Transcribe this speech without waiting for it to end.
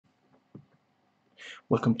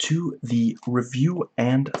Welcome to the review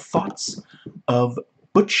and thoughts of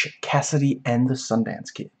Butch, Cassidy, and the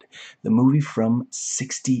Sundance Kid, the movie from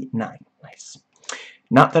 '69. Nice.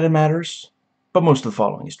 Not that it matters, but most of the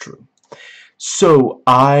following is true. So,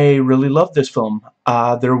 I really love this film.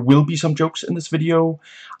 There will be some jokes in this video.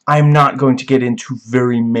 I'm not going to get into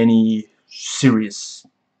very many serious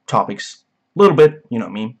topics. A little bit, you know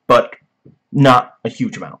what I mean, but not a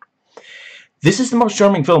huge amount. This is the most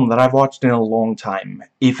charming film that I've watched in a long time.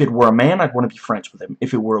 If it were a man, I'd want to be friends with him.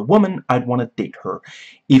 If it were a woman, I'd want to date her.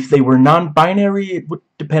 If they were non-binary, it would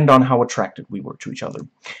depend on how attracted we were to each other.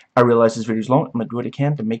 I realize this video is long. I'm going to do what I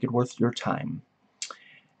can to make it worth your time.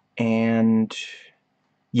 And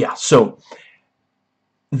yeah, so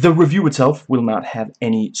the review itself will not have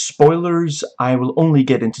any spoilers. I will only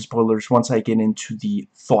get into spoilers once I get into the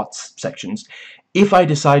thoughts sections. If I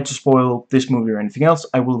decide to spoil this movie or anything else,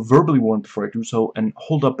 I will verbally warn before I do so and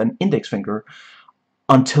hold up an index finger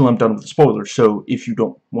until I'm done with the spoilers. So if you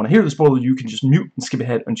don't want to hear the spoiler, you can just mute and skip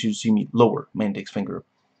ahead until you see me lower my index finger.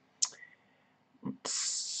 Let's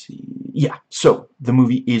see. Yeah, so the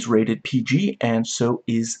movie is rated PG, and so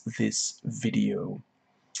is this video.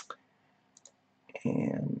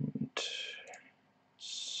 And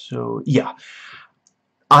so, yeah.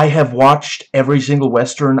 I have watched every single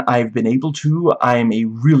Western I've been able to. I'm a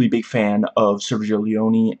really big fan of Sergio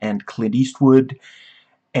Leone and Clint Eastwood.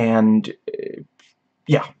 And,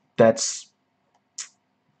 yeah, that's...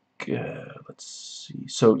 let's see.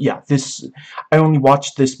 So, yeah, I only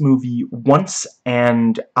watched this movie once,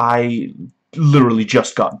 and I literally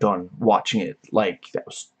just got done watching it. Like, that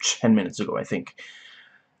was 10 minutes ago, I think.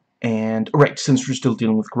 And, right, since we're still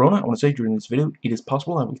dealing with Corona, I want to say during this video, it is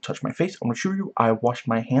possible I will touch my face. I want to assure you, I washed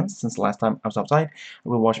my hands since the last time I was outside. I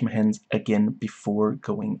will wash my hands again before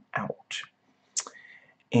going out.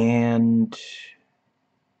 And,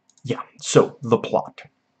 yeah, so, the plot.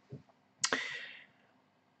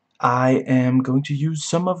 I am going to use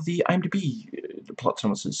some of the IMDb plot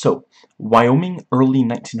synopsis. So, Wyoming, early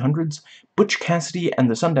 1900s. Butch Cassidy and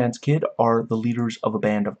the Sundance Kid are the leaders of a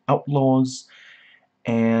band of outlaws.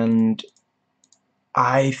 And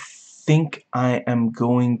I think I am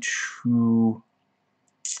going to...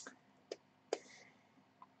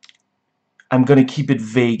 I'm going to keep it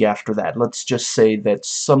vague after that. Let's just say that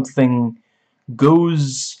something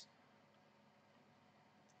goes...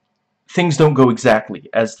 Things don't go exactly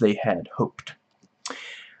as they had hoped.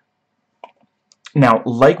 Now,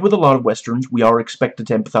 like with a lot of Westerns, we are expected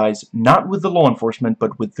to empathize not with the law enforcement,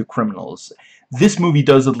 but with the criminals. This movie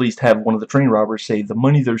does at least have one of the train robbers say the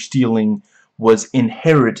money they're stealing was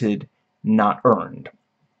inherited, not earned.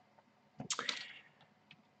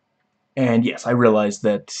 And yes, I realize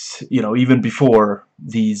that, you know, even before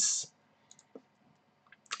these...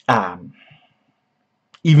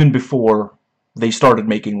 even before they started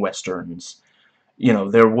making Westerns, you know,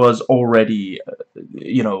 there was already,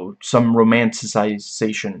 you know, some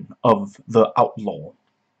romanticization of the outlaw.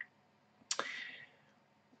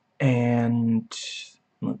 And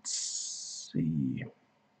let's see.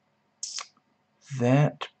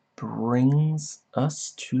 That brings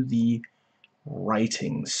us to the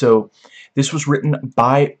writing. So, this was written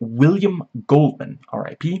by William Goldman,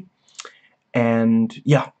 R.I.P. And,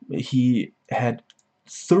 yeah, he had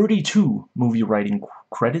 32 movie writing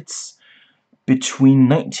credits between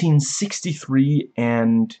 1963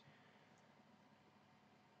 and...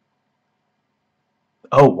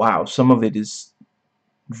 oh, wow, some of it is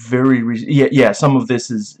very... yeah, some of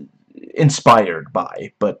this is inspired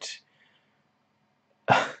by, but...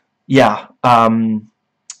 yeah,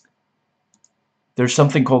 there's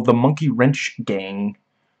something called the Monkey Wrench Gang,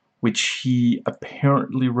 which he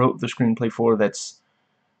apparently wrote the screenplay for, that's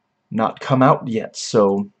not come out yet,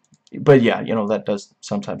 so... but yeah, you know, that does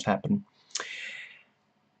sometimes happen.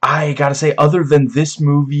 I gotta say, other than this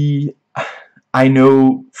movie, I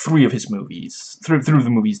know 3 of his movies, through the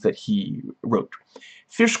movies that he wrote.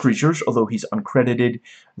 Fierce Creatures, although he's uncredited,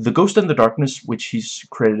 The Ghost in the Darkness, which he's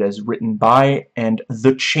credited as written by, and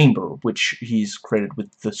The Chamber, which he's credited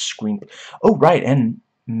with the screenplay. Oh, right, and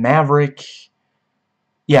Maverick.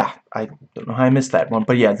 Yeah, I don't know how I missed that one,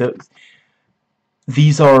 but yeah,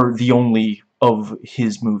 these are the only of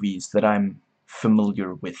his movies that I'm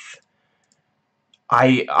familiar with.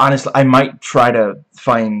 Honestly, I might try to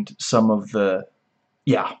find some of the...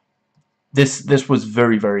 yeah, this was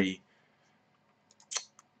very, very...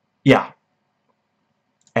 yeah.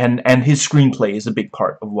 And his screenplay is a big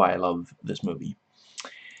part of why I love this movie.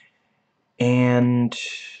 And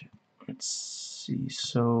let's see,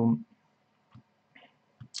 so...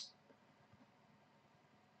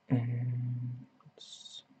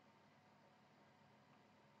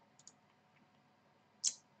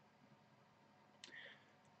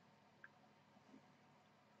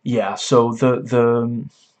 yeah, so the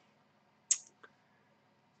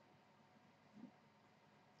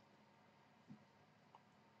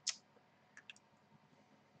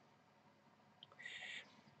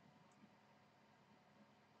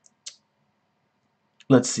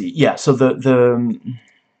let's see. Yeah, so the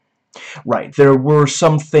right, there were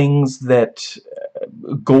some things that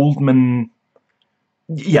Goldman.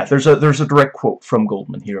 Yeah, there's a direct quote from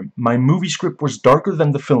Goldman here. My movie script was darker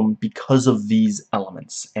than the film because of these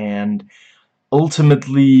elements, and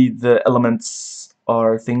ultimately the elements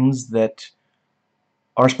are things that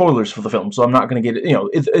are spoilers for the film. So I'm not going to get it. You know,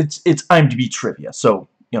 it's IMDb trivia, so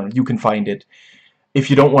you know you can find it. If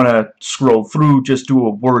you don't want to scroll through, just do a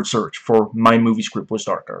word search for "my movie script was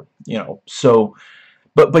darker." You know, so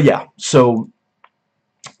but yeah, so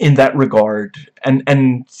in that regard, and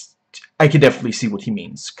I could definitely see what he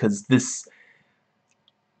means, because this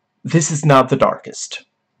is not the darkest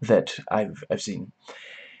that I've seen.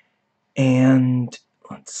 And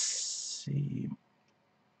let's see.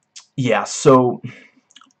 Yeah, so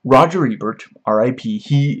Roger Ebert, R.I.P.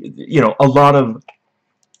 He, you know, a lot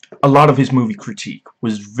of his movie critique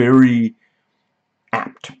was very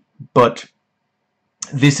apt, but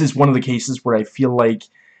this is one of the cases where I feel like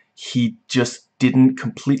he just didn't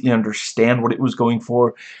completely understand what it was going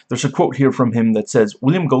for. There's a quote here from him that says,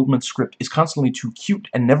 William Goldman's script is constantly too cute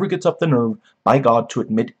and never gets up the nerve, by God, to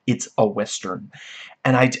admit it's a Western.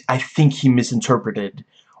 And I think he misinterpreted.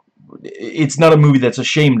 It's not a movie that's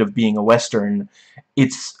ashamed of being a Western.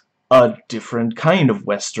 It's a different kind of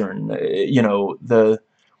Western. You know,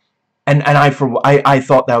 and I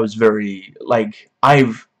thought that was very, like,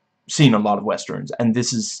 I've seen a lot of Westerns, and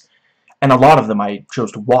this is, and a lot of them I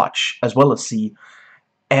chose to watch as well as see,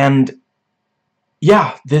 and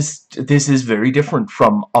yeah, this is very different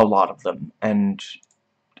from a lot of them, and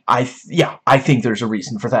yeah, I think there's a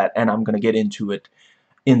reason for that, and I'm gonna get into it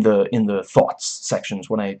in the thoughts sections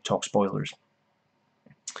when I talk spoilers.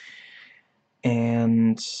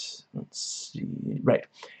 And let's see, right.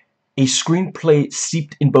 A screenplay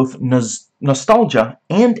steeped in both nostalgia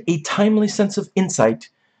and a timely sense of insight.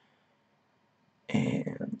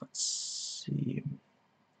 And let's see.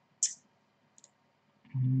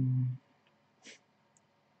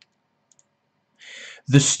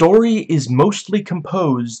 The story is mostly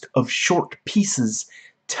composed of short pieces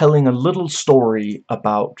telling a little story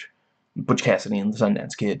about Butch Cassidy and the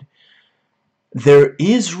Sundance Kid. There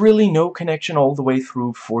is really no connection all the way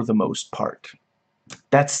through for the most part.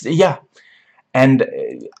 That's, yeah. And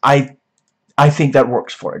I think that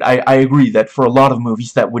works for it. I agree that for a lot of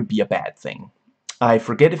movies that would be a bad thing. I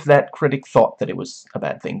forget if that critic thought that it was a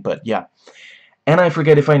bad thing, but yeah. And I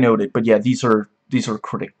forget if I noted, but yeah, these are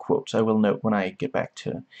critic quotes. I will note when I get back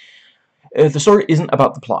to... the story isn't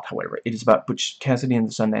about the plot, however. It is about Butch Cassidy and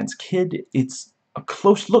the Sundance Kid. It's a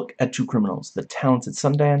close look at two criminals, the talented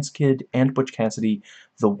Sundance Kid and Butch Cassidy,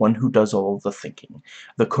 the one who does all the thinking.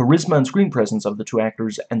 The charisma and screen presence of the two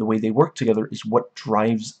actors and the way they work together is what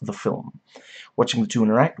drives the film. Watching the two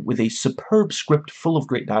interact with a superb script full of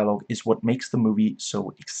great dialogue is what makes the movie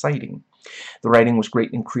so exciting. The writing was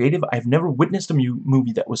great and creative. I've never witnessed a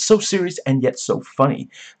movie that was so serious and yet so funny.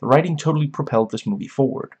 The writing totally propelled this movie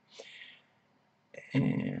forward.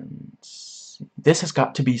 And this has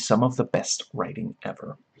got to be some of the best writing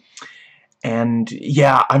ever. And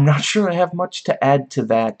yeah, I'm not sure I have much to add to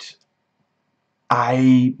that.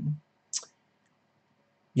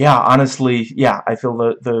 Yeah, honestly, yeah, I feel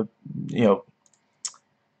the you know,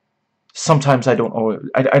 sometimes I don't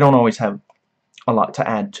always have a lot to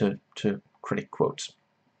add to critic quotes.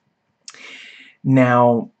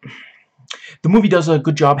 Now, the movie does a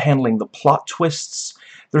good job handling the plot twists.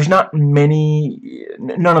 There's not many,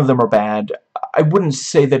 none of them are bad. I wouldn't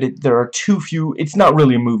say that there are too few. It's not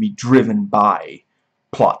really a movie driven by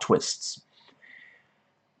plot twists.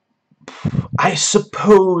 I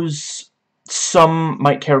suppose some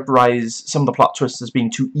might characterize some of the plot twists as being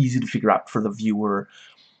too easy to figure out for the viewer.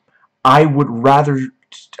 I would rather...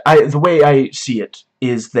 the way I see it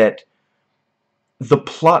is that the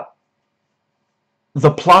plot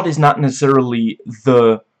is not necessarily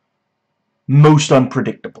the most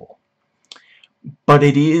unpredictable, but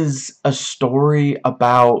it is a story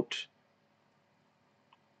about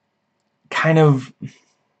kind of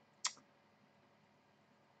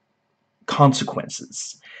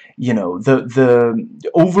consequences. You know,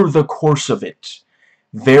 over the course of it,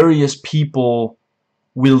 various people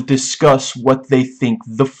will discuss what they think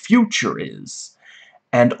the future is,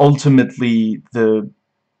 and ultimately the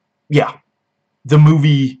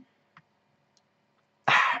movie,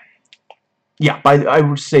 I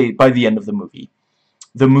would say by the end of the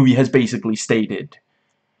movie has basically stated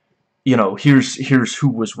you know, here's who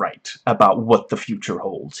was right about what the future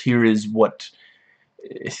holds. Here is what,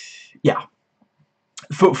 yeah,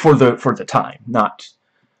 for the time, not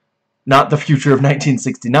the future of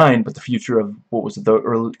 1969, but the future of, what was it, the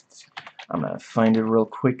early, I'm gonna find it real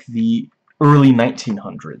quick, the early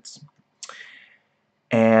 1900s.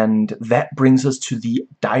 And that brings us to the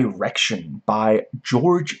direction by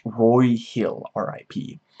George Roy Hill,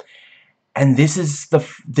 R.I.P. And this is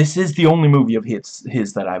the only movie of his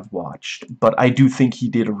that I've watched, but I do think he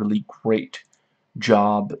did a really great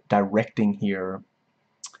job directing here.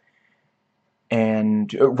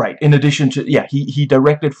 And right, in addition to, yeah, he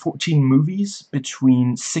directed 14 movies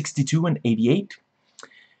between 62 and 88.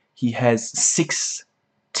 He has 6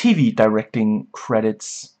 TV directing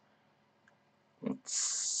credits. Let's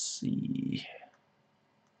see.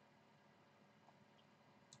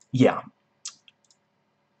 Yeah.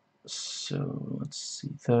 So let's see.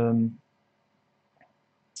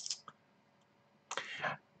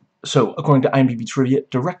 So, according to IMDb Trivia,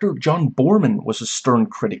 director John Boorman was a stern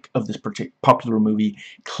critic of this popular movie,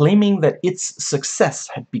 claiming that its success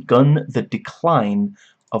had begun the decline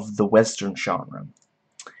of the Western genre.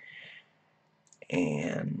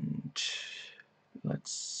 And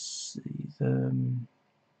let's see,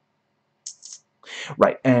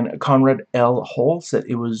 right, and Conrad L. Hall said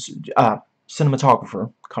it was,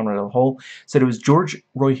 cinematographer Conrad L. Hall said it was George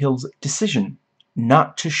Roy Hill's decision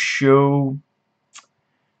not to show,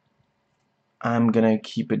 I'm gonna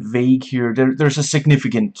keep it vague here, there's a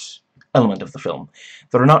significant element of the film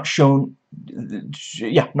that are not shown,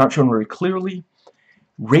 not shown very clearly.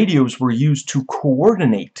 Radios were used to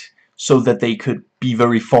coordinate so that they could be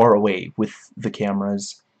very far away with the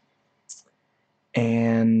cameras.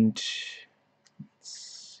 And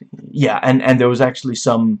yeah, and there was actually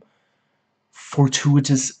some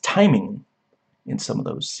fortuitous timing in some of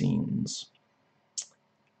those scenes.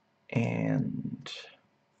 And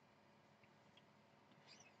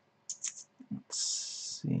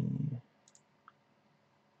let's see.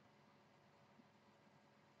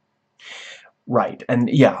 Right, and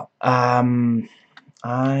yeah,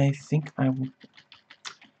 I think I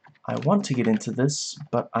want to get into this,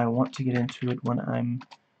 but I want to get into it when I'm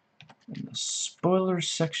in the spoilers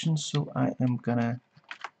section, so I am gonna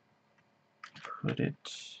put it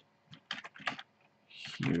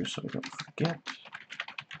here so I don't forget.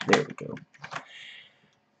 There we go.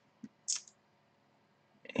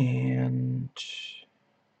 And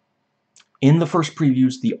in the first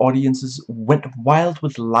previews, the audiences went wild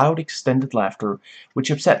with loud, extended laughter, which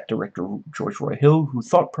upset director George Roy Hill, who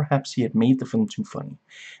thought perhaps he had made the film too funny.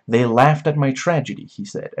 They laughed at my tragedy, he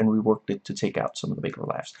said, and reworked it to take out some of the bigger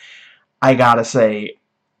laughs. I gotta say,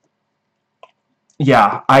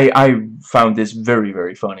 yeah, I found this very,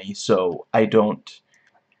 very funny, so I don't,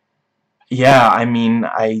 yeah, I mean,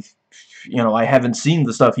 I haven't seen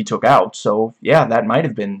the stuff he took out, so yeah, that might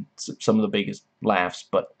have been some of the biggest laughs,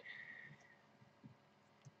 but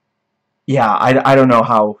yeah, I don't know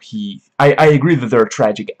how I agree that there are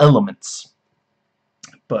tragic elements,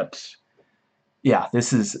 but yeah,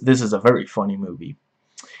 this is a very funny movie.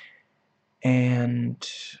 And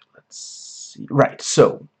let's see, right,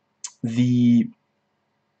 so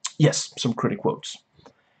yes, some critic quotes.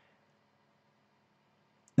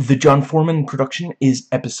 The John Foreman production is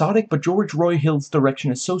episodic, but George Roy Hill's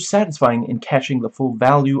direction is so satisfying in catching the full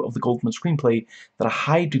value of the Goldman screenplay that a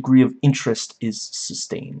high degree of interest is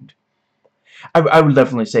sustained. I would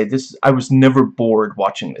definitely say this. I was never bored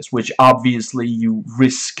watching this, which obviously you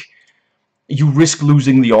risk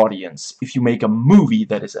losing the audience if you make a movie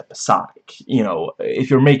that is episodic. You know,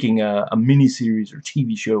 if you're making a miniseries or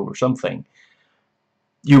TV show or something,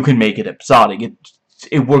 you can make it episodic.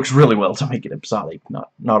 It works really well to make it episodic.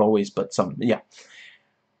 Not always, but some, yeah.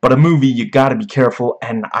 But a movie, you gotta be careful,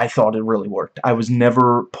 and I thought it really worked. I was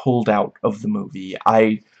never pulled out of the movie.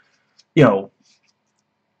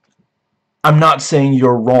 I'm not saying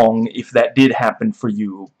you're wrong if that did happen for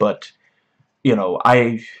you, but,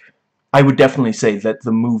 I would definitely say that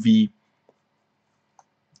the movie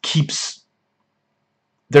keeps,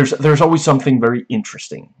 there's always something very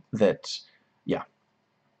interesting that, yeah.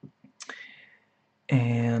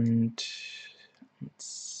 And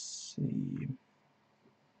let's see.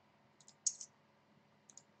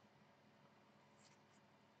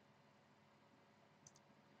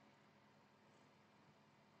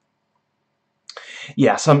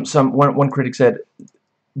 Yeah, one critic said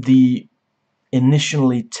the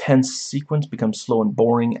initially tense sequence becomes slow and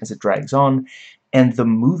boring as it drags on, and the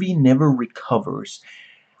movie never recovers.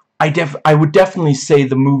 I would definitely say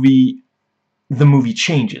the movie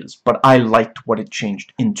changes, but I liked what it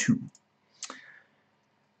changed into.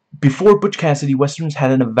 Before Butch Cassidy, Westerns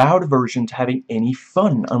had an avowed aversion to having any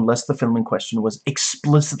fun unless the film in question was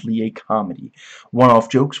explicitly a comedy. One-off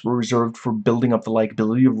jokes were reserved for building up the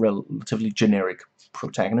likability of relatively generic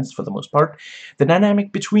protagonists for the most part. The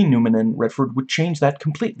dynamic between Newman and Redford would change that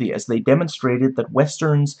completely as they demonstrated that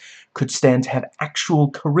Westerns could stand to have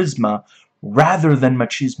actual charisma rather than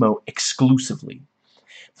machismo exclusively.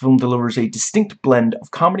 The film delivers a distinct blend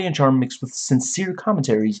of comedy and charm mixed with sincere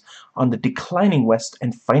commentaries on the declining West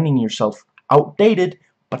and finding yourself outdated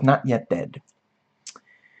but not yet dead.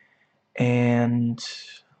 And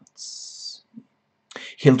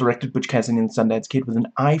Hill directed Butch Cassidy and the Sundance Kid with an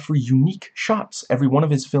eye for unique shots. Every one of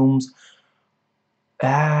his films,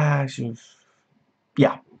 yeah,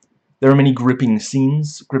 there are many gripping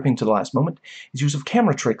scenes, gripping to the last moment. His use of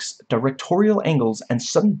camera tricks, directorial angles, and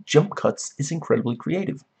sudden jump cuts is incredibly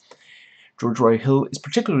creative. George Roy Hill is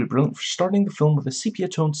particularly brilliant for starting the film with a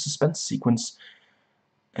sepia-toned suspense sequence.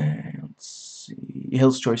 And let's see.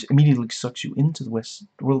 Hill's choice immediately sucks you into the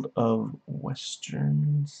world of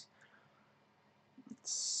Westerns.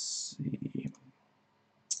 Let's see.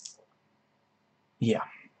 Yeah.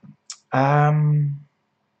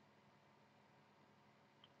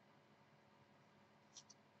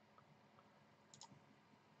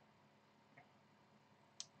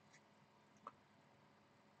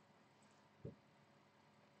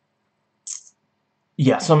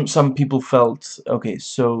 Yeah, some people felt, okay,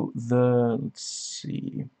 so let's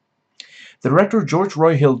see. The director, George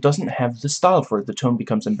Roy Hill, doesn't have the style for it. The tone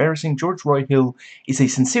becomes embarrassing. George Roy Hill is a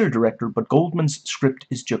sincere director, but Goldman's script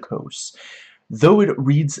is jocose. Though it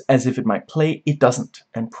reads as if it might play, it doesn't.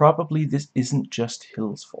 And probably this isn't just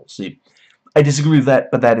Hill's fault. See, I disagree with that,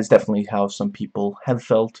 but that is definitely how some people have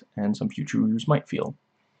felt, and some future reviewers might feel.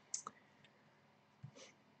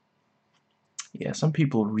 Yeah, some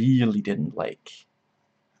people really didn't like.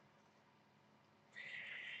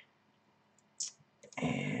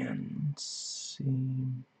 And let's see.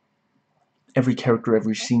 Every character,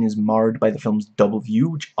 every scene is marred by the film's double view,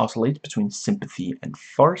 which oscillates between sympathy and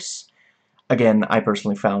farce. Again, I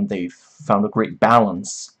personally found they found a great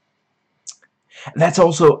balance. That's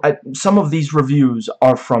also, some of these reviews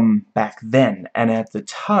are from back then, and at the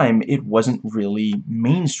time, it wasn't really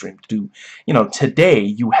mainstream to do. You know, today,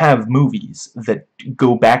 you have movies that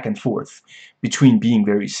go back and forth between being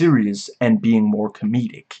very serious and being more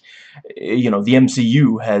comedic. You know, the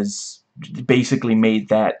MCU has basically made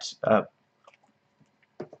that,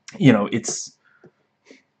 you know,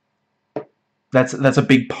 that's a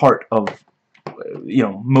big part of, you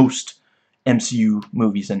know, most MCU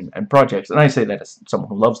movies and projects, and I say that as someone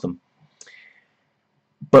who loves them.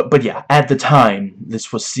 But yeah, at the time,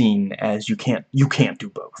 this was seen as you can't do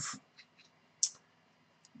both.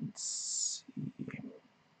 Let's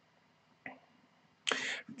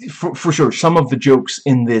see. For sure, some of the jokes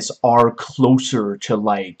in this are closer to,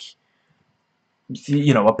 like,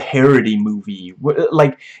 you know, a parody movie.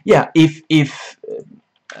 Like, yeah, if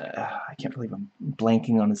I can't believe I'm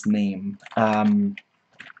blanking on his name. I'm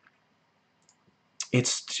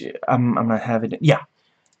gonna have it. Yeah,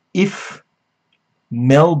 if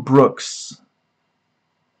Mel Brooks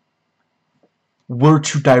were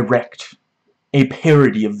to direct a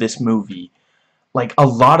parody of this movie, like a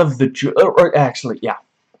lot of the or actually, yeah,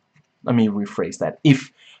 let me rephrase that.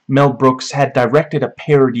 If Mel Brooks had directed a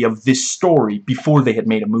parody of this story before they had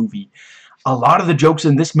made a movie, a lot of the jokes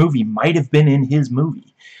in this movie might have been in his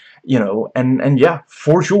movie, you know, and yeah,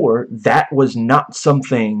 for sure, that was not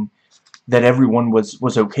something that everyone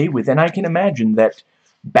was okay with, and I can imagine that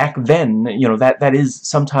back then, you know, that is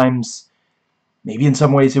sometimes, maybe in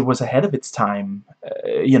some ways it was ahead of its time,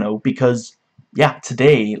 you know, because, yeah,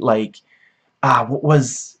 today, like, what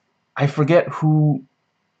was, I forget who,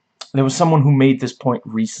 there was someone who made this point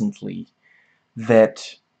recently,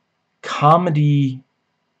 that comedy,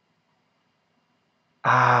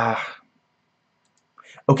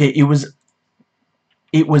 okay, it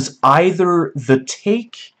was either The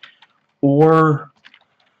Take, or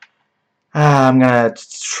I'm gonna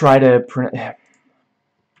try to pronounce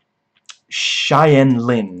Cheyenne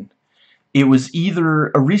Lynn. It was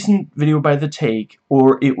either a recent video by The Take,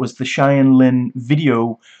 or it was the Cheyenne Lynn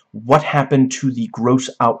video, What Happened to the Gross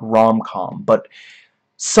Out Rom-Com. But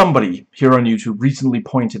somebody here on YouTube recently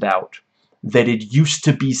pointed out that it used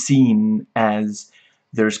to be seen as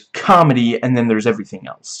there's comedy and then there's everything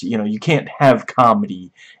else. You know, you can't have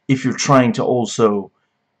comedy if you're trying to also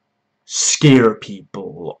scare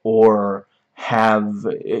people, or have,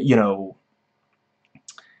 you know,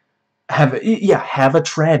 have a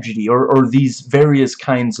tragedy, or these various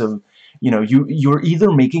kinds of, you know, you're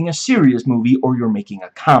either making a serious movie or you're making a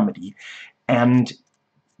comedy. And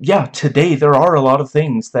yeah, today there are a lot of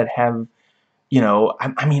things that have, you know,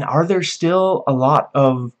 I mean, are there still a lot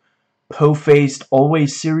of po-faced,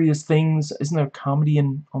 always serious things? Isn't there comedy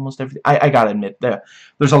in almost everything? I gotta admit,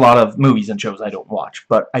 there's a lot of movies and shows I don't watch,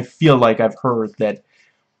 but I feel like I've heard that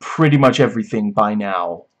pretty much everything by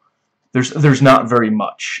now, there's not very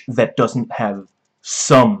much that doesn't have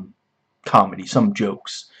some comedy, some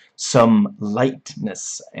jokes, some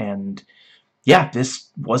lightness, and yeah, this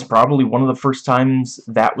was probably one of the first times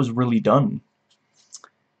that was really done.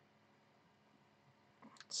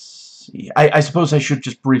 I suppose I should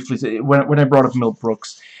just briefly say, when I brought up Mel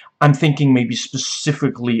Brooks, I'm thinking maybe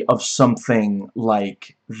specifically of something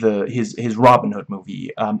like his Robin Hood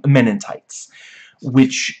movie, Men in Tights,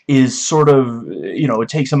 which is sort of, you know, it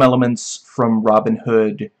takes some elements from Robin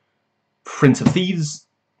Hood, Prince of Thieves,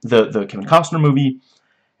 the Kevin Costner movie,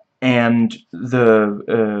 and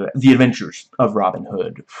the Adventures of Robin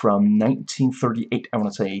Hood from 1938, I want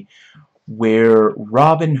to say, where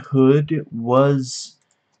Robin Hood was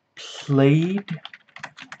played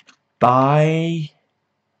by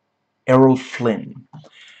Errol Flynn.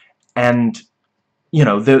 And, you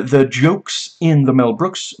know, the jokes in the Mel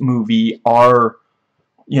Brooks movie are,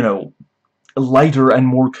 you know, lighter and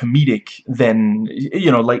more comedic than,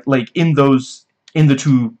 you know, like in the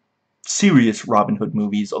two serious Robin Hood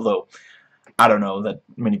movies, although I don't know that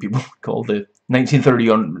many people would call the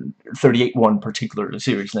 1938 one particularly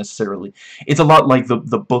serious necessarily. It's a lot like the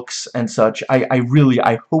books and such.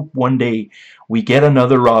 I hope one day we get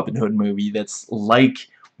another Robin Hood movie that's like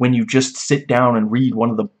when you just sit down and read one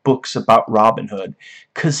of the books about Robin Hood,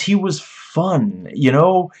 because he was fun, you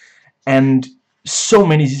know, and so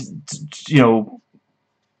many, you know,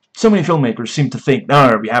 so many filmmakers seem to think,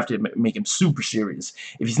 no, we have to make him super serious.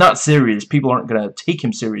 If he's not serious, people aren't going to take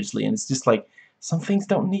him seriously, and it's just like, some things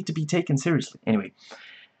don't need to be taken seriously. Anyway,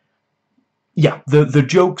 yeah, the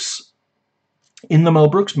jokes in the Mel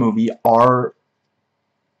Brooks movie are,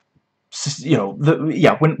 you know,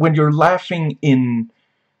 when you're laughing in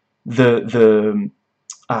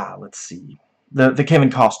let's see, the Kevin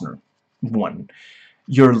Costner one,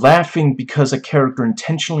 you're laughing because a character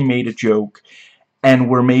intentionally made a joke, and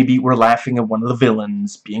we're laughing at one of the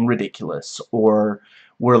villains being ridiculous, or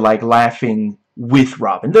we're like laughing with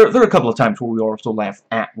Robin. There are a couple of times where we also laugh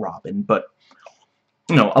at Robin, but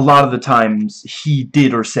you know, a lot of the times he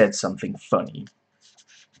did or said something funny.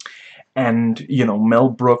 And you know, Mel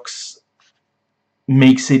Brooks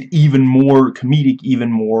makes it even more comedic,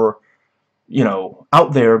 even more, you know,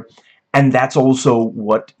 out there, and that's also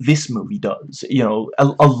what this movie does. You know, a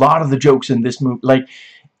lot of the jokes in this movie, like,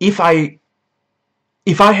 if I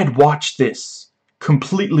had watched this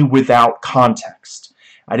completely without context,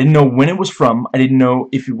 I didn't know when it was from, I didn't know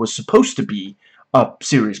if it was supposed to be a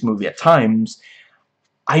serious movie at times,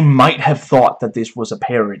 I might have thought that this was a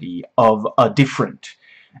parody of a different,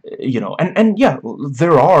 you know, and yeah,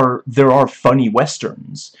 there are funny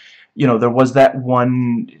westerns. You know, there was that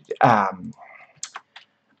one,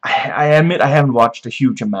 I admit I haven't watched a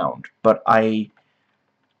huge amount, but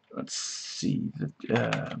let's see,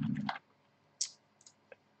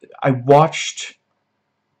 I watched,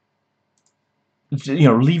 you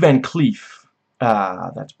know, Lee Van Cleef,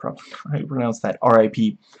 that's probably how you pronounce that,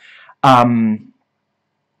 R.I.P.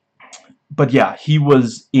 But yeah, he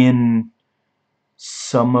was in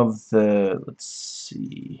some of the, let's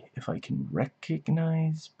see if I can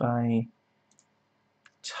recognize by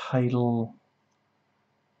title,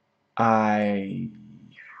 let's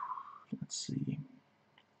see,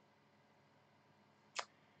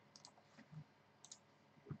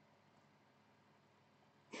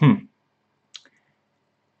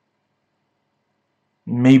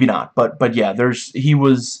 maybe not, but yeah, he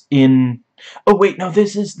was in, oh wait, no,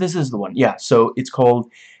 this is the one, yeah, so it's called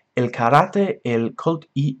El Karate, El Cult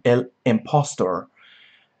y El Impostor.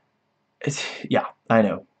 Yeah, I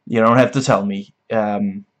know, you don't have to tell me,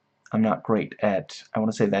 I'm not great at, I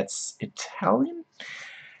want to say that's Italian?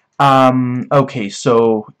 Okay,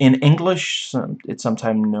 so in English, it's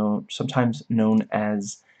sometimes known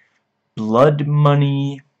as Blood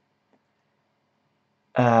Money,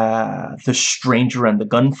 The Stranger and the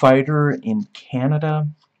Gunfighter in Canada.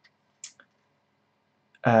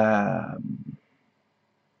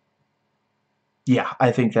 Yeah,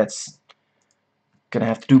 I think that's gonna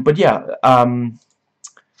have to do. But yeah,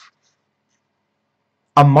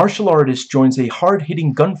 a martial artist joins a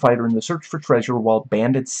hard-hitting gunfighter in the search for treasure while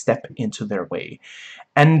bandits step into their way.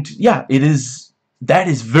 And yeah, that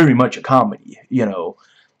is very much a comedy, you know.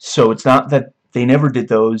 So it's not that they never did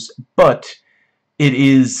those, but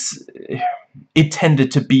it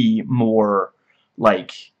tended to be more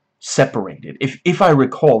like separated. If I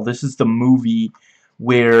recall, this is the movie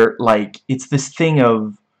where, like, it's this thing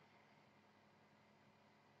of,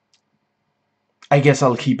 I guess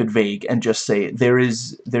I'll keep it vague and just say there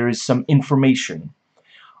is some information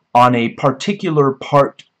on a particular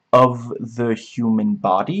part of the human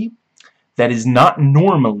body that is not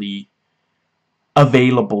normally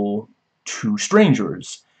available to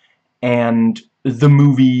strangers, and the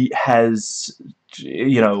movie has,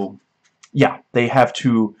 you know, yeah, they have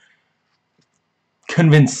to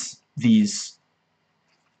convince these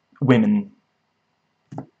women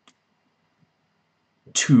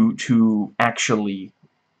to actually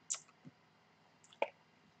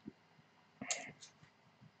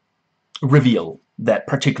reveal that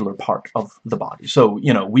particular part of the body. So,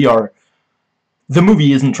 you know, the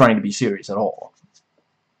movie isn't trying to be serious at all.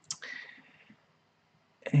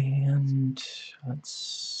 And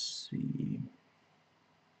let's see.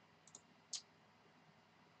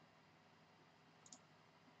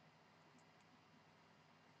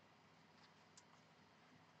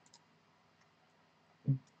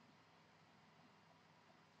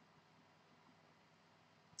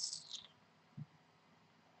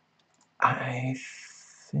 I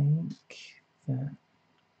think that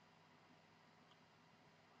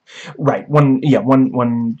right,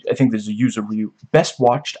 I think there's a user review. Best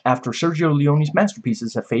watched after Sergio Leone's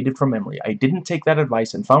masterpieces have faded from memory. I didn't take that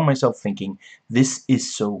advice and found myself thinking, this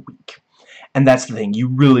is so weak. And that's the thing, you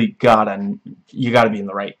gotta be in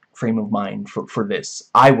the right frame of mind for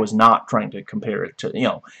this. I was not trying to compare it to, you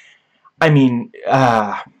know, I mean,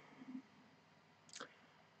 I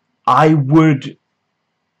would,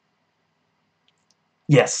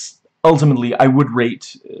 yes, ultimately, I would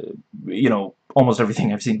rate, you know, almost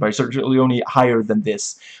everything I've seen by Sergio Leone higher than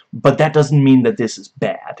this, but that doesn't mean that this is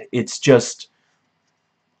bad. It's just,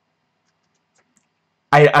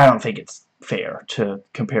 I don't think it's fair to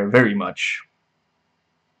compare very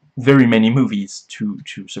many movies to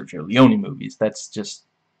Sergio Leone movies. That's just,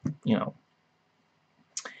 you know.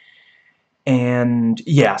 And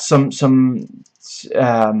yeah, some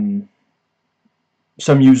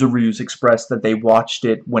user reviews expressed that they watched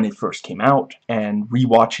it when it first came out, and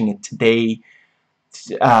rewatching it today,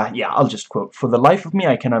 yeah, I'll just quote, "For the life of me,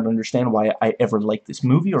 I cannot understand why I ever liked this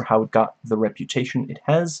movie or how it got the reputation it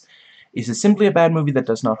has. Is it simply a bad movie that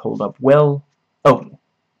does not hold up well?" Oh,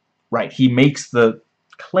 right, he makes the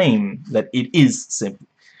claim that it is simply...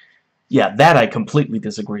 Yeah, that I completely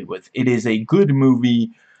disagree with. It is a good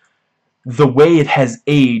movie. The way it has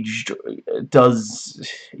aged does...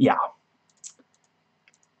 yeah.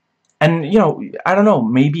 And, you know, I don't know,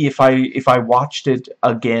 maybe if I watched it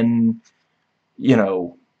again, you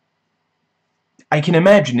know, I can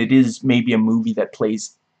imagine it is maybe a movie that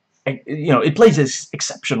plays, you know, it plays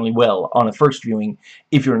exceptionally well on a first viewing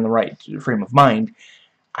if you're in the right frame of mind.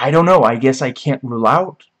 I don't know, I guess I can't rule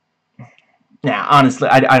out. Nah, honestly,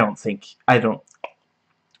 I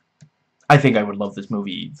think I would love this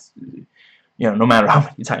movie, you know, no matter how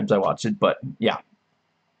many times I watch it, but yeah.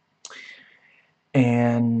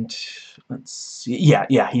 And let's see,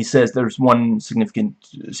 yeah, he says there's one significant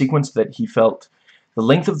sequence that he felt the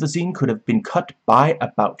length of the scene could have been cut by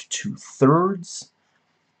about 2/3,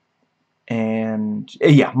 and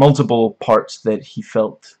yeah, multiple parts that he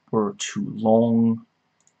felt were too long,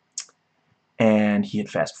 and he had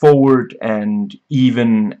fast forward, and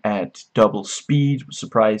even at double speed, was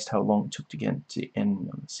surprised how long it took to get to end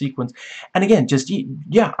on the sequence. And again, just,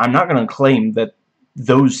 yeah, I'm not going to claim that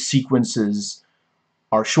those sequences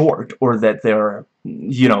are short, or that they're,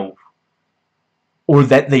 you know, or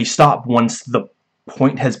that they stop once the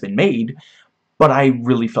point has been made, but I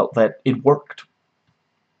really felt that it worked.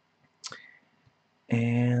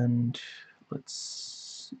 And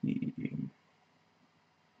let's see.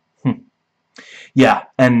 Yeah,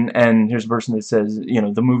 and here's a person that says, you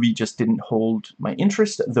know, the movie just didn't hold my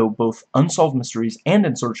interest, though both Unsolved Mysteries and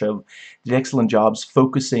In Search Of did excellent jobs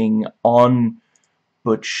focusing on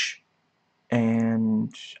Butch,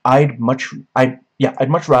 and I'd much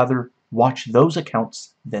rather watch those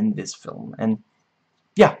accounts than this film. And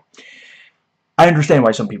yeah, I understand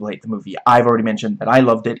why some people hate the movie. I've already mentioned that I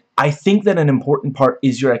loved it. I think that an important part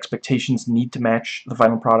is your expectations need to match the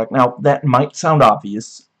final product. Now, that might sound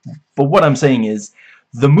obvious, but what I'm saying is,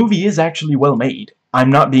 the movie is actually well made. I'm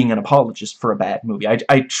not being an apologist for a bad movie.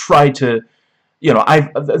 I try to, you know,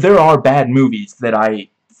 there are bad movies that I,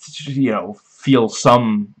 you know,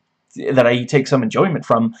 that I take some enjoyment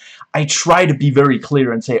from. I try to be very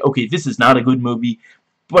clear and say, okay, this is not a good movie,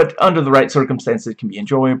 but under the right circumstances it can be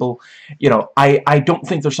enjoyable. You know, I don't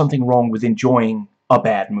think there's something wrong with enjoying a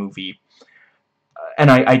bad movie. And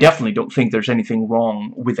I definitely don't think there's anything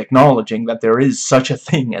wrong with acknowledging that there is such a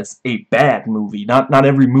thing as a bad movie. Not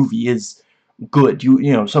every movie is good.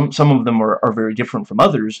 You know, some of them are very different from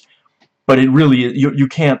others, but it really, you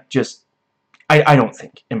can't just, I don't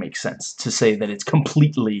think it makes sense to say that it's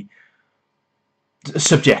completely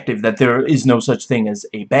subjective, that there is no such thing as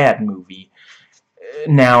a bad movie.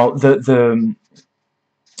 Now, let's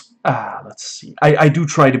see, I do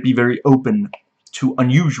try to be very open to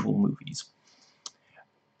unusual movies.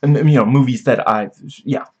 And, you know, movies that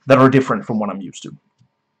that are different from what I'm used to,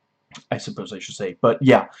 I suppose I should say. But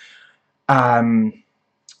yeah, I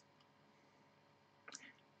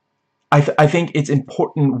think it's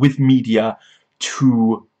important with media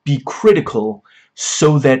to be critical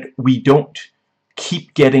so that we don't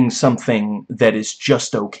keep getting something that is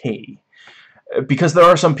just okay. Because there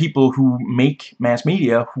are some people who make mass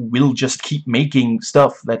media who will just keep making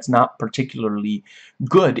stuff that's not particularly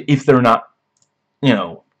good if they're not, you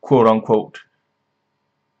know, quote-unquote,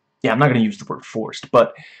 yeah, I'm not going to use the word forced,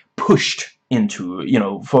 but pushed into, you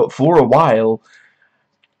know, for a while.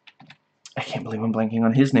 I can't believe I'm blanking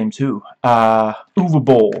on his name, too. Uwe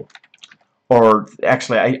Boll. Or,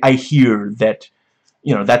 actually, I hear that,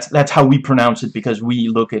 you know, that's how we pronounce it, because we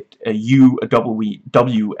look at a U, a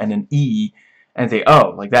W, and an E, and say,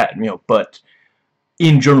 oh, like that, you know, but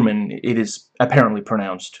in German, it is apparently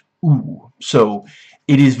pronounced U. So,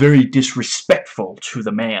 it is very disrespectful to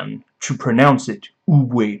the man to pronounce it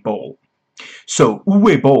Uwe Boll. So,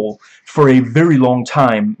 Uwe Boll, for a very long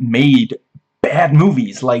time, made bad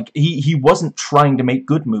movies. Like, he wasn't trying to make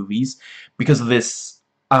good movies because of this,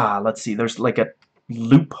 let's see, there's like a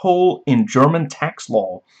loophole in German tax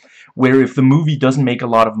law where if the movie doesn't make a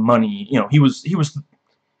lot of money, you know, he was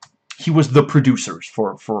the producers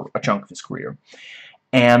for a chunk of his career.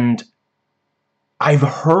 And I've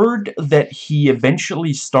heard that he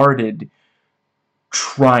eventually started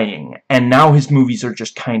trying, and now his movies are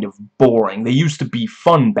just kind of boring. They used to be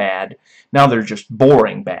fun bad, now they're just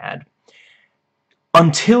boring bad.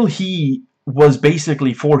 Until he was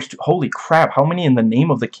basically forced to... Holy crap, how many In the Name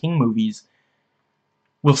of the King movies?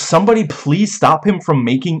 Will somebody please stop him from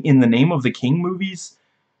making In the Name of the King movies?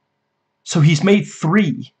 So he's made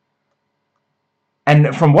 3.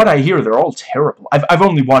 And from what I hear, they're all terrible. I've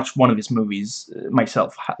only watched one of his movies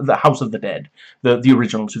myself, The House of the Dead, the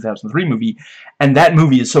original 2003 movie, and that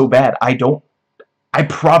movie is so bad, I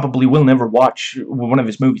probably will never watch one of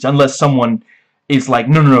his movies unless someone is like,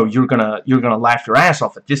 no, you're gonna laugh your ass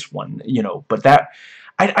off at this one, you know. But that,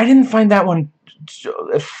 I didn't find that one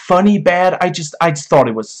funny bad. I just thought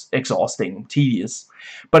it was exhausting, tedious.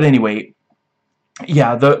 But anyway,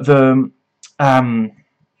 yeah,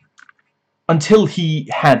 until he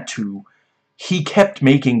had to, he kept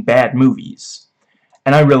making bad movies.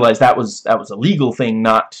 And I realized that was a legal thing,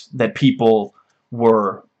 not that people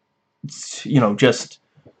were, you know, just...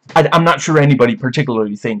 I'm not sure anybody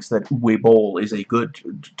particularly thinks that Uwe Boll is a good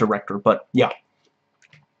director, but yeah.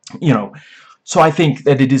 You know, so I think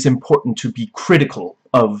that it is important to be critical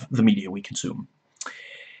of the media we consume.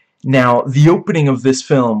 Now, the opening of this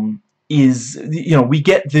film is, you know, we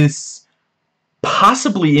get this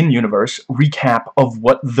possibly in-universe recap of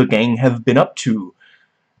what the gang have been up to,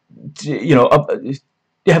 you know,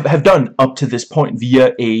 have done up to this point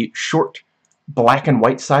via a short black and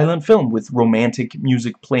white silent film with romantic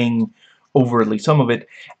music playing over at least some of it,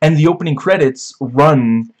 and the opening credits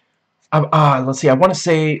run, let's see, I want to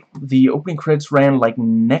say the opening credits ran like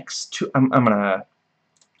next to, I'm gonna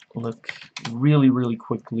look really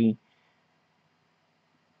quickly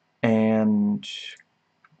and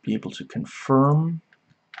be able to confirm.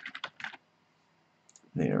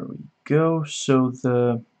 There we go. So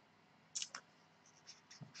the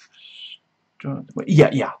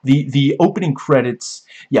the opening credits,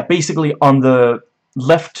 yeah, basically on the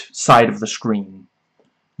left side of the screen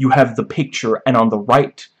you have the picture, and on the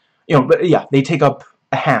right, you know, yeah, they take up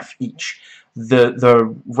a half each.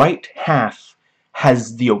 The right half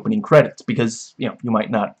has the opening credits because, you know, you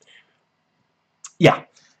might not, yeah,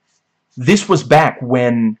 this was back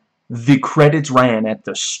when the credits ran at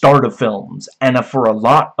the start of films, and for a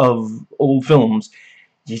lot of old films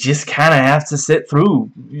you just kind of have to sit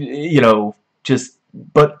through, you know,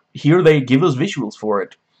 but here they give us visuals for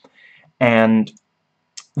it, and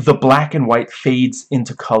the black and white fades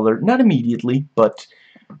into color, not immediately, but,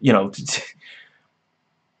 you know,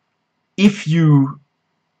 if you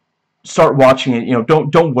start watching it, you know,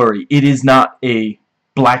 don't worry, it is not a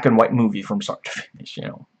black and white movie from start to finish, you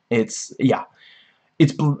know. It's, yeah,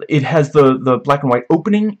 it has the black and white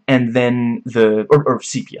opening, and then or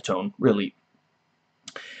sepia tone, really,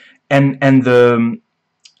 and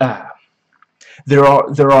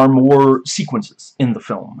there are more sequences in the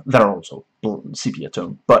film that are also sepia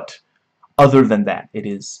tone, but other than that, it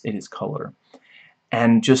is color.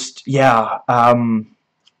 and just, yeah,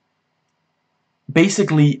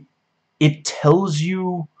 basically it tells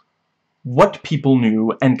you what people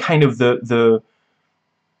knew and kind of the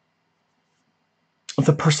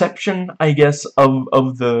perception, I guess,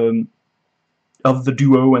 of the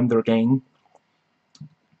duo and their gang.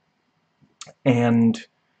 And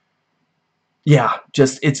yeah,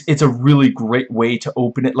 just it's a really great way to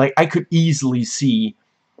open it. Like, I could easily see,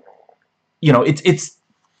 you know, it's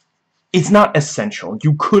not essential.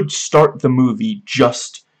 You could start the movie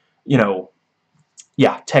just, you know,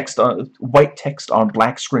 yeah, text on white text on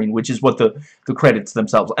black screen, which is what the credits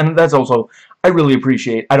themselves. And that's also, I really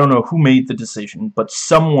appreciate. I don't know who made the decision, but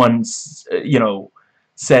someone's, you know,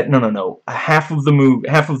 said no, half of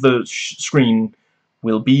the screen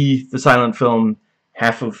will be the silent film,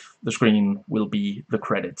 half of the screen will be the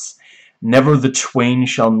credits. Never the twain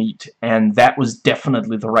shall meet, and that was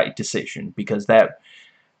definitely the right decision, because that,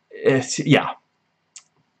 yeah.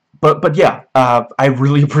 But yeah, I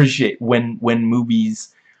really appreciate when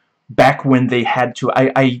movies, back when they had to,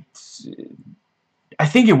 I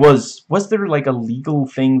think it was there like a legal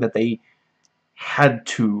thing that they had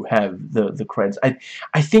to have the credits.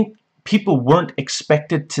 I think people weren't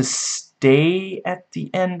expected to stay at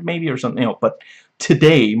the end, maybe, or something, you know. But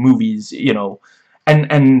today, movies, you know,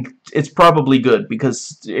 and it's probably good,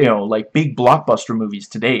 because, you know, like, big blockbuster movies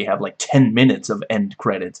today have like 10 minutes of end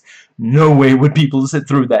credits. No way would people sit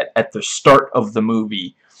through that at the start of the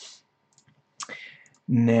movie.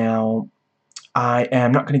 Now, I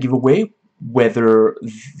am not going to give away whether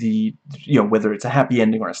whether it's a happy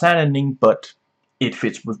ending or a sad ending, but it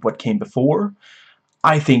fits with what came before.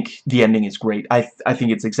 I think the ending is great. I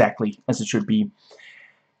think it's exactly as it should be.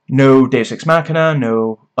 No Deus Ex Machina,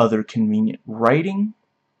 no other convenient writing,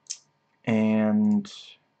 and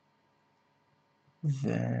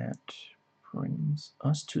that brings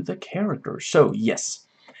us to the characters. So, yes,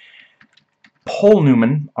 Paul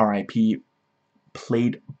Newman, R.I.P.,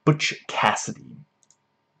 played Butch Cassidy.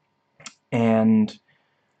 And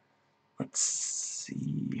let's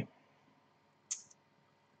see.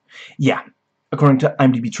 Yeah, according to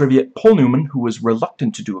IMDb Trivia, Paul Newman, who was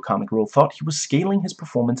reluctant to do a comic role, thought he was scaling his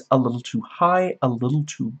performance a little too high, a little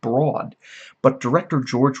too broad. But director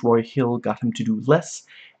George Roy Hill got him to do less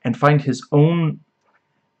and find his own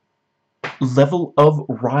level of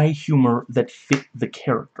wry humor that fit the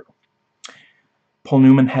character. Paul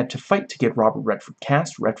Newman had to fight to get Robert Redford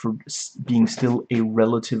cast, Redford being still a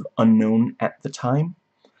relative unknown at the time.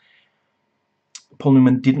 Paul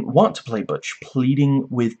Newman didn't want to play Butch, pleading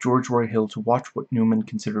with George Roy Hill to watch what Newman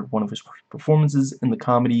considered one of his performances in the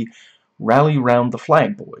comedy Rally Round the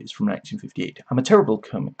Flag Boys from 1958. "I'm a terrible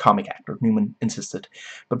comic actor," Newman insisted,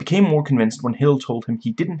 but became more convinced when Hill told him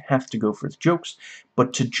he didn't have to go for the jokes,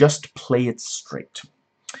 but to just play it straight.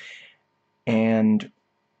 And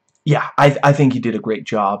yeah, I think he did a great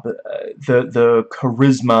job. The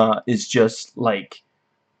charisma is just like,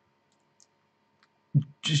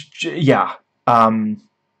 yeah.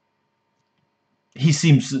 He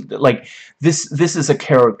seems like this is a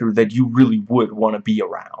character that you really would want to be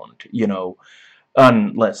around, you know,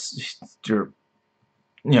 unless you're,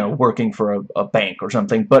 you know, working for a bank or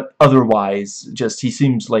something. But otherwise, just, he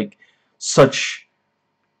seems like such,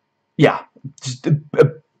 yeah, just a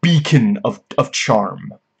beacon of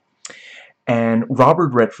charm. And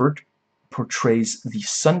Robert Redford portrays the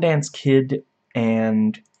Sundance Kid,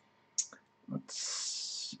 and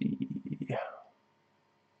let's see.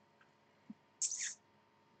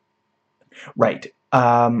 Right.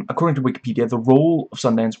 According to Wikipedia, the role of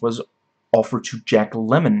Sundance was offered to Jack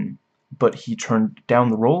Lemmon, but he turned down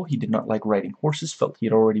the role. He did not like riding horses, felt he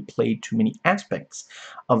had already played too many aspects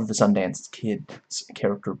of the Sundance Kid's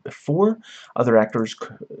character before. Other actors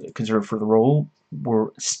considered for the role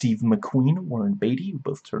were Steve McQueen, Warren Beatty, who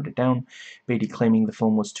both turned it down, Beatty claiming the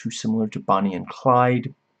film was too similar to Bonnie and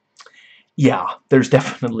Clyde. Yeah, there's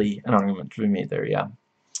definitely an argument to be made there, yeah.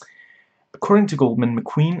 According to Goldman,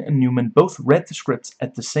 McQueen and Newman both read the scripts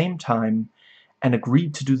at the same time and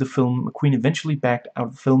agreed to do the film. McQueen eventually backed out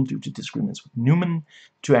of the film due to disagreements with Newman.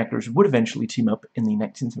 Two actors would eventually team up in the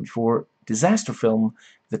 1974 disaster film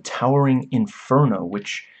The Towering Inferno,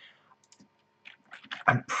 which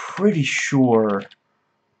I'm pretty sure...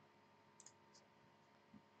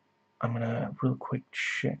 I'm gonna real quick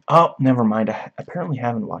check... Oh, never mind. I apparently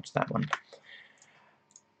haven't watched that one.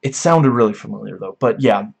 It sounded really familiar, though. But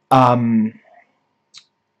yeah, I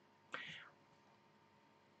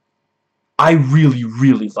really,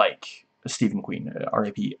 really like Steve McQueen,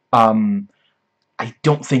 R.I.P. I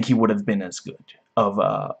don't think he would have been as good of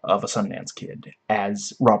a Sundance Kid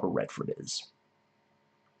as Robert Redford is.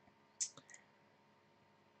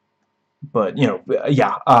 But, you know,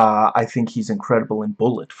 yeah, I think he's incredible in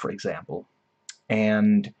Bullet, for example.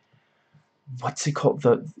 And what's it called?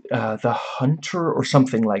 The Hunter or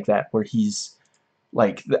something like that, where he's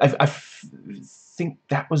like, I think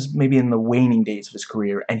that was maybe in the waning days of his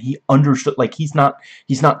career, and he understood, like, he's not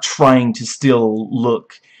trying to still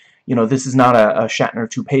look, you know, this is not a Shatner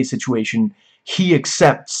toupee situation. He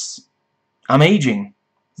accepts, I'm aging.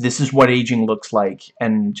 This is what aging looks like,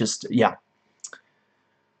 and just, yeah.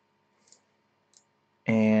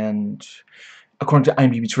 And according to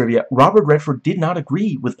IMDb Trivia, Robert Redford did not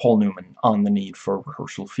agree with Paul Newman on the need for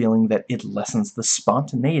rehearsal, feeling that it lessens the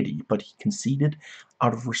spontaneity, but he conceded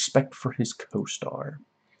out of respect for his co-star.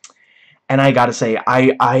 And I gotta say,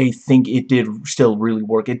 I think it did still really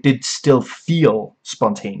work. It did still feel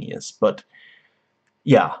spontaneous, but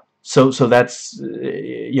yeah. So that's,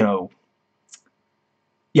 you know,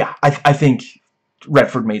 yeah, I think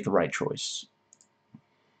Redford made the right choice.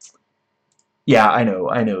 Yeah, I know.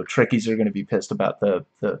 Trekkies are going to be pissed about the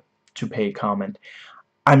toupee comment.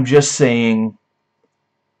 I'm just saying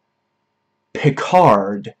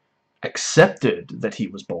Picard accepted that he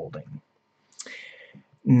was balding.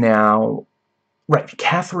 Now, right,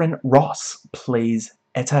 Catherine Ross plays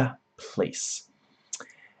Etta Place.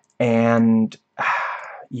 And,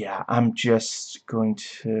 yeah, I'm just going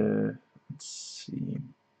to, let's see.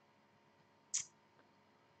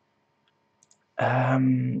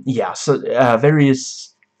 Yeah, so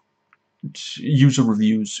various user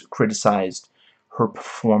reviews criticized her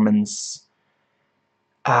performance.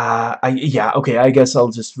 Yeah, okay, I guess I'll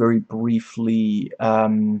just very briefly,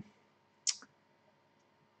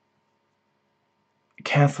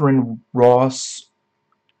 Catherine Ross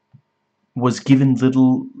was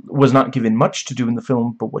not given much to do in the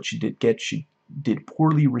film, but what she did get, she did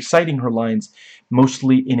poorly, reciting her lines,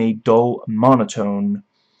 mostly in a dull monotone.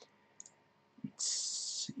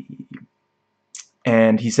 Let's see.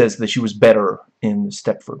 And he says that she was better in the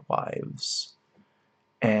Stepford Wives.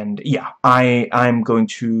 And yeah, I'm going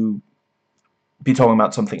to be talking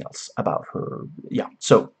about something else about her. Yeah,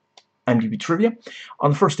 so IMDb Trivia.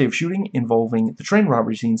 On the first day of shooting involving the train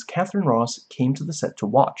robbery scenes, Catherine Ross came to the set to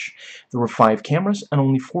watch. There were 5 cameras and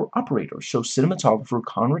only 4 operators, so cinematographer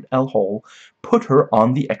Conrad L. Hall put her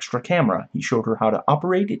on the extra camera. He showed her how to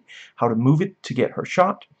operate it, how to move it to get her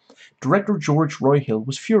shot. Director George Roy Hill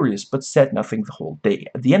was furious, but said nothing the whole day.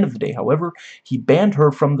 At the end of the day, however, he banned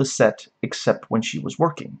her from the set except when she was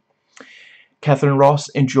working. Catherine Ross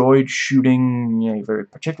enjoyed shooting a very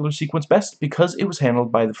particular sequence best because it was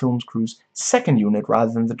handled by the film's crew's second unit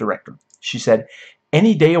rather than the director. She said,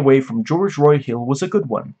 "Any day away from George Roy Hill was a good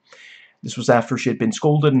one." This was after she had been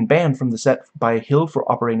scolded and banned from the set by Hill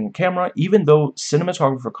for operating a camera, even though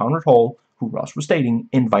cinematographer Conrad Hall, who Ross was dating,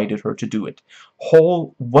 invited her to do it.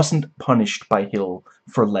 Hall wasn't punished by Hill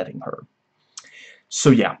for letting her.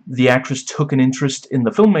 So yeah, the actress took an interest in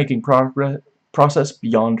the filmmaking process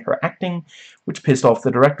beyond her acting, which pissed off the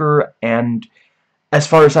director, and as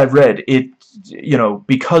far as I've read, it, you know,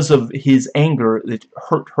 because of his anger, it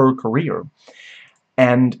hurt her career.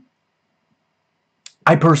 And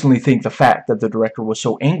I personally think the fact that the director was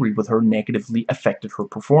so angry with her negatively affected her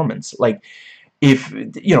performance. Like, if,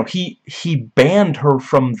 you know, he banned her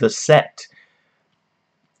from the set.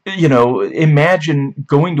 You know, imagine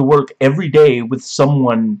going to work every day with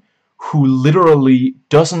someone who literally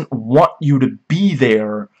doesn't want you to be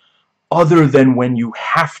there other than when you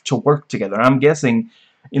have to work together. I'm guessing,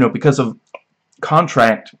 you know, because of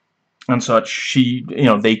contract and such, she, you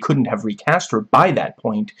know, they couldn't have recast her by that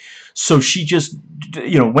point. So she just,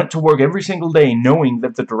 you know, went to work every single day knowing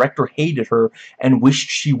that the director hated her and wished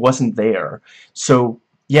she wasn't there. So,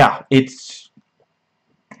 yeah,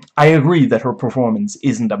 I agree that her performance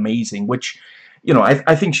isn't amazing, which, you know,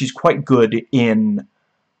 I think she's quite good in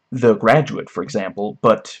The Graduate, for example,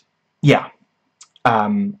 but, yeah,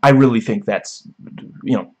 I really think that's,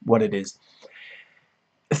 you know, what it is.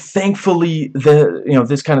 Thankfully,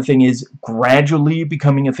 this kind of thing is gradually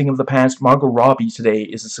becoming a thing of the past. Margot Robbie today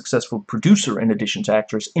is a successful producer in addition to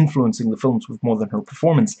actress, influencing the films with more than her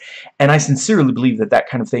performance. And I sincerely believe that that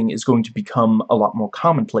kind of thing is going to become a lot more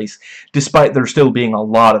commonplace, despite there still being a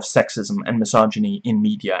lot of sexism and misogyny in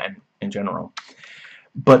media and in general.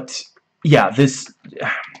 But yeah, this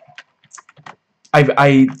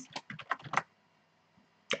I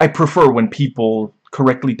prefer when people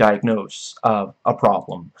correctly diagnose a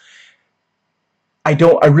problem. I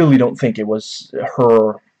really don't think it was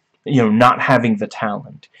her, you know, not having the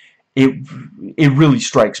talent. It really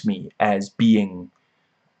strikes me as being,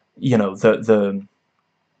 you know, the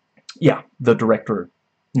director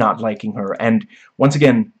not liking her. And once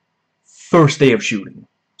again, first day of shooting,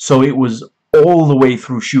 so it was all the way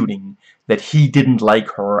through shooting that he didn't like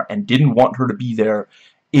her and didn't want her to be there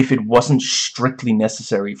if it wasn't strictly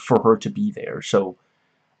necessary for her to be there. So,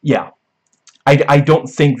 yeah. I don't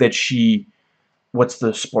think that she, what's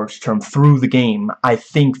the sports term, threw the game. I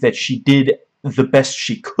think that she did the best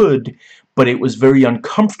she could, but it was very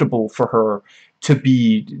uncomfortable for her to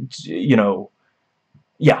be, you know,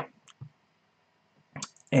 yeah.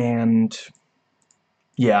 And,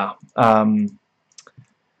 yeah,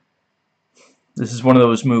 this is one of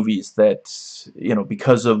those movies that, you know,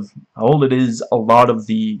 because of how old it is, a lot of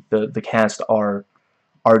the cast are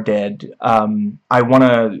dead. I want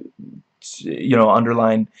to, you know,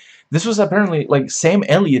 underline, this was apparently, like, Sam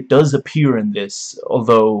Elliott does appear in this,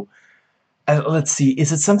 although, let's see,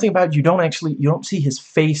 is it something about you don't see his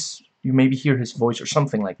face, you maybe hear his voice or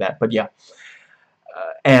something like that, but yeah.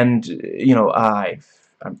 And, you know,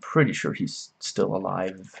 I'm pretty sure he's still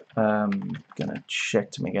alive. Gonna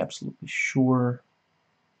check to make absolutely sure.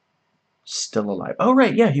 Still alive. Oh,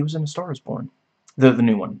 right, yeah, he was in A Star Is Born. The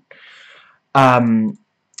new one.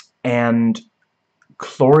 And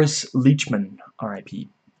Cloris Leachman, R.I.P.,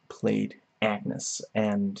 played Agnes.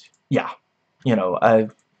 And, yeah, you know, I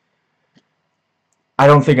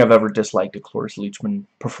don't think I've ever disliked a Cloris Leachman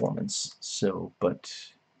performance. So, but,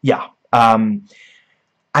 yeah.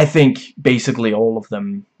 I think basically all of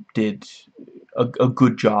them did a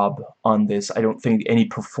good job on this. I don't think any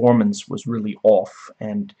performance was really off,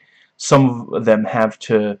 and some of them have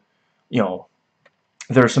to, you know,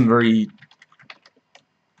 there are some very,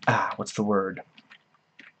 what's the word?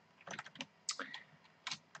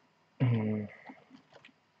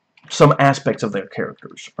 Some aspects of their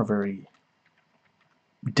characters are very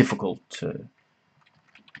difficult to,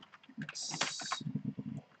 let's see.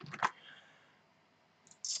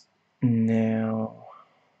 Now,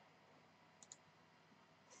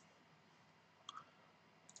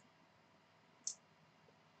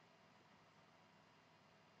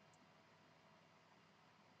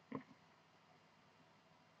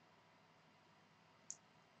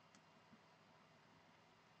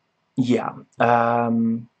 yeah,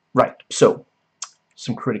 right, so,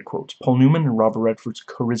 some critic quotes. Paul Newman and Robert Redford's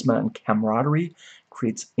charisma and camaraderie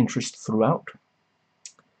creates interest throughout.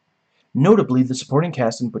 Notably, the supporting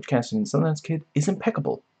cast in Butch Cassidy and Sundance Kid is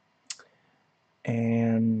impeccable.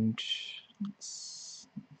 And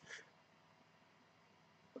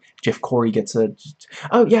Jeff Corey gets a...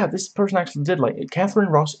 Oh, yeah, this person actually did like it. Catherine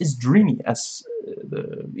Ross is dreamy as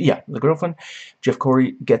the girlfriend. Jeff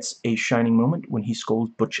Corey gets a shining moment when he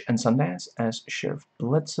scolds Butch and Sundance as Sheriff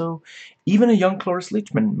Bledsoe. Even a young Cloris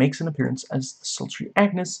Leachman makes an appearance as the sultry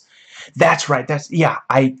Agnes. That's right, that's... Yeah,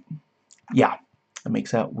 yeah, it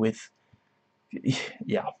makes out with...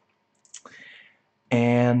 Yeah.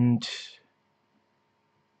 And...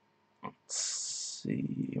 Let's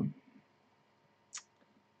see...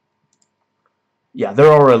 Yeah,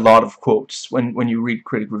 there are a lot of quotes when you read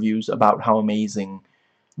critic reviews about how amazing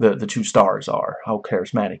the two stars are, how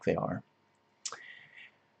charismatic they are.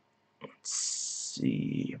 Let's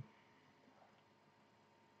see.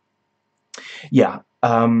 Yeah,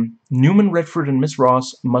 Newman, Redford, and Miss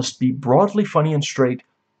Ross must be broadly funny and straight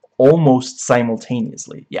almost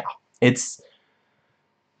simultaneously. Yeah, it's...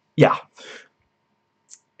 Yeah.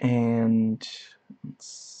 And...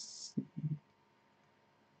 Let's see.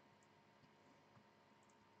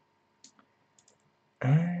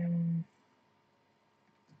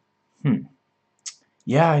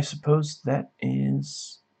 Yeah, I suppose that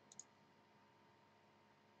is...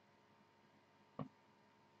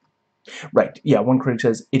 Right, yeah, one critic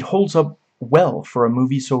says, it holds up well for a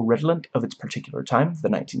movie so redolent of its particular time, the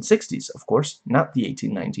 1960s, of course, not the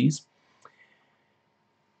 1890s.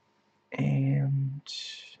 And...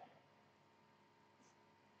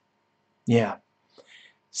 yeah.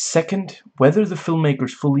 Second, whether the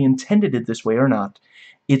filmmakers fully intended it this way or not,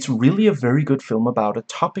 it's really a very good film about a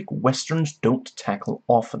topic westerns don't tackle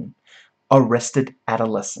often: arrested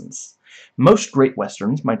adolescence. Most great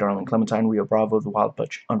westerns, My Darling Clementine, Rio Bravo, The Wild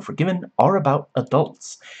Butch, Unforgiven, are about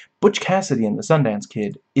adults. Butch Cassidy and the Sundance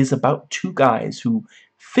Kid is about two guys who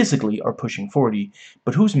physically are pushing 40,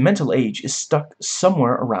 but whose mental age is stuck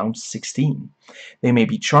somewhere around 16. They may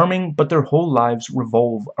be charming, but their whole lives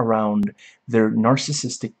revolve around their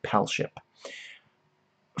narcissistic palship.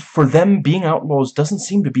 For them, being outlaws doesn't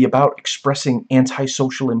seem to be about expressing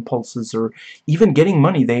antisocial impulses or even getting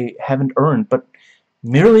money they haven't earned, but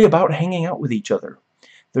merely about hanging out with each other.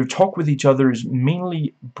 Their talk with each other is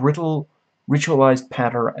mainly brittle, ritualized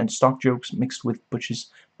patter and stock jokes mixed with Butch's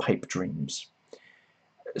pipe dreams.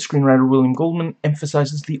 Screenwriter William Goldman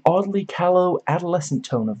emphasizes the oddly callow, adolescent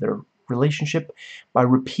tone of their relationship by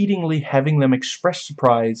repeatedly having them express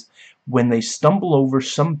surprise when they stumble over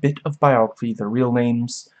some bit of biography, their real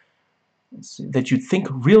names, that you'd think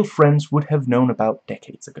real friends would have known about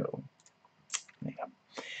decades ago. Yeah.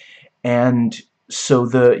 And so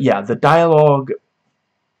the dialogue,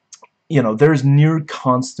 you know, there's near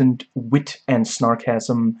constant wit and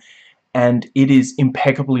sarcasm, and it is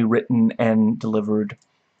impeccably written and delivered.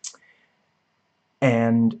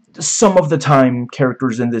 And some of the time,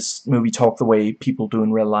 characters in this movie talk the way people do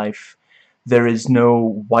in real life. There is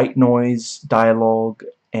no white noise dialogue,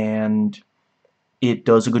 and it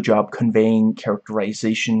does a good job conveying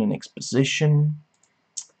characterization and exposition.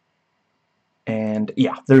 And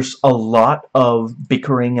yeah, there's a lot of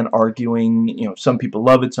bickering and arguing. You know, some people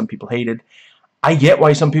love it, some people hate it. I get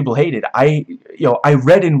why some people hate it. I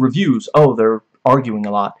read in reviews, oh, they're arguing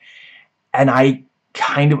a lot, and I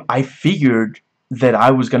figured that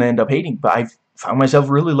I was going to end up hating, but I found myself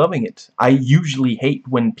really loving it. I usually hate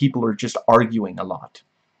when people are just arguing a lot.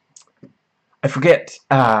 I forget,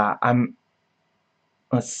 let's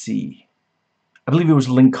see, I believe it was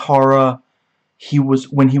Linkara.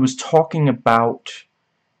 When he was talking about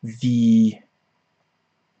it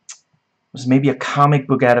was maybe a comic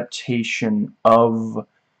book adaptation of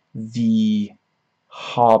the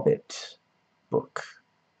Hobbit book.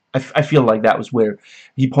 I feel like that was where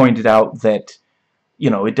he pointed out that, you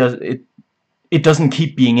know, it doesn't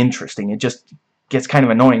keep being interesting. It just gets kind of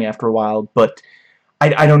annoying after a while. But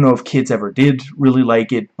I don't know if kids ever did really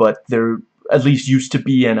like it, but there at least used to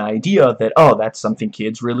be an idea that, oh, that's something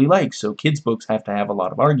kids really like, so kids' books have to have a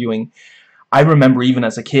lot of arguing. I remember even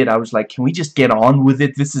as a kid, I was like, can we just get on with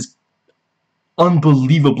it? This is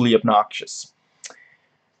unbelievably obnoxious.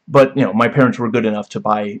 But, you know, my parents were good enough to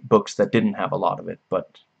buy books that didn't have a lot of it.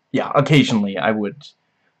 But, yeah, occasionally I would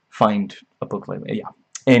find a book like that. Yeah.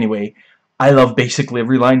 Anyway, I love basically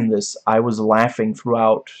every line in this. I was laughing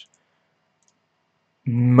throughout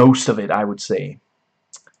most of it, I would say.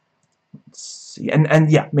 Let's see.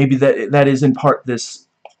 And yeah, maybe that is in part this,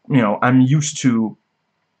 you know, I'm used to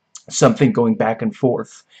something going back and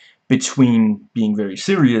forth between being very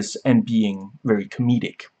serious and being very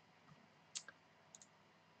comedic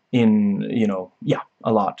in, you know, yeah,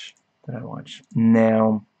 a lot that I watch.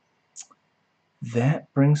 Now,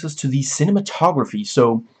 that brings us to the cinematography.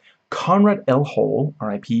 So, Conrad L. Hall,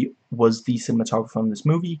 R.I.P., was the cinematographer on this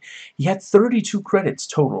movie. He had 32 credits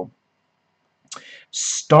total,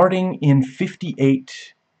 starting in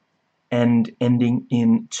 '58 and ending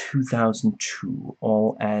in 2002,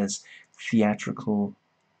 all as theatrical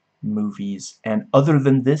movies. And other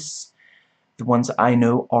than this, the ones I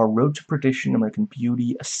know are Road to Perdition, American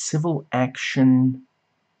Beauty, A Civil Action.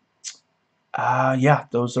 Yeah, yeah.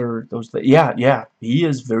 He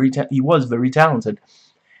was very talented,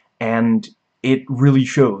 and it really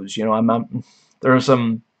shows. You know, there are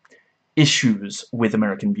some issues with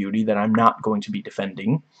American Beauty that I'm not going to be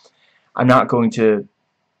defending. I'm not going to,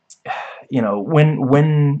 you know,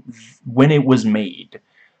 when it was made,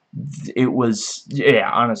 it was,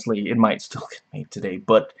 yeah, honestly, it might still get made today,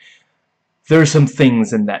 but there are some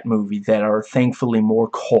things in that movie that are thankfully more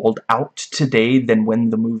called out today than when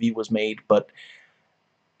the movie was made, but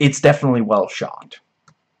it's definitely well shot.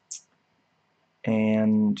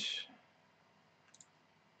 And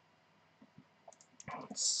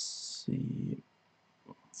let's see.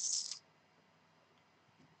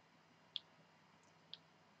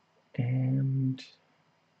 And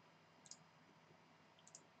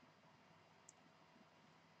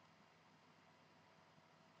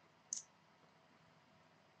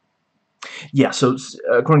yeah, so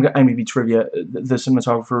according to IMDb Trivia, the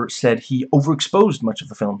cinematographer said he overexposed much of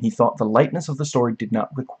the film. He thought the lightness of the story did not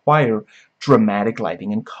require dramatic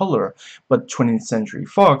lighting and color, but 20th Century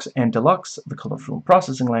Fox and Deluxe, the color film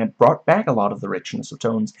processing lamp, brought back a lot of the richness of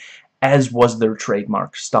tones, as was their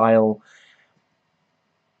trademark style.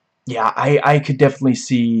 Yeah, I could definitely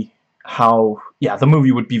see how, yeah, the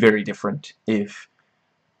movie would be very different if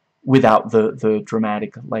without the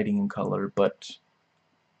dramatic lighting and color, but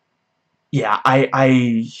yeah,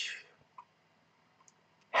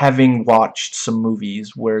 having watched some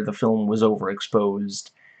movies where the film was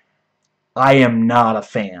overexposed, I am not a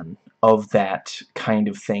fan of that kind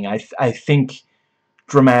of thing. I think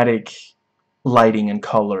dramatic lighting and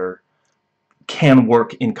color can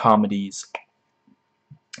work in comedies,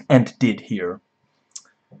 and did here.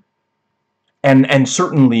 And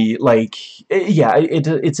certainly, like, yeah,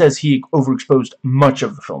 it says he overexposed much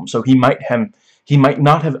of the film, so he might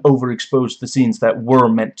not have overexposed the scenes that were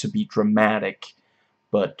meant to be dramatic,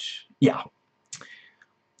 but yeah,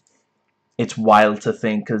 it's wild to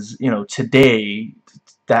think, because, you know, today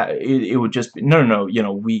that it would just be, no, you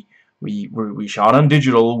know, we we shot on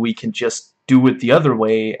digital, we can just do it the other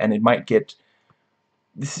way, and it might get,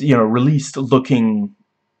 you know, released looking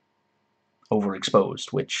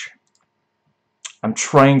overexposed, which I'm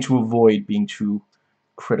trying to avoid being too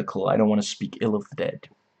critical. I don't want to speak ill of the dead.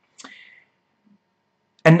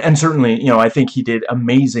 And certainly, you know, I think he did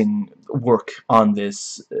amazing work on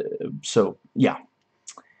this. So yeah.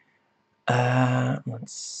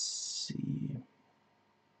 Let's see.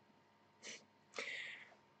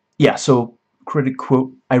 Yeah. So critic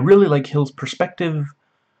quote: "I really like Hill's perspective."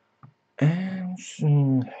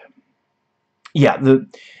 And yeah, the.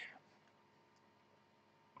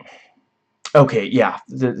 Okay, yeah,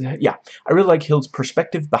 yeah. I really like Hill's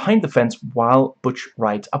perspective behind the fence while Butch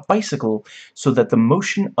rides a bicycle, so that the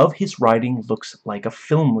motion of his riding looks like a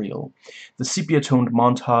film reel. The sepia-toned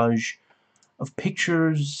montage of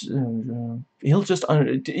pictures, Hill just,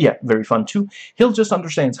 yeah, very fun too. Hill just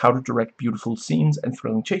understands how to direct beautiful scenes and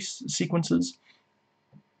thrilling chase sequences.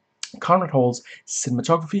 Conrad Hall's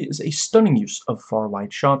cinematography is a stunning use of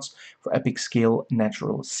far-wide shots for epic-scale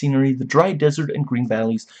natural scenery. The dry desert and green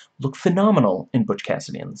valleys look phenomenal in Butch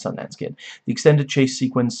Cassidy and the Sundance Kid. The extended chase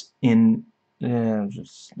sequence in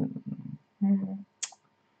is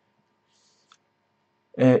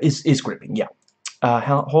gripping, yeah.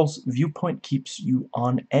 Hall's viewpoint keeps you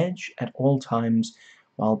on edge at all times,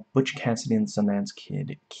 while Butch Cassidy and the Sundance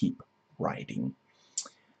Kid keep riding.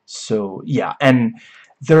 So, yeah, and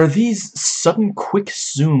there are these sudden quick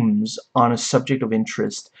zooms on a subject of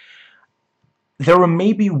interest. There were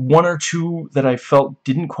maybe one or two that I felt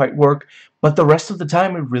didn't quite work, but the rest of the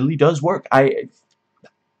time it really does work. I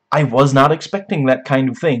was not expecting that kind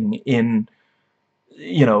of thing in,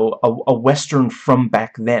 you know, a Western from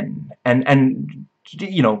back then. And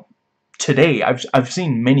you know, today I've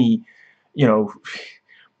seen many, you know,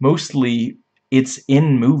 mostly it's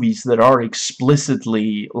in movies that are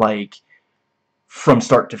explicitly, like, from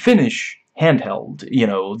start to finish, handheld. You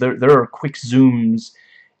know, there are quick zooms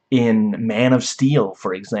in Man of Steel,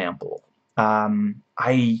 for example.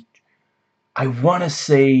 I want to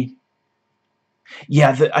say,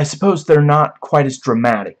 yeah, I suppose they're not quite as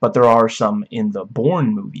dramatic, but there are some in the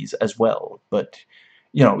Bourne movies as well. But,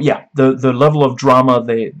 you know, yeah, the level of drama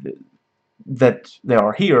that they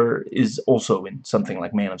are here is also in something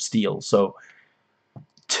like Man of Steel. So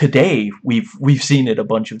today we've seen it a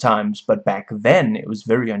bunch of times, but back then it was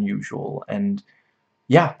very unusual. And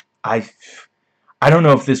yeah, I don't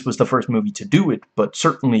know if this was the first movie to do it, but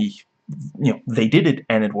certainly, you know, they did it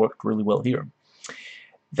and it worked really well here.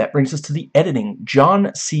 That brings us to the editing.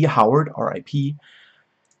 John C. Howard, R.I.P.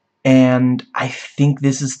 And I think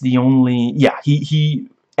this is the only, yeah, he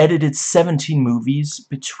edited 17 movies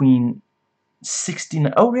between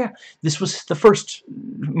 69, oh yeah, this was the first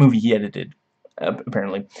movie he edited,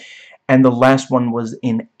 apparently. And the last one was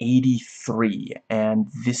in 83, and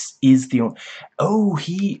this is the only, oh,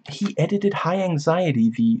 he edited High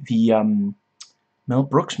Anxiety, the Mel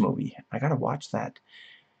Brooks movie. I gotta watch that.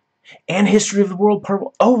 And History of the World Part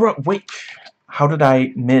 1. Oh, right, wait, how did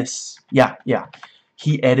I miss? Yeah.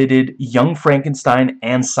 He edited Young Frankenstein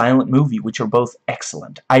and Silent Movie, which are both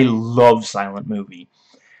excellent. I love Silent Movie.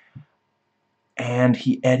 And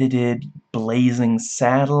he edited Blazing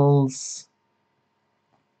Saddles.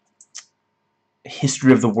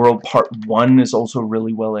 History of the World Part 1 is also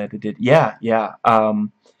really well edited. Yeah.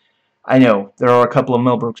 I know, there are a couple of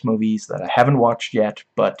Mel Brooks movies that I haven't watched yet,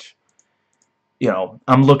 but, you know,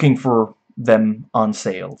 I'm looking for them on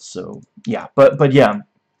sale, so, yeah. But yeah,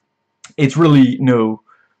 it's really no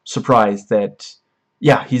surprise that,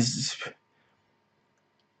 yeah,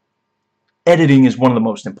 editing is one of the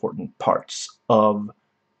most important parts of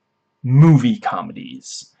movie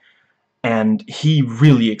comedies, and he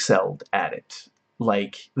really excelled at it.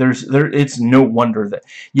 Like, it's no wonder that,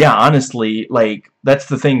 yeah, honestly, like, that's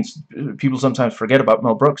the things people sometimes forget about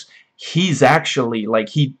Mel Brooks. He's actually, like,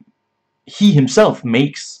 he himself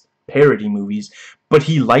makes parody movies, but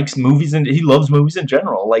he likes movies and he loves movies in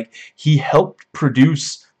general. Like, he helped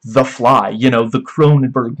produce The Fly, you know, the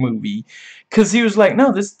Cronenberg movie, because he was like,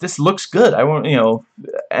 no, this looks good. I want, you know,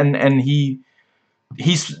 and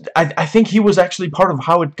I think he was actually part of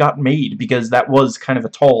how it got made, because that was kind of a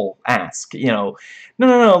tall ask, you know.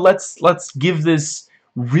 No, let's give this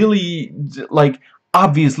really, like,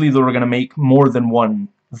 obviously they were gonna make more than one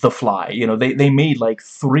The Fly, you know. They made like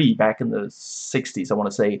 3 back in the 60s, I want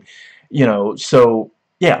to say, you know. So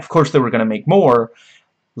yeah, of course they were gonna make more.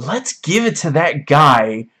 Let's give it to that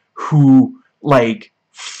guy who, like,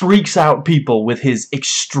 freaks out people with his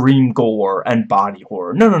extreme gore and body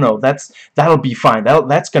horror. No, that'll be fine.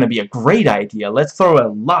 That's gonna be a great idea. Let's throw a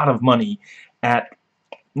lot of money at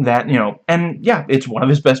That, you know, and yeah, it's one of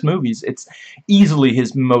his best movies. It's easily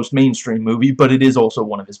his most mainstream movie, but it is also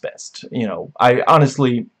one of his best. You know, I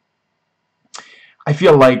honestly, I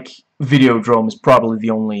feel like Videodrome is probably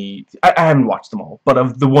the only... I haven't watched them all, but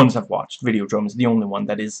of the ones I've watched, Videodrome is the only one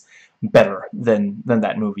that is better than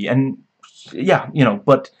that movie. And yeah, you know,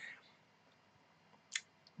 but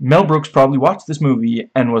Mel Brooks probably watched this movie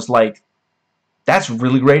and was like, that's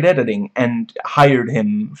really great editing, and hired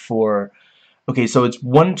him for... Okay, so it's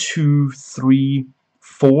 1, 2, 3,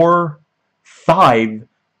 4, 5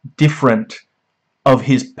 different of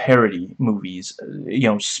his parody movies, you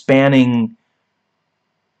know, spanning...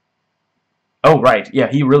 Oh, right, yeah,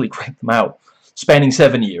 he really cranked them out. Spanning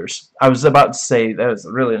 7 years. I was about to say, that was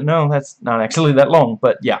really... No, that's not actually that long,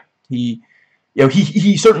 but yeah, he... You know,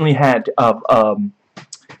 he certainly had, you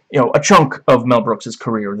know, a chunk of Mel Brooks'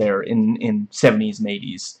 career there in 70s and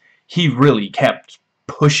 80s. He really kept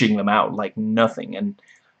pushing them out like nothing, and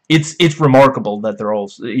it's remarkable that they're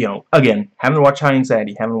all, you know, again, haven't watched Hiding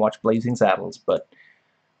Sandy, haven't watched Blazing Saddles, but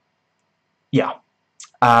yeah,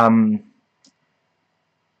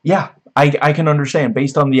 yeah, I can understand,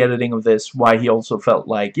 based on the editing of this, why he also felt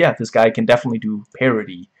like, yeah, this guy can definitely do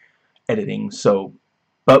parody editing. So,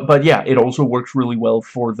 but yeah, it also works really well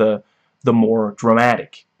for the more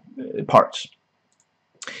dramatic parts.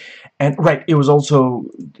 And right, it was also,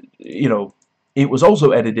 you know, it was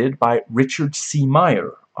also edited by Richard C.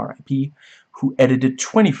 Meyer, R.I.P., who edited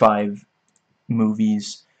 25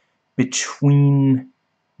 movies between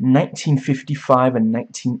 1955 and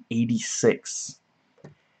 1986.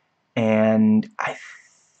 And I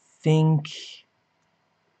think,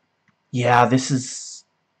 yeah, this is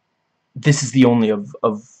the only of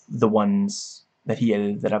the ones that he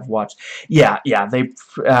edited that I've watched. Yeah, they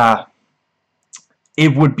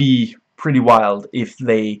it would be pretty wild if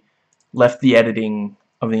they left the editing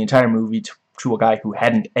of the entire movie to a guy who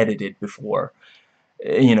hadn't edited before.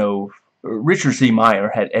 You know, Richard C.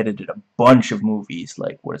 Meyer had edited a bunch of movies,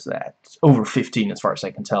 like, what is that? Over 15 as far as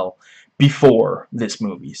I can tell, before this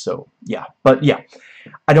movie, so, yeah. But, yeah,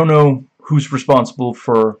 I don't know who's responsible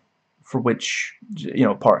for which, you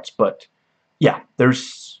know, parts, but, yeah,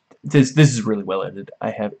 there's... This is really well edited.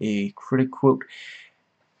 I have a critic quote.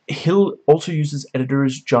 Hill also uses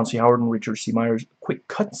editors John C. Howard and Richard C. Meyer's quick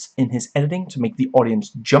cuts in his editing to make the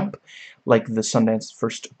audience jump, like the Sundance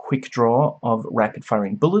first quick draw of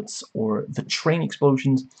rapid-firing bullets or the train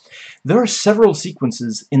explosions. There are several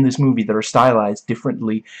sequences in this movie that are stylized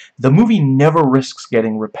differently. The movie never risks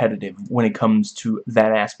getting repetitive when it comes to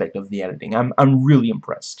that aspect of the editing. I'm really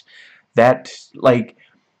impressed. That, like,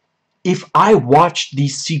 if I watched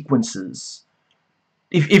these sequences,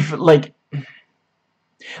 if like...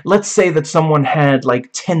 Let's say that someone had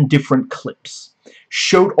like 10 different clips,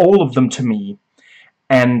 showed all of them to me,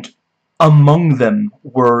 and among them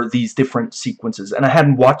were these different sequences, and I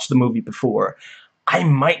hadn't watched the movie before, I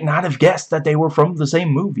might not have guessed that they were from the same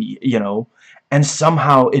movie, you know, and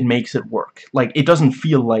somehow it makes it work. Like, it doesn't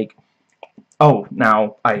feel like, oh,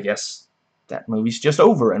 now I guess that movie's just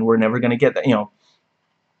over and we're never gonna get that, you know.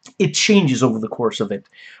 It changes over the course of it,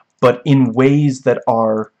 but in ways that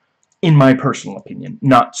are, in my personal opinion,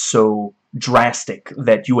 not so drastic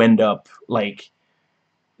that you end up, like,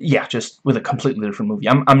 yeah, just with a completely different movie.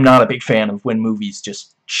 I'm not a big fan of when movies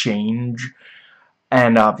just change,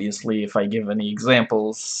 and obviously if I give any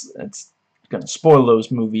examples, it's gonna spoil those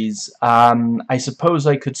movies. I suppose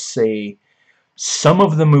I could say some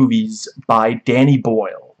of the movies by Danny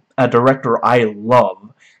Boyle, a director I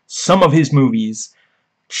love, some of his movies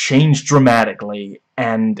change dramatically,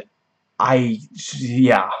 and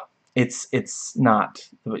yeah, it's not,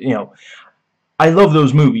 you know, I love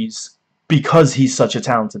those movies because he's such a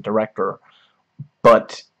talented director,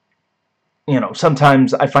 but, you know,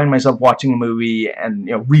 sometimes I find myself watching a movie and,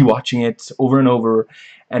 you know, rewatching it over and over,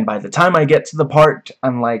 and by the time I get to the part,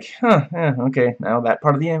 I'm like, huh, yeah, okay, now that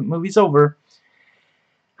part of the movie's over.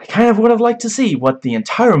 I kind of would have liked to see what the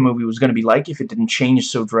entire movie was going to be like if it didn't change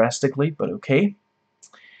so drastically, but okay.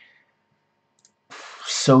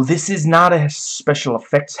 So this is not a special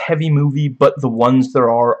effects heavy movie, but the ones there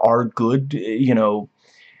are good. You know,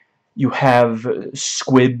 you have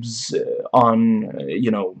squibs on,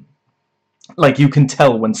 you know, like you can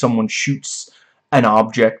tell when someone shoots an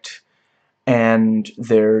object, and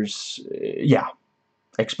there's, yeah,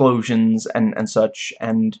 explosions and such,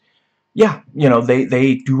 and yeah, you know,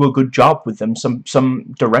 they do a good job with them. Some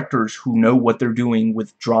directors who know what they're doing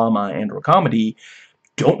with drama and or comedy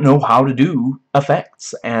don't know how to do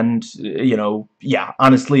effects, and, you know, yeah,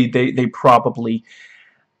 honestly, they probably...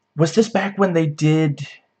 Was this back when they did...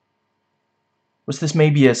 Was this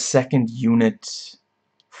maybe a second unit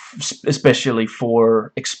especially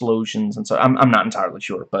for explosions and so. I'm not entirely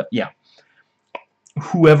sure, but yeah,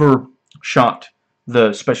 whoever shot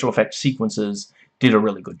the special effects sequences did a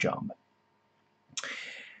really good job.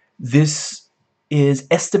 This is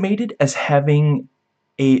estimated as having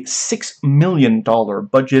a $6 million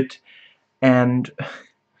budget, and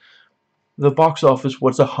the box office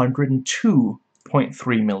was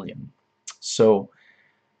 $102.3 million. So,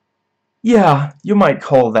 yeah, you might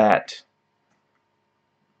call that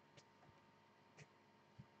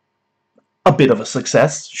a bit of a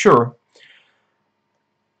success, sure.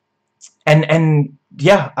 And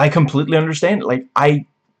yeah, I completely understand. Like,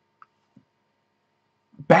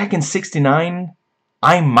 back in '69,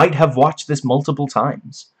 I might have watched this multiple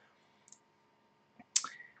times.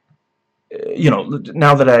 You know,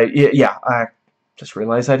 now that I just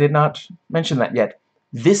realized I did not mention that yet.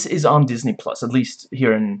 This is on Disney Plus, at least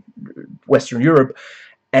here in Western Europe,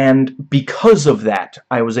 and because of that,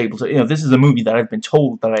 I was able to, you know, this is a movie that I've been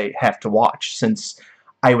told that I have to watch since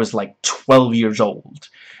I was like 12 years old,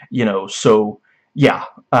 you know, so yeah,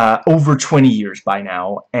 over 20 years by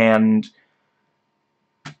now, and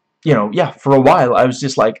you know, yeah, for a while I was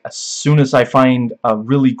just like, as soon as I find a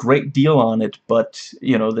really great deal on it, but,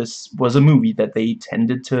 you know, this was a movie that they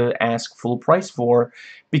tended to ask full price for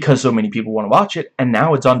because so many people want to watch it, and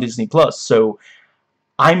now it's on Disney Plus, so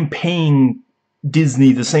I'm paying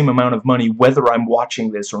Disney the same amount of money whether I'm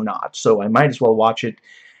watching this or not, so I might as well watch it,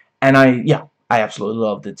 and yeah, I absolutely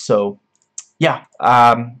loved it, so, yeah,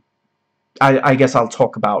 I guess I'll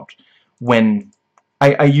talk about when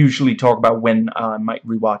I usually talk about when I might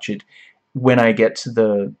rewatch it when I get to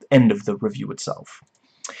the end of the review itself.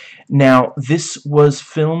 Now, this was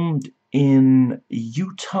filmed in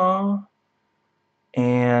Utah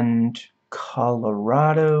and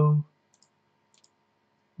Colorado,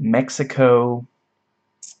 Mexico,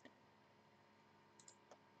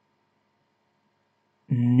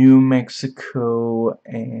 New Mexico,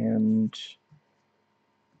 and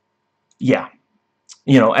yeah,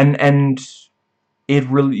 you know, and it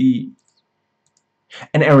really,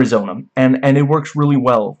 and Arizona, and it works really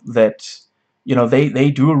well that, you know,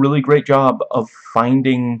 they do a really great job of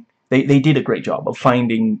finding, they did a great job of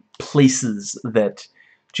finding places that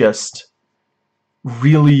just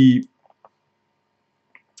really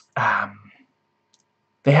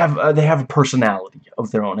they have a personality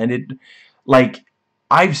of their own, and it, like,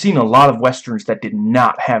 I've seen a lot of westerns that did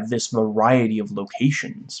not have this variety of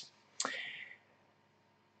locations.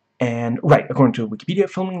 And, right, according to Wikipedia,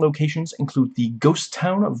 filming locations include the ghost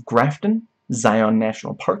town of Grafton, Zion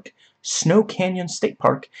National Park, Snow Canyon State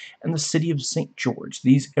Park, and the city of St. George.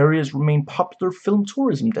 These areas remain popular film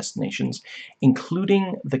tourism destinations,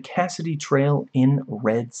 including the Cassidy Trail in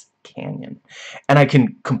Redd's Canyon. And I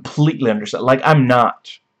can completely understand. Like, I'm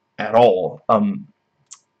not at all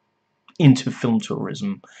into film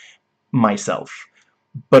tourism myself.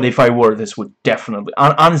 But if I were, this would definitely...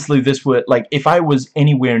 Honestly, this would... Like, if I was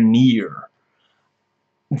anywhere near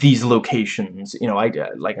these locations, you know,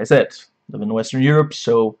 like I said, live in Western Europe,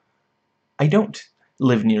 so I don't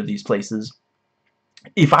live near these places.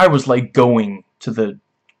 If I was, like, going to the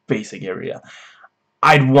basic area,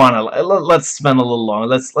 I'd want to... Let's spend a little longer.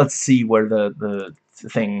 Let's see where the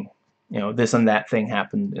thing, you know, this and that thing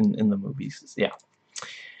happened in the movies. Yeah.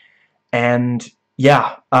 And...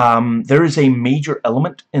 yeah, there is a major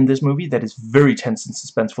element in this movie that is very tense and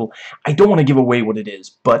suspenseful. I don't want to give away what it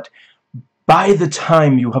is, but by the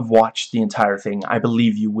time you have watched the entire thing, I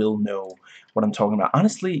believe you will know what I'm talking about.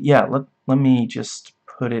 Honestly, yeah, let me just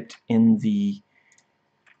put it in the...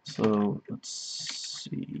 So, let's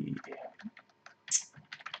see...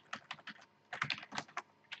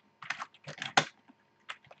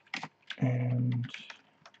 And...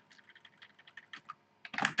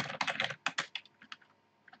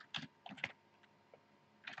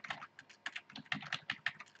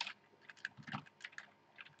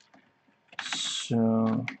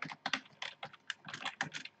 so...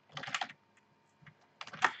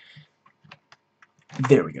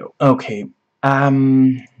 there we go. Okay.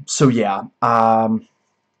 So yeah.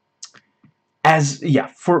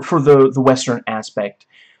 For the Western aspect,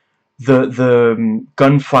 the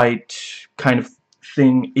gunfight kind of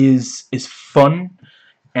thing is fun,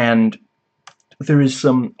 and there is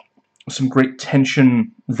some great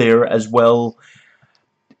tension there as well.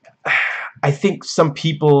 I think some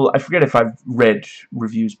people, I forget if I've read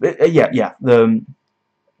reviews, but oh yeah,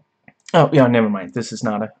 never mind. This is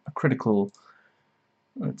not a critical.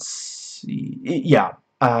 Let's see. Yeah.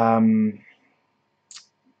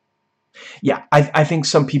 Yeah, I think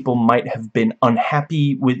some people might have been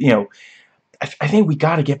unhappy with, you know, I think we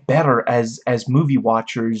gotta get better as movie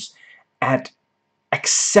watchers at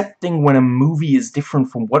accepting when a movie is different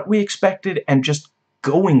from what we expected and just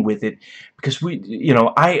going with it, because you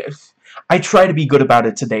know, I try to be good about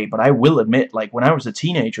it today, but I will admit, like, when I was a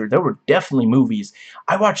teenager, there were definitely movies.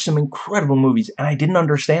 I watched some incredible movies, and I didn't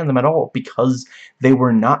understand them at all, because they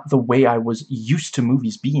were not the way I was used to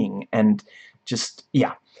movies being, and just,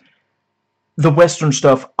 yeah. The Western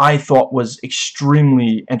stuff I thought was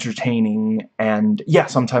extremely entertaining, and, yeah,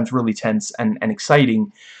 sometimes really tense and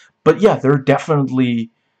exciting, but, yeah, there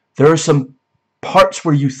are some parts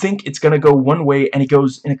where you think it's gonna go one way, and it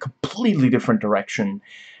goes in a completely different direction.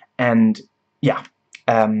 And yeah,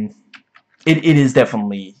 it is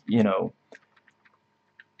definitely, you know,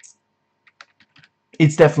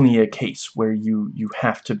 it's definitely a case where you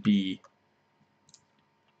have to be,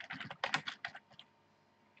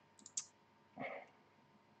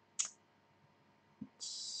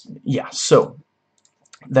 yeah. So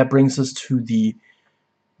that brings us to the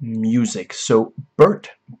music. So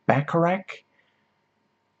Burt Bacharach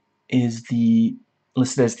is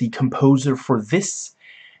listed as the composer for this,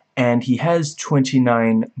 and he has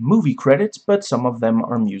 29 movie credits, but some of them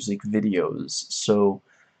are music videos. So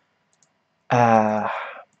uh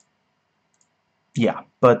yeah,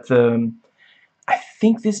 but I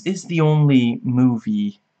think this is the only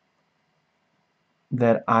movie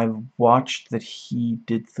that I've watched that he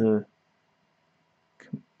did the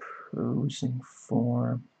composing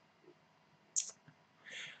for.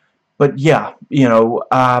 But yeah, you know,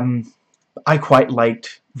 I quite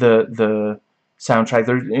liked the soundtrack.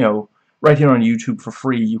 There, you know, right here on YouTube for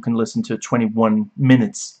free, you can listen to 21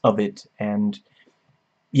 minutes of it, and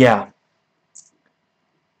yeah.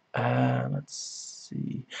 Let's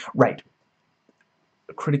see. Right.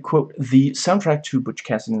 A critic quote, "The soundtrack to Butch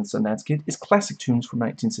Cassidy and the Sundance Kid is classic tunes from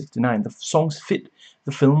 1969. The songs fit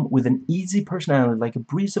the film with an easy personality, like a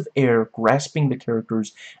breeze of air grasping the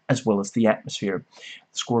characters as well as the atmosphere.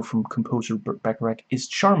 The score from composer Burt Bacharach is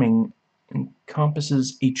charming,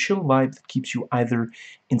 encompasses a chill vibe that keeps you either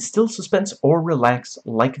in still suspense or relaxed,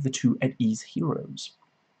 like the two at-ease heroes."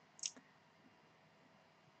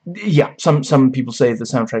 Yeah, some people say the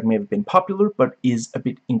soundtrack may have been popular, but is a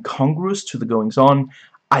bit incongruous to the goings-on.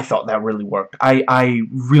 I thought that really worked. I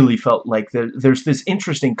really felt like there's this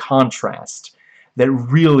interesting contrast that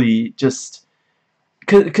really just...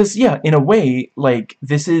 Because, yeah, in a way, like,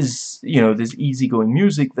 this is, you know, this easygoing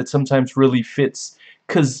music that sometimes really fits,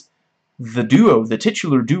 because the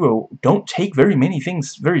titular duo, don't take very many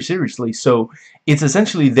things very seriously, so it's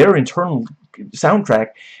essentially their internal soundtrack,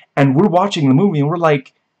 and we're watching the movie, and we're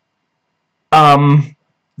like,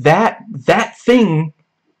 that thing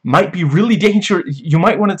might be really dangerous. You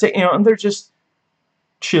might want to take, you know, and they're just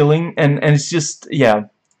chilling, and it's just, yeah.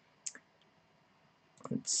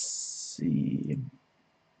 Let's see.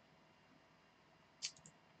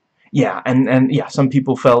 Yeah, and yeah, some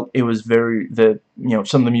people felt it was very, you know,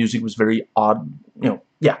 some of the music was very odd, you know,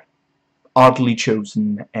 yeah, oddly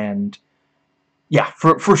chosen, and yeah,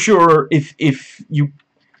 for sure, if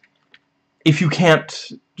you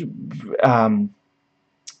can't, um,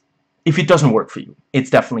 if it doesn't work for you, it's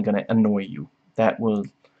definitely going to annoy you. That will,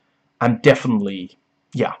 I'm definitely,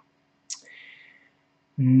 yeah.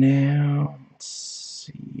 Now, let's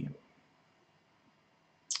see.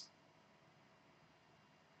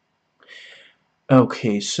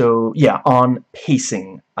 Okay, so yeah, on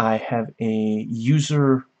pacing, I have a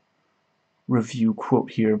user review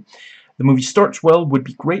quote here. "The movie starts well, would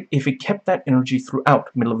be great if it kept that energy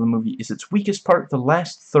throughout. Middle of the movie is its weakest part. The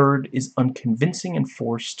last third is unconvincing and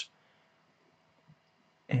forced."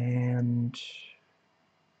 And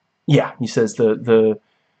yeah, he says let's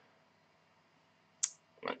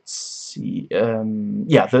see,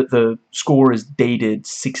 yeah, the score is dated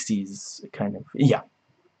 60s, kind of, yeah.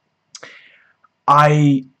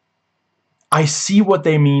 I see what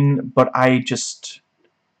they mean, but I just...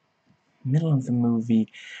 middle of the movie,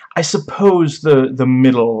 I suppose the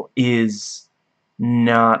middle is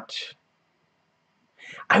not...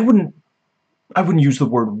 I wouldn't use the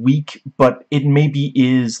word weak, but it maybe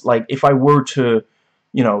is, like, if I were to,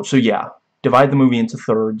 you know, so yeah, divide the movie into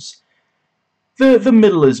thirds, the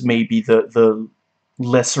middle is maybe the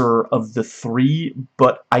lesser of the three,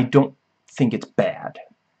 but I don't think it's bad,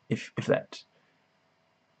 if that...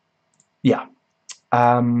 yeah.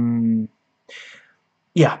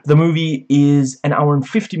 Yeah, the movie is an hour and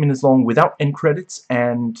 50 minutes long without end credits,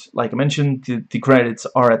 and like I mentioned, the credits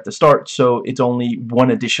are at the start, so it's only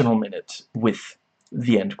one additional minute with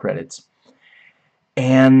the end credits.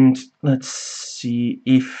 And let's see,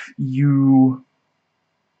 if you...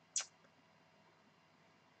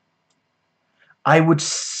 I would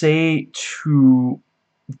say to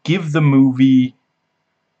give the movie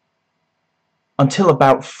until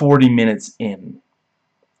about 40 minutes in.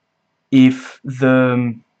 If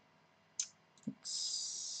the...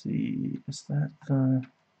 Let's see, is that the...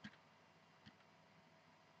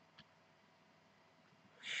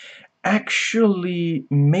 Actually,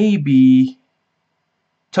 maybe...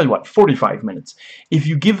 Tell you what, 45 minutes. If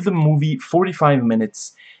you give the movie 45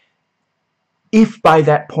 minutes, if by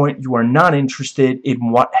that point you are not interested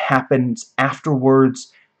in what happens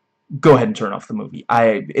afterwards, go ahead and turn off the movie.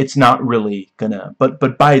 It's not really gonna...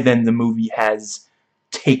 But by then, the movie has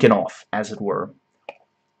taken off, as it were.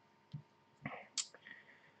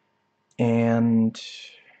 And...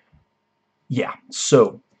 yeah,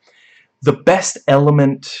 so... the best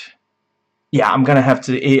element... yeah, I'm gonna have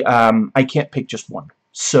to... I can't pick just one.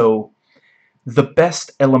 So, the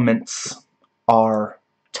best elements are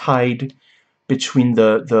tied between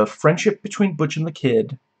the friendship between Butch and the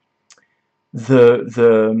kid, this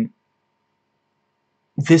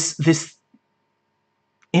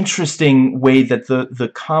interesting way that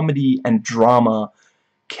the comedy and drama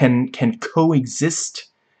can coexist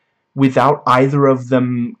without either of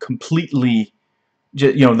them completely,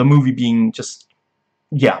 you know, the movie being just,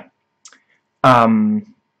 yeah.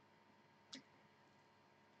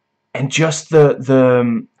 And just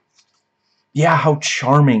yeah, how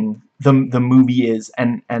charming the movie is,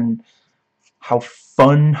 and how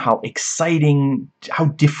fun, how exciting, how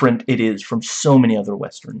different it is from so many other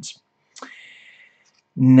westerns.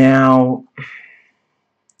 Now,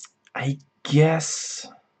 I guess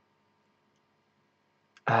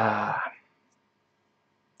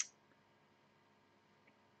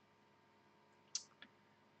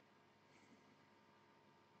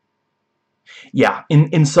yeah,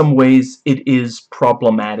 in some ways it is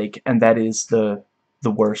problematic, and that is the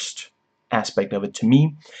worst aspect of it to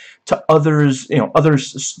me. To others, you know,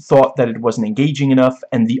 others thought that it wasn't engaging enough,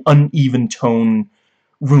 and the uneven tone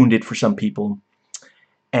ruined it for some people.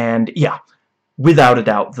 And yeah, without a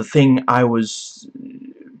doubt, the thing I was,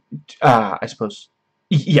 I suppose,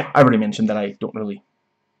 yeah, I already mentioned that I don't really,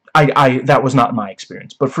 that was not my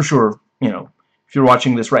experience, but for sure, you know, if you're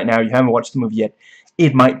watching this right now, you haven't watched the movie yet,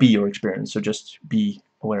 it might be your experience, so just be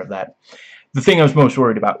aware of that. The thing I was most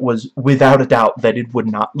worried about was, without a doubt, that it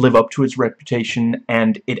would not live up to its reputation,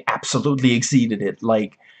 and it absolutely exceeded it.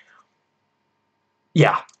 Like,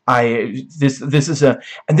 yeah, this is a,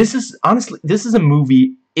 and this is, honestly, this is a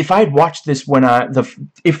movie, if I had watched this when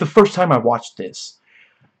if the first time I watched this,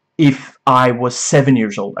 if I was 7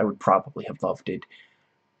 years old, I would probably have loved it.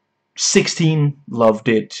 16, loved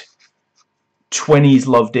it. 20s,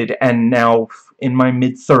 loved it. And now, in my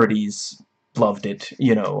mid-30s, loved it,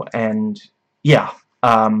 you know. And, yeah.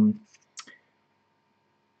 I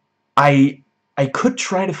could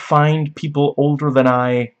try to find people older than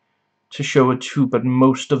I to show it to, but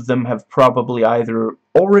most of them have probably either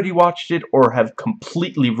already watched it or have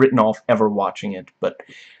completely written off ever watching it. But,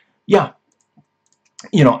 yeah.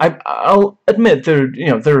 You know, I'll admit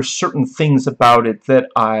there are certain things about it that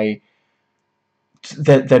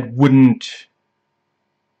that wouldn't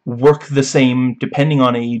work the same depending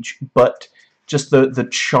on age, but just the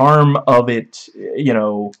charm of it, you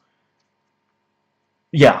know,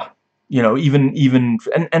 yeah, you know, even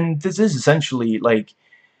and this is essentially like,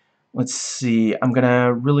 let's see, I'm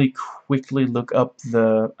gonna really quickly look up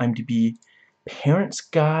the IMDb Parents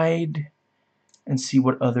Guide and see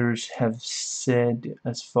what others have said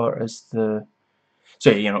as far as the... so,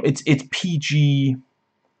 you know, it's PG.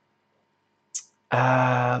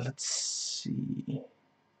 Let's see.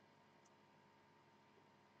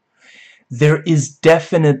 There is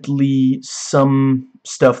definitely some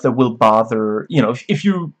stuff that will bother, you know, if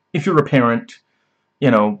you're a parent, you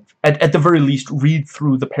know, at the very least, read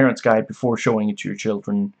through the Parents Guide before showing it to your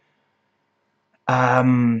children.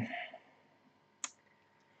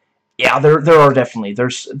 Yeah, there are definitely,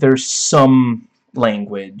 there's some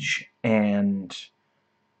language, and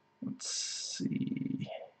let's see.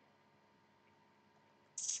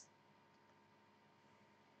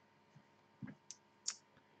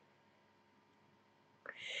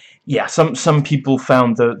 Yeah, some people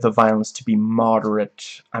found the violence to be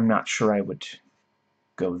moderate. I'm not sure I would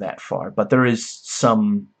go that far, but there is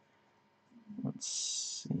some...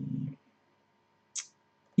 let's see.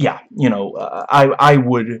 Yeah, you know, I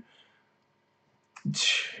would...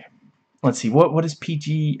 let's see, what is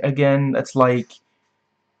PG again? That's like...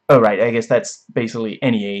 oh, right, I guess that's basically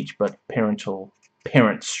any age, but parents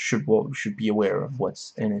should be aware of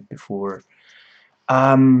what's in it before.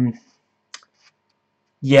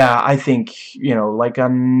 Yeah, I think, you know, like a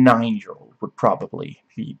 9-year-old would probably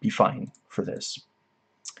be fine for this.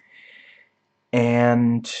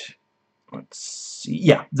 And let's see,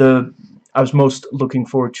 yeah, I was most looking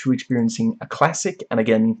forward to experiencing a classic, and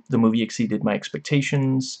again, the movie exceeded my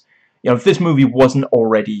expectations. You know, if this movie wasn't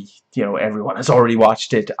already, you know, everyone has already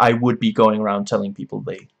watched it, I would be going around telling people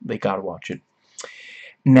they gotta watch it.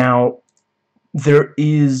 Now, there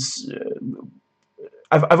is...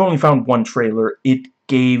 I've only found one trailer. It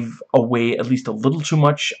gave away at least a little too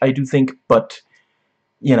much, I do think, but,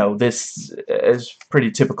 you know, this is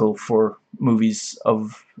pretty typical for movies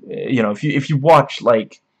of, you know, if you watch,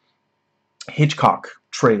 like, Hitchcock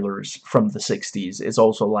trailers from the 60s, it's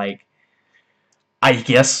also like, I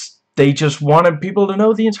guess they just wanted people to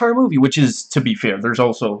know the entire movie, which is, to be fair, there's a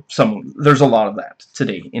lot of that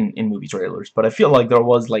today in movie trailers, but I feel like there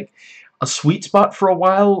was, like, a sweet spot for a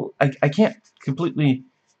while. I can't completely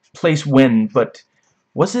place when, but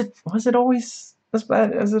was it always as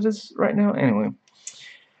bad as it is right now? Anyway,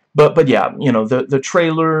 but yeah, you know, the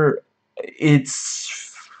trailer, it's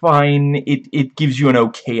fine. It gives you an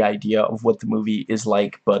okay idea of what the movie is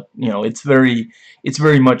like, but you know, it's very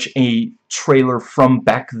much a trailer from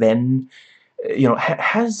back then. You know,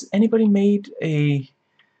 has anybody made a...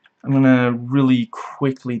 I'm gonna really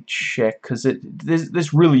quickly check, because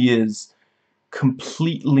this really is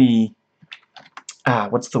completely...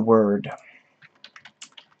 what's the word?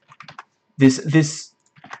 Let's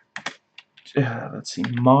see,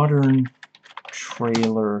 modern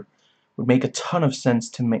trailer would make a ton of sense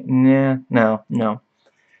to make. Nah, no,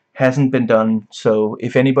 hasn't been done. So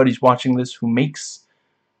if anybody's watching this who makes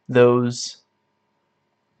those,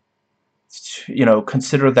 you know,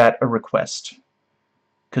 consider that a request,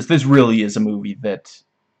 because this really is a movie that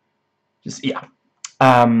just, yeah.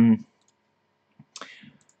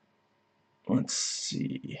 Let's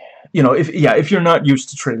see. You know, if you're not used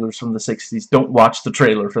to trailers from the 60s, don't watch the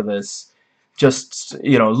trailer for this. Just,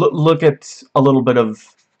 you know, look at a little bit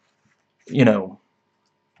of, you know,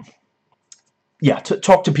 yeah,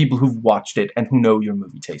 talk to people who've watched it and who know your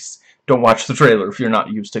movie tastes. Don't watch the trailer if you're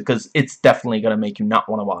not used to it, because it's definitely going to make you not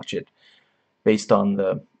want to watch it based on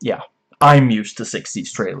the... yeah, I'm used to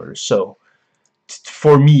 60s trailers, so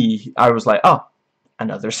for me, I was like, oh,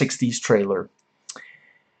 another 60s trailer.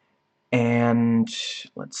 And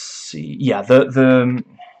let's see, yeah, the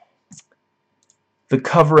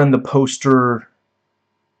cover and the poster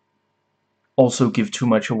also give too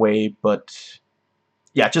much away, but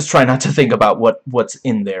yeah, just try not to think about what's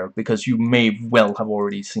in there, because you may well have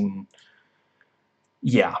already seen...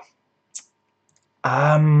 yeah.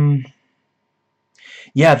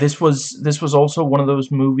 Yeah, this was also one of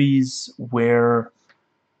those movies where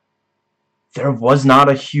there was not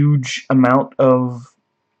a huge amount of,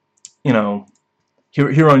 you know,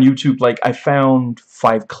 here on YouTube, like, I found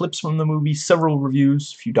 5 clips from the movie, several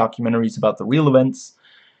reviews, a few documentaries about the real events.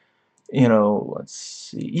 You know, let's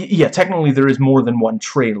see. Yeah, technically there is more than one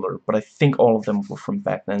trailer, but I think all of them were from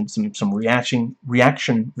back then. Some reaction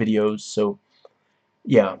videos. So,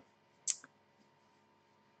 yeah,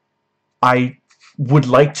 I would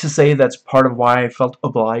like to say that's part of why I felt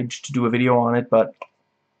obliged to do a video on it, but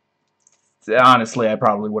honestly, I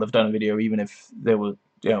probably would have done a video even if there was,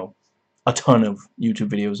 you know, a ton of YouTube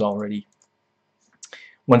videos already.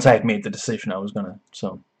 Once I had made the decision I was gonna,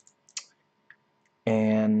 so.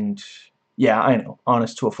 And yeah, I know,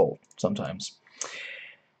 honest to a fault sometimes.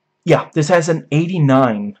 Yeah, this has an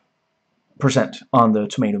 89% on the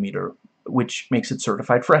tomato meter, which makes it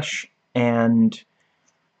certified fresh. And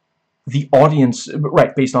the audience,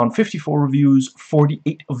 right, based on 54 reviews,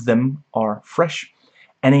 48 of them are fresh,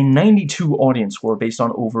 and a 92 audience score based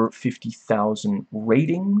on over 50,000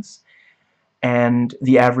 ratings. And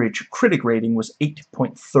the average critic rating was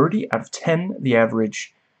 8.30 out of 10. The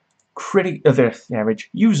average the average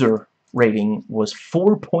user rating was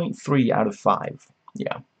 4.3 out of 5.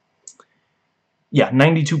 Yeah. Yeah,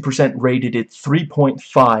 92% rated it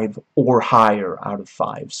 3.5 or higher out of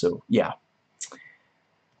 5. So, yeah.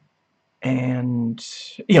 And,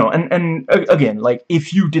 you know, and again, like,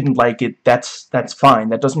 if you didn't like it, that's fine.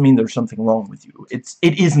 That doesn't mean there's something wrong with you. It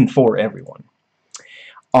isn't for everyone.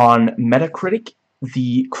 On Metacritic,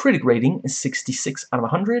 the critic rating is 66 out of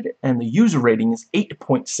 100, and the user rating is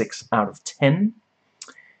 8.6 out of 10.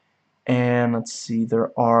 And let's see,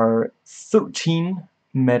 there are 13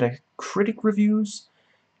 Metacritic reviews,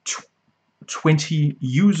 20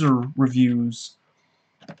 user reviews,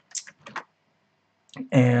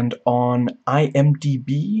 and on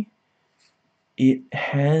IMDb, it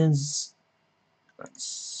has,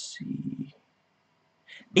 let's see,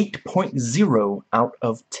 8.0 out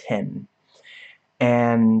of 10.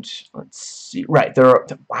 And let's see, right, there are,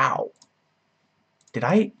 wow,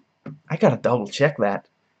 I gotta double check that.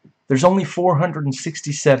 There's only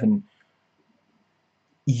 467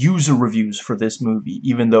 user reviews for this movie,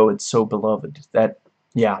 even though it's so beloved. That,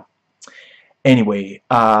 yeah. Anyway,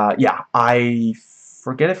 yeah, I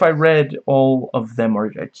forget if I read all of them,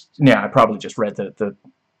 or yeah, I probably just read the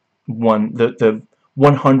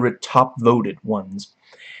 100 top voted ones,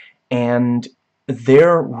 and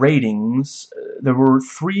their ratings, there were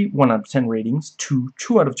 3 1 out of 10 ratings, 2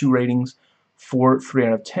 out of 2 ratings, 4 3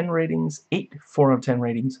 out of 10 ratings, 8 4 out of 10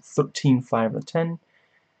 ratings, 13 5 out of 10,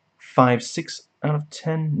 5 6 out of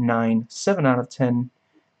 10, 9 7 out of 10,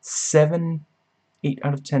 7 8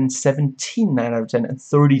 out of 10, 17 9 out of 10, and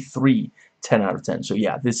 33 10 out of 10. So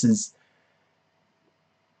yeah, this is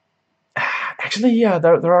actually, yeah,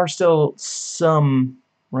 there are still some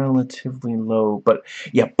relatively low, but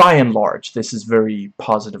yeah, by and large, this is very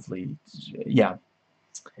positively, yeah.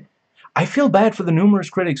 I feel bad for the numerous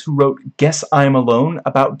critics who wrote "Guess I'm Alone"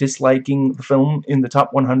 about disliking the film in the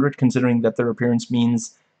top 100, considering that their appearance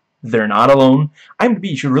means they're not alone.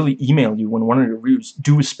 IMDb should really email you when one of your reviews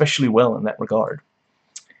do especially well in that regard.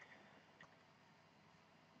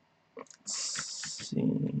 Let's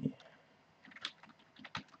see.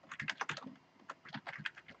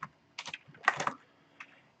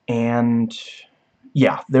 And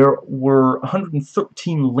yeah, there were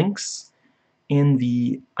 113 links in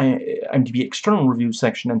the IMDb external review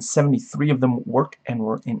section, and 73 of them were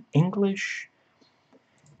in English.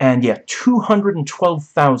 And yeah,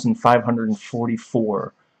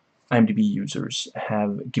 212,544 IMDb users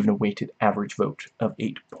have given a weighted average vote of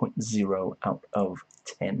 8.0 out of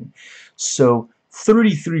 10. So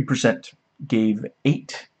 33% gave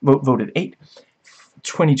 8, voted 8,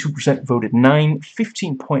 22% voted 9,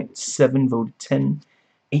 15.7 voted 10,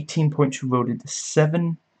 18.2 voted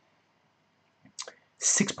 7,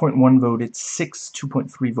 6.1 voted 6,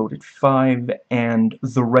 2.3 voted 5, and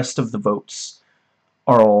the rest of the votes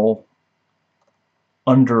are all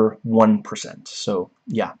under 1%. So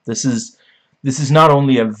yeah, this is not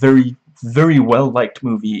only a very, very well-liked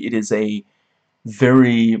movie, it is a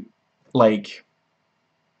very, like,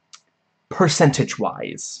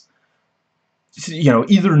 percentage-wise, you know,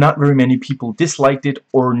 either not very many people disliked it,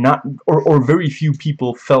 or very few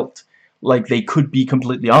people felt like they could be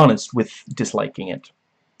completely honest with disliking it.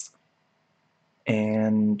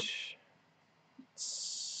 And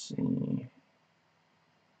let's see.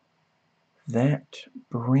 That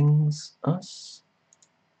brings us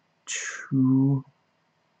to...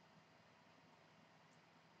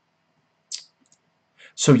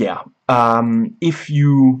 So yeah, if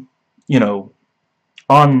you know,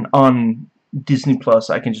 on Disney Plus,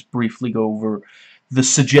 I can just briefly go over the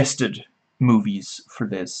suggested movies for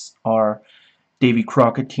this are Davy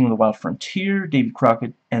Crockett, King of the Wild Frontier, Davy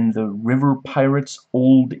Crockett and the River Pirates,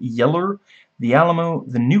 Old Yeller, The Alamo,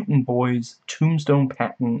 The Newton Boys, Tombstone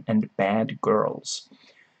Patton, and Bad Girls.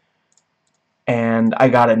 And I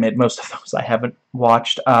gotta admit, most of those I haven't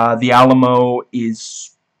watched. The Alamo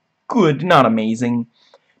is good, not amazing.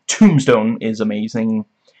 Tombstone is amazing.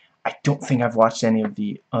 I don't think I've watched any of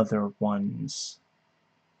the other ones.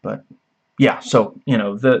 But yeah, so, you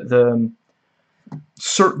know,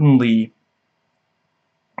 certainly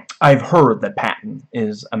I've heard that Patton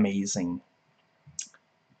is amazing.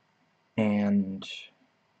 And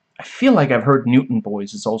I feel like I've heard Newton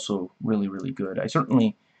Boys is also really, really good.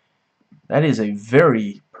 That is a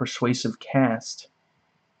very persuasive cast.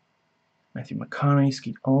 Matthew McConaughey,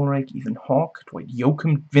 Skeet Ulrich, Ethan Hawke, Dwight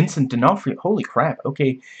Yoakam, Vincent D'Onofrio. Holy crap,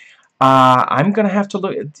 okay. I'm gonna have to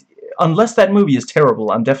look at, unless that movie is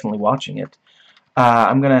terrible, I'm definitely watching it.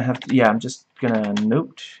 I'm gonna have to, yeah, I'm just gonna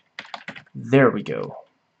note. There we go.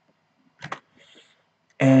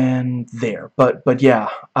 And there, but yeah,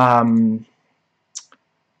 I'm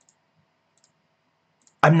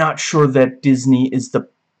not sure that Disney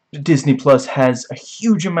Plus has a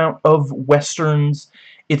huge amount of westerns.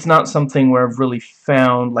 It's not something where I've really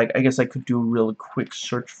found, like, I guess I could do a really quick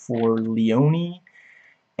search for Leone,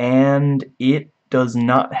 and it does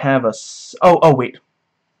not have a... Oh, wait.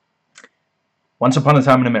 Once Upon a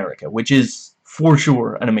Time in America, which is, for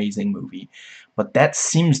sure, an amazing movie. But that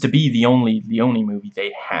seems to be the only movie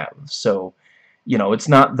they have. So, you know, it's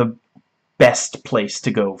not the best place to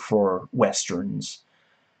go for westerns.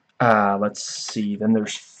 Let's see. Then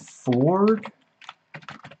there's Ford.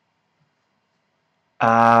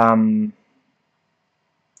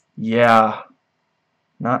 Yeah.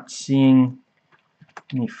 Not seeing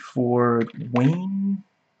any Ford. Wayne.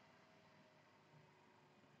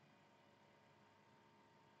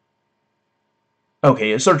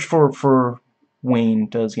 Okay, a search for Wayne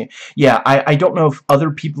does get... Yeah, I don't know if other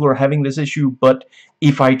people are having this issue, but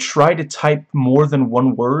if I try to type more than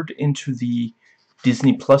one word into the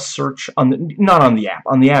Disney Plus search on the, not on the app.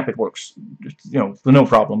 On the app it works, you know, no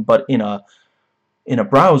problem. But in a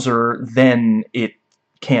browser, then it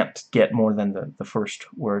can't get more than the first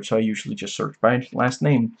word. So I usually just search by last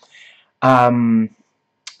name. I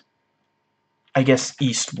guess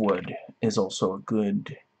Eastwood is also a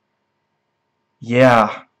good.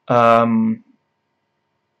 Yeah.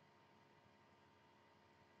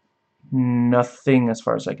 Nothing as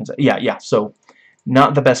far as I can say. Yeah. So,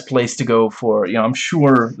 not the best place to go for, you know, I'm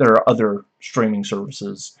sure there are other streaming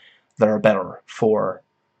services that are better for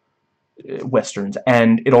Westerns,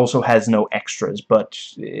 and it also has no extras, but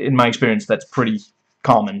in my experience, that's pretty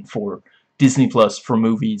common for Disney Plus for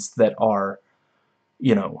movies that are,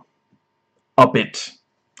 you know, a bit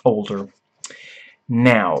older.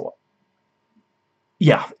 Now,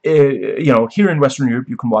 yeah, you know, here in Western Europe,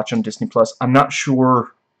 you can watch on Disney Plus. I'm not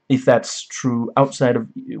sure if that's true outside of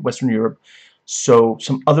Western Europe. So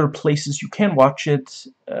some other places you can watch it,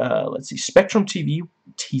 let's see, Spectrum TV,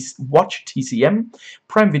 Watch TCM,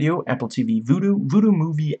 Prime Video, Apple TV, Vudu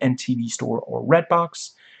Movie and TV Store, or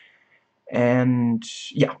Redbox. And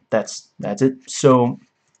yeah, that's it. So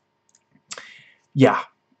yeah,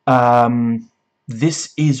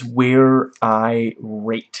 this is where I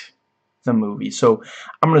rate the movie. So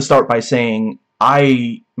I'm going to start by saying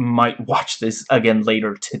I might watch this again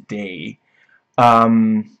later today.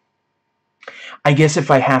 I guess if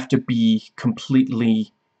I have to be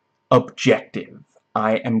completely objective,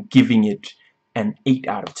 I am giving it an 8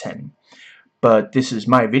 out of 10. But this is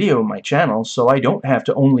my video, my channel, so I don't have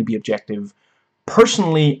to only be objective.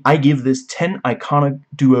 Personally, I give this 10 iconic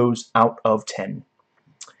duos out of 10.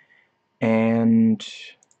 And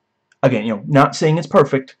again, you know, not saying it's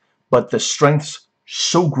perfect, but the strengths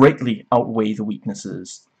so greatly outweigh the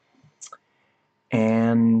weaknesses.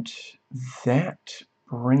 And that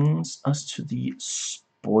brings us to the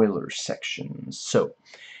spoiler section. So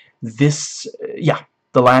this, yeah,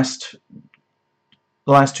 the last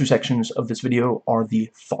 2 sections of this video are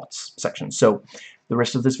the thoughts section. So the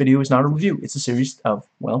rest of this video is not a review. It's a series of,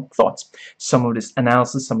 well, thoughts. Some of it is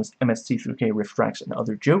analysis, some is MST3K riff tracks and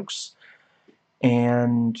other jokes.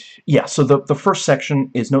 And yeah, so the first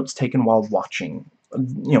section is notes taken while watching.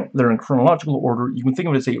 You know, they're in chronological order. You can think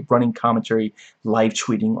of it as a running commentary, live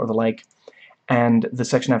tweeting, or the like. And the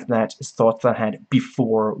section after that is thoughts that I had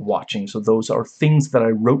before watching. So those are things that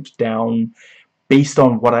I wrote down based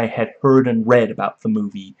on what I had heard and read about the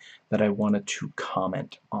movie that I wanted to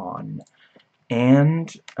comment on.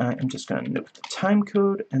 And I'm just going to note the time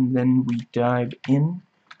code, and then we dive in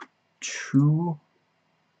to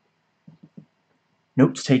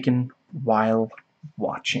notes taken while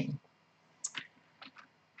watching.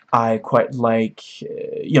 I quite like,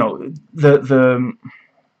 you know,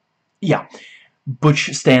 yeah,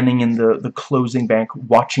 Butch standing in the closing bank,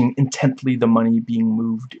 watching intently the money being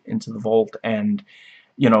moved into the vault, and,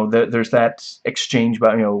 you know, there's that exchange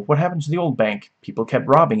about, you know, what happened to the old bank? People kept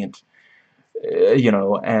robbing it, you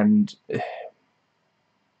know, and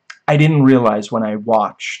I didn't realize when I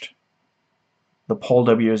watched the Paul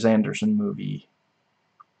W. S. Anderson movie,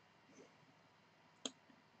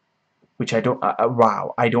 which I don't,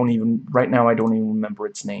 wow, I don't even, right now I don't even remember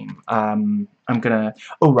its name. I'm gonna,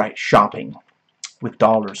 oh right, Shopping, with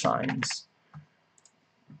dollar signs.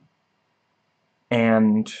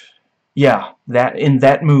 And yeah, that in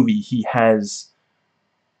that movie he has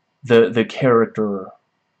the character,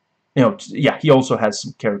 you know, yeah, he also has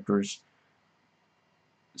some characters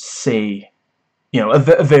say, you know,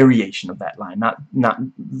 a variation of that line, not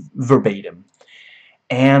verbatim.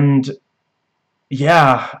 And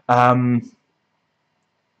yeah, I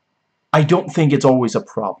don't think it's always a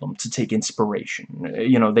problem to take inspiration.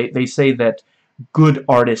 You know, they say that good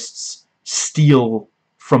artists steal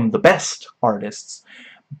from the best artists,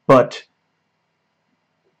 but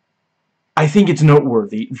I think it's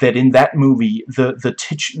noteworthy that in that movie,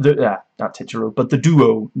 not titular, but the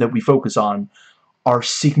duo that we focus on are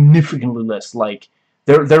significantly less like.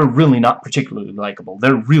 They're really not particularly likable.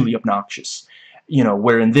 They're really obnoxious. You know,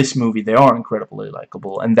 where in this movie they are incredibly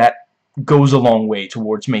likable, and that goes a long way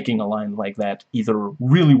towards making a line like that either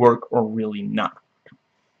really work or really not.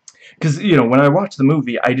 Because, you know, when I watched the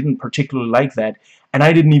movie, I didn't particularly like that, and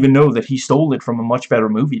I didn't even know that he stole it from a much better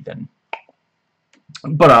movie then.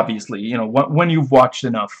 But obviously, you know, when you've watched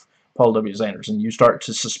enough Paul W. S. Anderson, you start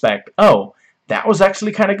to suspect, oh, that was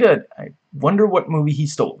actually kind of good. I wonder what movie he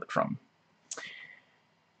stole it from.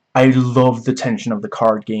 I love the tension of the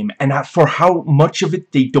card game, and for how much of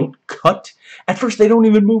it they don't cut. At first, they don't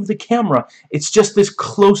even move the camera. It's just this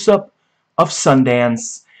close-up of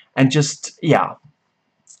Sundance, and just, yeah.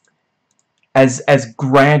 as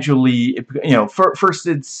gradually, you know, first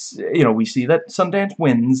it's, you know, we see that Sundance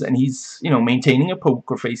wins, and he's, you know, maintaining a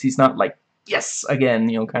poker face. He's not like, yes, again,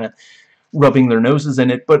 you know, kind of rubbing their noses in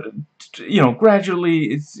it, but, you know, gradually,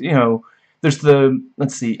 it's, you know, there's the,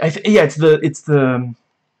 let's see, yeah, it's the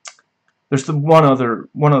there's the one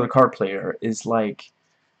other card player is like,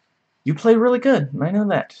 you play really good, and I know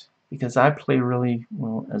that, because I play really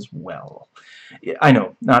well as well. I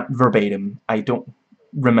know, not verbatim, I don't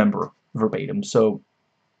remember verbatim, so,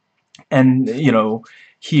 and, you know,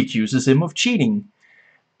 he accuses him of cheating,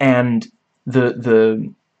 and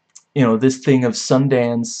the you know, this thing of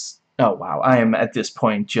Sundance, oh wow, I am at this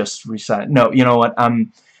point just reciting, no, you know what,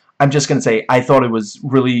 I'm just gonna say, I thought it was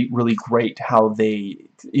really, really great how they,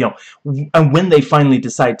 you know, and when they finally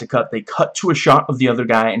decide to cut, they cut to a shot of the other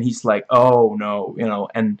guy, and he's like, oh no, you know,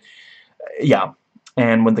 and yeah,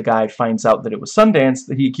 and when the guy finds out that it was Sundance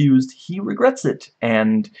that he accused, he regrets it,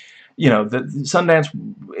 and, you know, the Sundance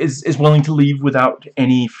is willing to leave without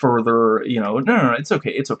any further, you know, no, it's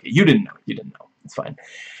okay, it's okay, you didn't know, it's fine.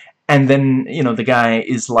 And then, you know, the guy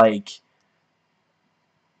is like,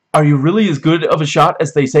 are you really as good of a shot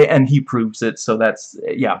as they say? And he proves it, so that's,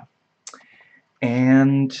 yeah.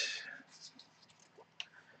 And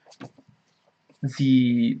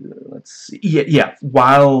the, let's see, yeah,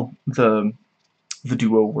 while the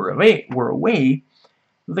duo were away,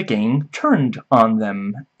 the gang turned on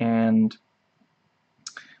them, and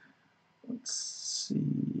let's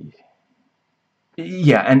see,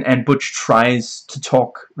 yeah, and Butch tries to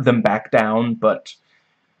talk them back down, but,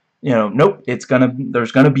 you know, nope, there's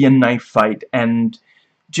gonna be a knife fight, and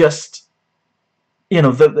just, you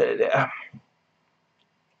know,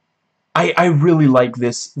 I really like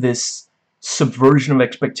this subversion of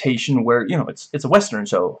expectation where, you know, it's a Western,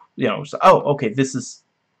 so, you know, so, oh, okay, there's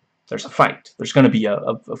a fight, there's gonna be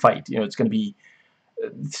a fight, you know, it's gonna be,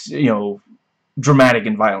 you know, dramatic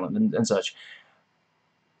and violent and such.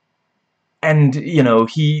 And, you know,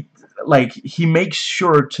 he makes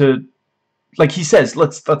sure to, like he says,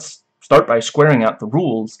 let's start by squaring out the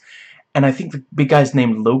rules. And I think the big guy's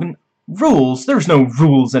named Logan. Rules? There's no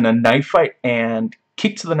rules in a knife fight. And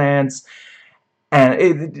kick to the nads. And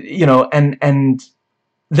it, you know, and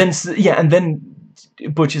then, yeah, and then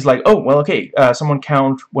Butch is like, oh well, okay, someone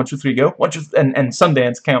count 1, 2, 3, go. 1, 2, and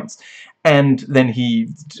Sundance counts, and then he,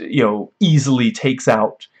 you know, easily takes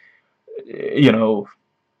out, you know,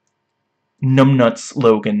 numbnuts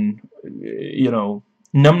Logan, you know,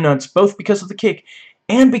 numbnuts both because of the kick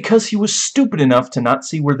and because he was stupid enough to not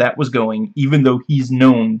see where that was going, even though he's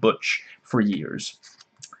known Butch for years.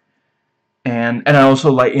 And I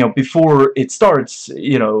also like, you know, before it starts,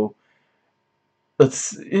 you know,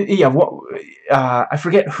 yeah, I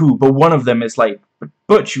forget who, but one of them is like,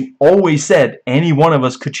 Butch, you always said any one of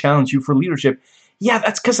us could challenge you for leadership. Yeah,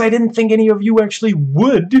 that's because I didn't think any of you actually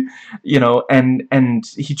would, you know, and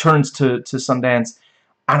he turns to Sundance.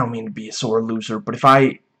 I don't mean to be a sore loser, but if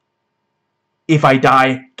I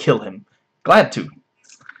die, kill him. Glad to.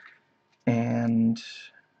 And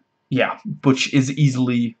yeah, Butch is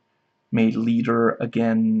easily made leader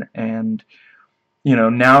again, and, you know,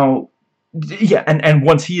 now, yeah, and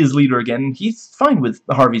once he is leader again, he's fine with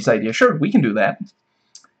Harvey's idea. Sure, we can do that.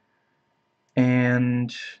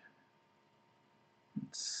 And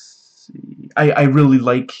let's see, I really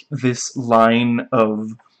like this line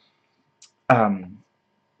of,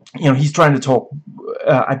 you know, he's trying to talk,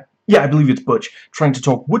 yeah, I believe it's Butch, trying to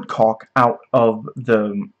talk Woodcock out of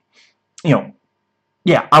the, you know,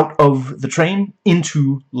 yeah, out of the train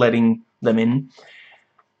into letting them in.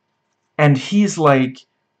 And he's like,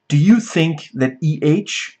 do you think that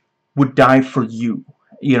E.H. would die for you?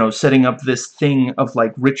 You know, setting up this thing of,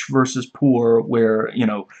 like, rich versus poor, where, you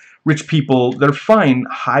know, rich people, they're fine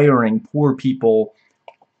hiring poor people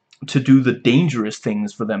to do the dangerous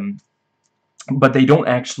things for them, but they don't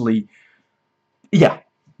actually, yeah,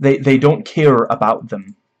 they don't care about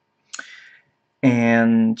them.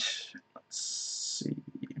 And let's see,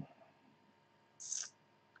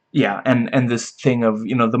 yeah, and this thing of,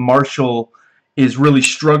 you know, the marshal is really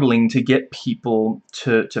struggling to get people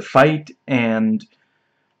to fight, and,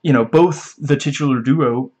 you know, both the titular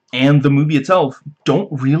duo and the movie itself don't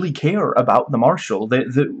really care about the marshal.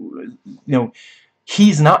 You know,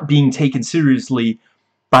 he's not being taken seriously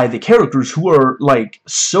by the characters who are, like,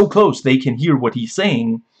 so close they can hear what he's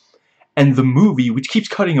saying, and the movie, which keeps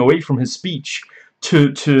cutting away from his speech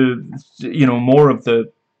to you know, more of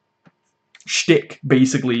the shtick,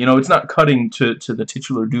 basically. You know, it's not cutting to the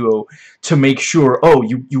titular duo to make sure, oh,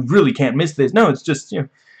 you really can't miss this. No, it's just, you know,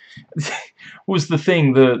 was the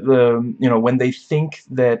thing, the you know, when they think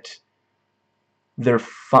that they're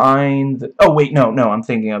fine. Oh wait, no, I'm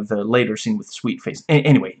thinking of the later scene with Sweetface.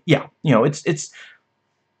 Anyway, yeah, you know, it's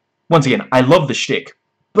once again, I love the shtick,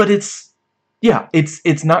 but yeah,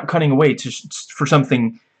 it's not cutting away for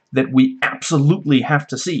something that we absolutely have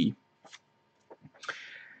to see.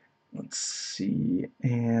 Let's see,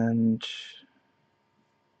 and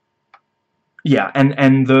yeah,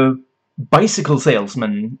 and the bicycle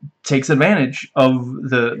salesman takes advantage of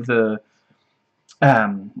the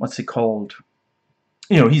what's it called?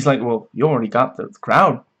 You know, he's like, well, you already got the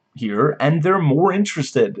crowd here, and they're more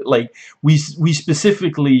interested. Like, we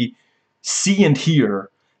specifically see and hear,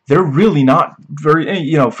 they're really not very,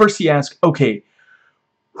 you know, first he asks, okay,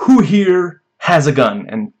 who here has a gun?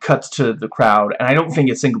 And cuts to the crowd, and I don't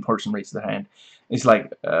think a single person raises their hand. He's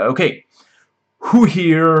like, okay, who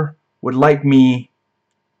here would like me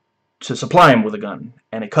to supply him with a gun?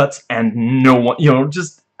 And it cuts, and no one, you know,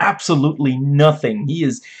 just absolutely nothing. He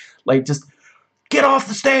is like, just get off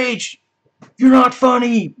the stage, you're not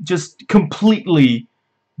funny, just completely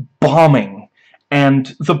bombing.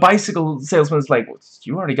 And the bicycle salesman is like, well,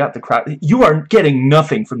 you already got the crowd, you are getting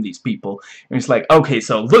nothing from these people. And he's like, okay,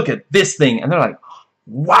 so look at this thing. And they're like,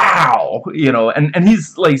 wow, you know, and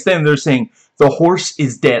he's like standing there saying, the horse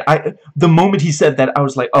is dead. The moment he said that, I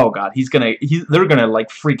was like, oh god, they're gonna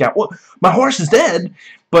like freak out. Well, my horse is dead.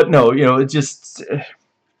 But no, you know, it just,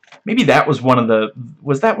 maybe that was one of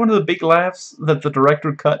the big laughs that the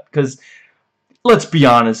director cut? Because let's be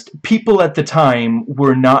honest, people at the time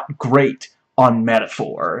were not great on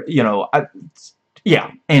metaphor, you know.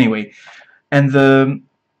 Yeah, anyway, and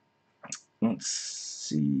let's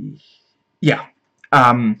see, yeah,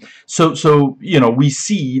 so you know, we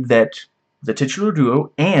see that the titular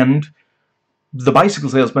duo and the bicycle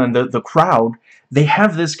salesman, the crowd, they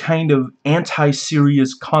have this kind of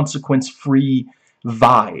anti-serious, consequence-free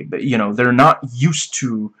vibe. You know, they're not used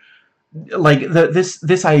to, like,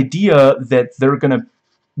 this idea that they're gonna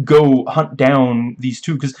go hunt down these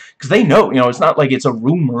two, because they know, you know, it's not like it's a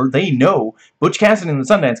rumor. They know Butch Cassidy and the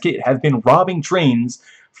Sundance Kid have been robbing trains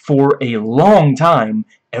for a long time.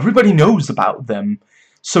 Everybody knows about them,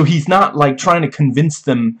 so he's not like trying to convince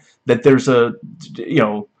them that there's you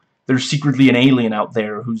know, there's secretly an alien out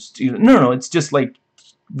there who's, no, it's just like,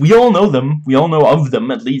 we all know them, we all know of them,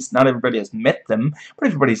 at least. Not everybody has met them, but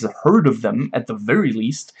everybody's heard of them, at the very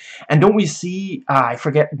least. And don't we see, I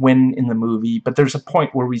forget when in the movie, but there's a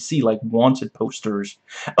point where we see, like, wanted posters.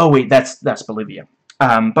 Oh, wait, that's Bolivia.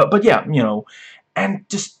 But yeah, you know, and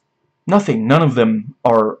just nothing, none of them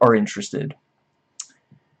are interested.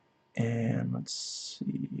 And let's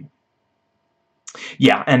see.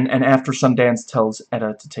 Yeah, and after Sundance tells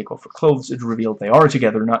Etta to take off her clothes, it's revealed they are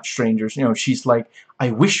together, not strangers. You know, she's like,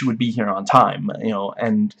 I wish you would be here on time, you know,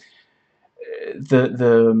 and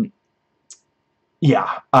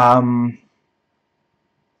yeah,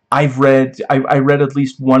 I read at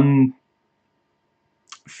least one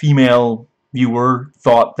female viewer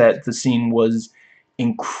thought that the scene was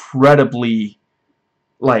incredibly,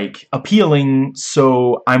 like, appealing,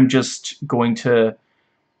 so I'm just going to,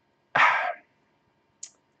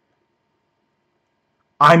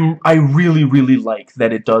 I really, really like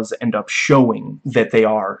that it does end up showing that they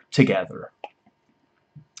are together.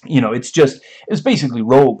 You know, it's basically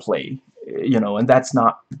role play, you know, and that's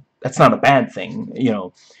not a bad thing, you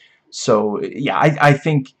know. So yeah, I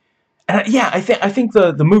think, yeah, I think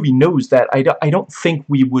the movie knows that. I don't think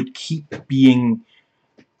we would keep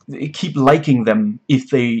liking them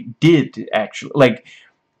if they did actually, like.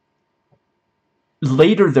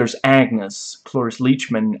 Later, there's Agnes, Cloris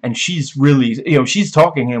Leachman, and she's really, you know, she's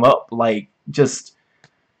talking him up, like, just,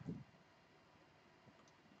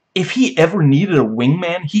 if he ever needed a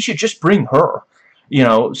wingman, he should just bring her, you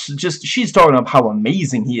know. Just, she's talking about how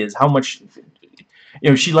amazing he is, how much,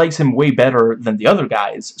 you know, she likes him way better than the other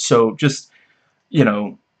guys, so just, you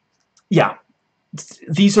know, yeah,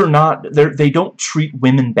 these are not, they don't treat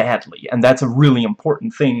women badly, and that's a really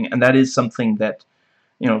important thing, and that is something that,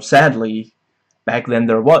 you know, sadly, back then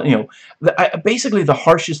there was, you know, basically the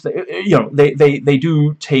harshest, you know, they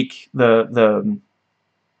do take the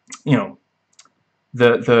you know,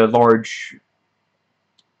 the large,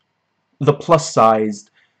 the plus-sized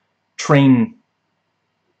train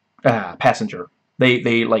passenger.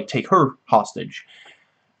 They like take her hostage.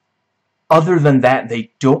 Other than that,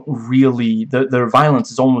 they don't really, their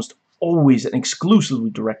violence is almost always and exclusively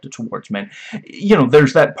directed towards men. You know,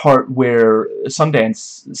 there's that part where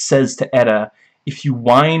Sundance says to Etta, if you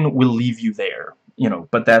whine, we'll leave you there. You know,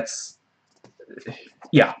 but that's,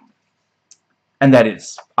 yeah. And that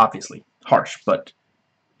is, obviously, harsh, but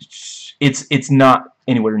it's not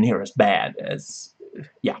anywhere near as bad as,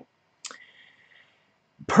 yeah.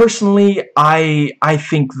 personally, I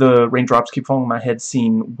think the raindrops keep falling on my head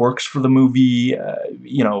scene works for the movie.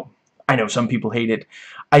 You know, I know some people hate it.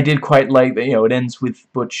 I did quite like that. You know, it ends with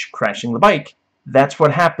Butch crashing the bike. That's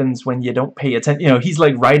what happens when you don't pay attention. You know, he's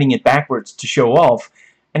like riding it backwards to show off,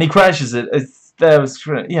 and he crashes it. That was,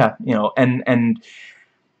 yeah, you know, and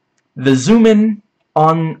the zoom in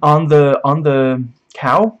on the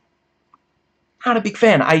cow. Not a big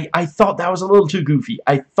fan. I thought that was a little too goofy.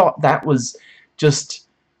 I thought that was just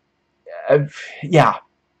yeah,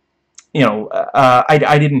 you know,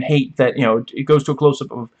 I didn't hate that, you know, it goes to a close-up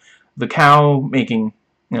of the cow making,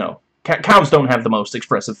 you know, cows don't have the most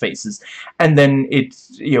expressive faces, and then it,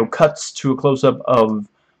 you know, cuts to a close-up of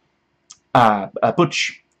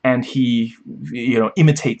Butch, and he, you know,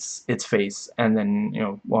 imitates its face, and then, you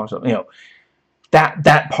know, walks up, you know,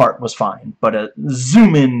 that part was fine, but a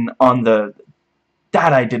zoom in on that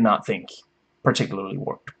I did not think particularly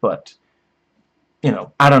worked, but, you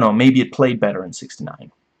know, I don't know, maybe it played better in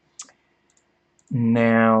 69.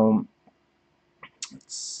 Now,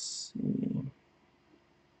 let's see.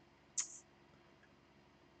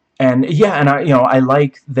 And yeah, and you know, I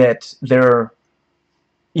like that they're,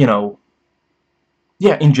 you know,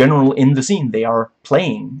 yeah, in general in the scene they are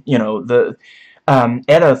playing. You know, the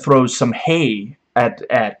Etta throws some hay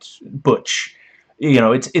at Butch. You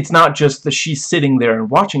know, it's not just that she's sitting there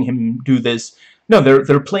and watching him do this. No,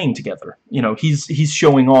 they're playing together. You know, he's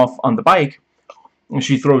showing off on the bike, and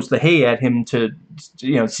she throws the hay at him to,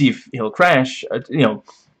 you know, see if he'll crash. You know,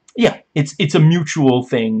 yeah, it's a mutual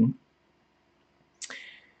thing.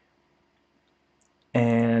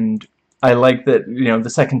 And I like that, you know, the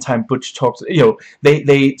second time Butch talks, you know,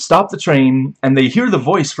 they stop the train and they hear the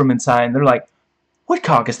voice from inside, and they're like,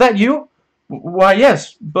 "Woodcock, is that you?" "Why,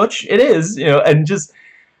 yes, Butch, it is." You know, and just,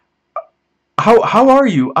 how are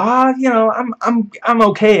you? You know, I'm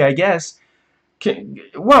okay, I guess.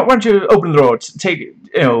 Why don't you open the door?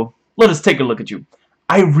 You know, let us take a look at you.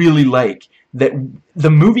 I really like that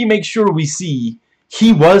the movie makes sure we see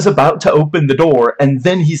he was about to open the door, and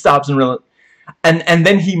then he stops and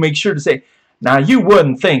then he makes sure to say, "Now you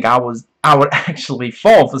wouldn't think I would actually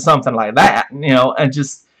fall for something like that," you know, and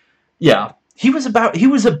just, yeah, he was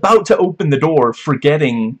about to open the door,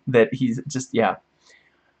 forgetting that he's just, yeah.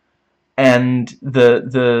 And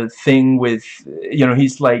the thing with, you know,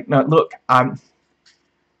 he's like, "No, look, I'm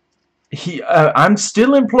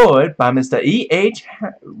still employed by Mr. E.H.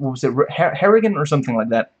 What was it, Harrigan or something like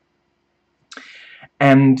that.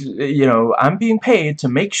 And, you know, I'm being paid to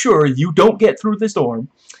make sure you don't get through this door."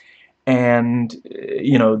 And,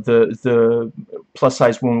 you know, the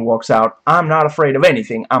plus-size woman walks out. "I'm not afraid of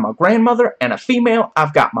anything. I'm a grandmother and a female.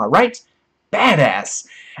 I've got my rights. Badass."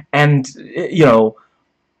 And, you know,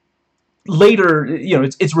 later, you know,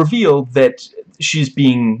 it's revealed that she's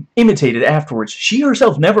being imitated afterwards. She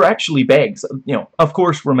herself never actually begs. You know, of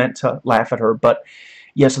course, we're meant to laugh at her, but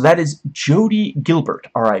yeah, so that is Jodie Gilbert,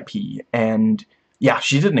 R.I.P. And yeah,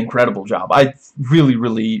 she did an incredible job. I really,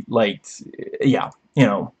 really liked, yeah, you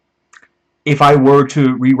know, if I were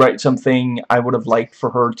to rewrite something, I would have liked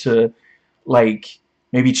for her to, like,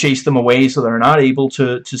 maybe chase them away so they're not able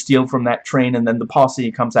to steal from that train, and then the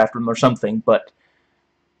posse comes after them or something, but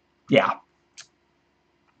yeah.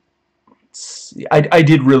 I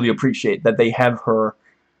did really appreciate that they have her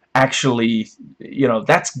actually, you know,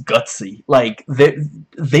 that's gutsy. Like,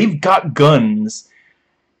 they've got guns,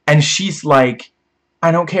 and she's like,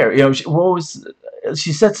 "I don't care." You know,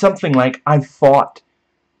 she said something like, "I fought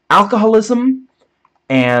alcoholism,"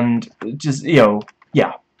 and just, you know,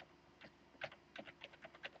 yeah.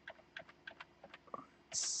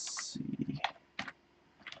 Let's see.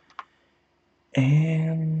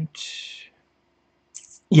 And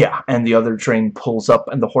yeah, and the other train pulls up,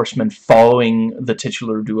 and the horsemen following the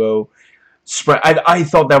titular duo spread. I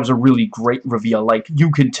thought that was a really great reveal. Like, you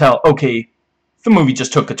can tell, okay, the movie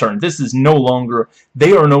just took a turn. This is no longer,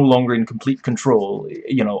 they are no longer in complete control.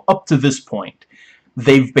 You know, up to this point,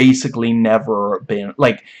 they've basically never been,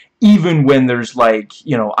 like, even when there's, like,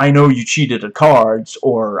 you know, "I know you cheated at cards,"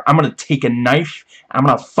 or "I'm gonna take a knife, I'm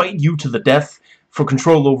gonna fight you to the death for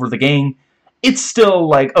control over the gang," it's still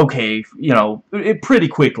like, okay, you know, pretty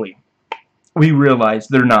quickly we realize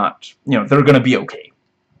they're not, you know, they're gonna be okay.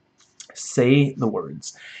 Say the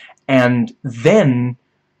words. And then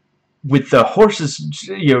with the horses,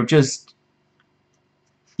 you know, just,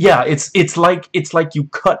 yeah, it's like you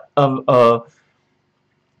cut a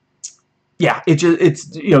yeah,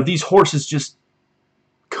 it's, you know, these horses just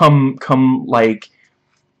come like,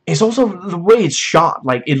 it's also the way it's shot,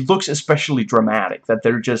 like, it looks especially dramatic, that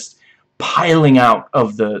they're just piling out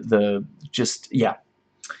of the just, yeah.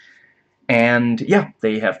 And yeah,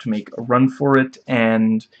 they have to make a run for it,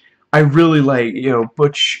 and I really like,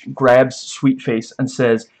 Butch grabs Sweetface and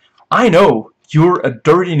says, "I know you're a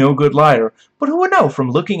dirty, no-good liar, but who would know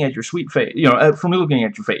from looking at your sweet face, from looking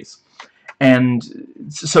at your face." And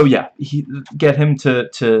so yeah, he get him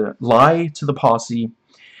to lie to the posse,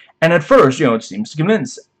 and at first, it seems to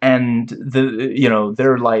convince, and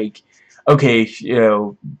they're like, okay,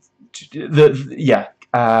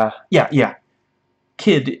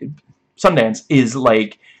 kid Sundance is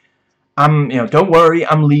like, don't worry,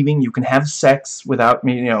 I'm leaving, you can have sex without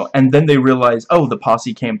me, and then they realize, oh, the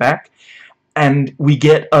posse came back, and we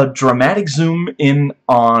get a dramatic zoom in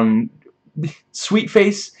on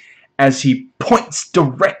Sweetface as he points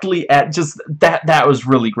directly at, just that was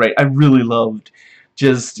really great. I really loved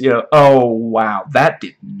just, oh wow, that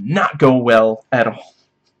did not go well at all.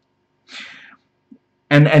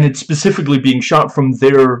 And it's specifically being shot from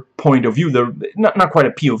their point of view. They're not quite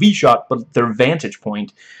a POV shot, but their vantage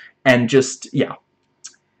point. And just, yeah.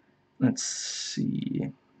 Let's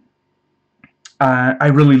see. I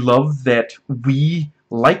really love that we,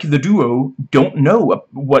 like the duo, don't know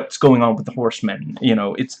what's going on with the horsemen.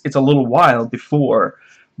 It's a little while before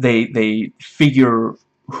they figure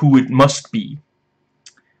who it must be.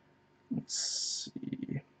 Let's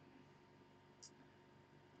see.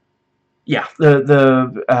 Yeah, oh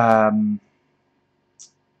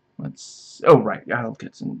right, I'll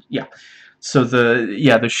get some, yeah. So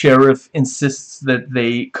the sheriff insists that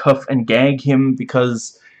they cuff and gag him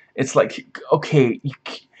because it's like, okay,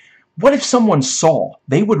 what if someone saw?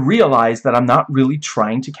 They would realize that I'm not really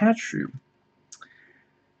trying to catch you.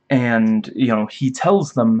 And, he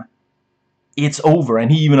tells them it's over,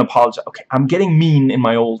 and he even apologizes. Okay, I'm getting mean in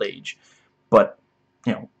my old age, but,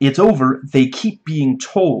 it's over. They keep being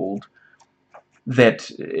told that,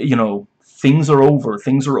 things are over.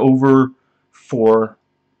 Things are over for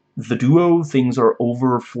the duo. Things are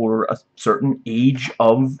over for a certain age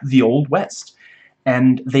of the Old West.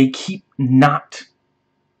 And they keep not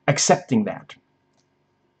accepting that.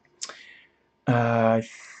 I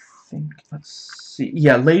think, let's see.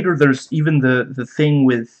 Yeah, later there's even the thing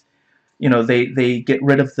with, they get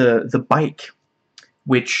rid of the bike,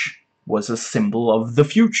 which was a symbol of the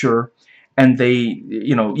future. And they,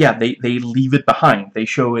 they leave it behind. They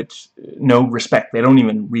show it no respect. They don't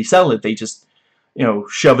even resell it. They just,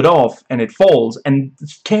 shove it off, and it falls. And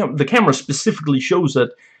the camera specifically shows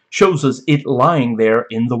us it lying there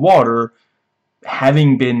in the water,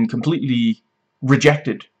 having been completely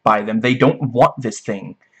rejected by them. They don't want this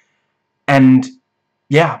thing. And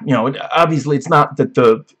yeah, obviously it's not that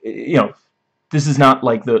this is not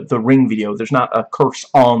like the Ring video. There's not a curse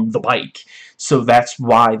on the bike. So that's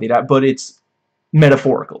why they die. But it's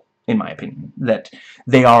metaphorical, in my opinion, that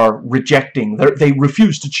they are rejecting. They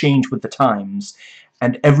refuse to change with the times.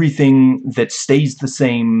 And everything that stays the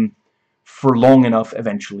same for long enough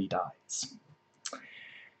eventually dies.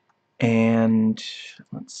 And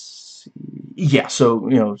let's see. Yeah, so,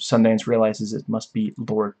 Sundance realizes it must be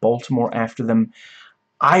Lord Baltimore after them.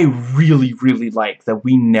 I really, really like that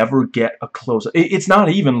we never get a close. It's not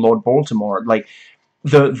even Lord Baltimore. Like,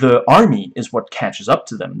 the army is what catches up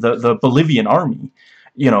to them. The Bolivian army,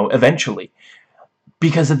 eventually.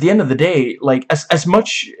 Because at the end of the day, like, as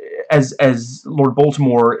much as Lord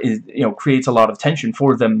Baltimore is, creates a lot of tension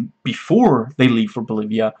for them before they leave for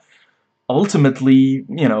Bolivia, ultimately,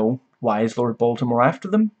 why is Lord Baltimore after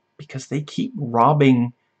them? Because they keep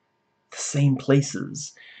robbing the same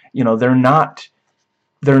places. They're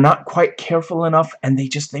not quite careful enough, and they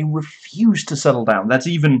refuse to settle down. That's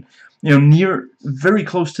even, very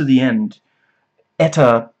close to the end.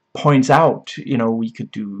 Etta points out, you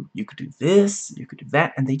could do this, you could do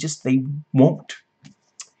that, and they won't.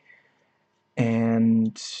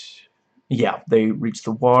 And yeah, they reach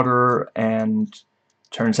the water, and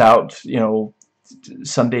turns out,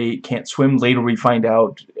 Sunday can't swim. Later we find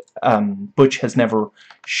out Butch has never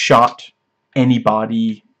shot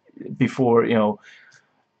anybody before,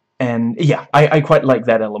 and yeah, I quite like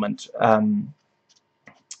that element.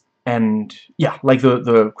 And yeah, like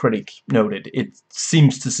the critic noted, it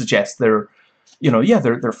seems to suggest they're,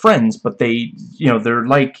 they're friends, but they're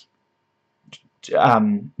like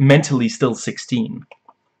mentally still 16.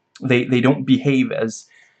 They don't behave as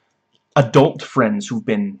adult friends who've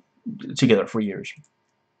been together for years.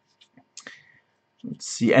 Let's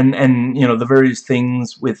see, and the various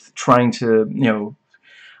things with trying to,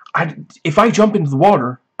 if I jump into the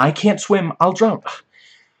water, I can't swim, I'll drown.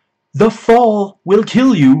 The fall will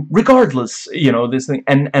kill you regardless, this thing.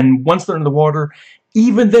 And once they're in the water,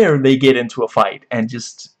 even there they get into a fight, and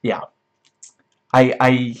just, yeah.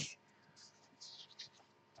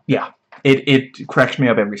 Yeah, It cracks me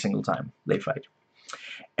up every single time they fight.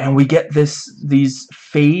 And we get these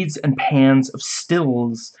fades and pans of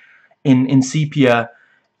stills in sepia,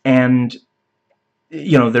 and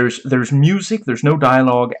you know, there's music, there's no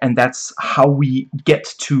dialogue, and that's how we get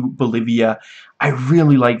to Bolivia. I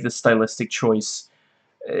really like this stylistic choice,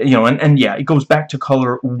 you know, and yeah, it goes back to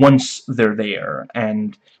color once they're there,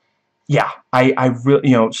 and yeah, I really,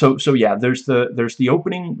 you know, so yeah, there's the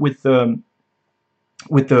opening with the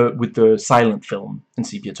silent film in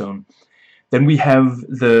sepia tone. Then we have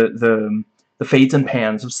the fades and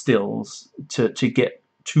pans of stills to get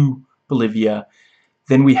to Bolivia.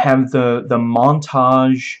 Then we have the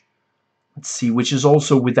montage, let's see, which is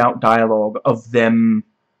also without dialogue, of them,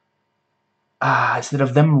 instead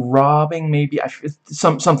of them robbing, maybe,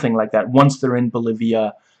 something like that, once they're in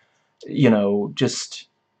Bolivia, you know, just,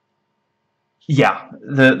 yeah,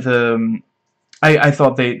 I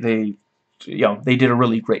thought they you know, they did a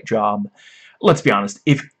really great job. Let's be honest,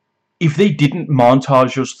 if they didn't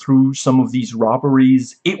montage us through some of these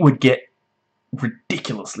robberies, it would get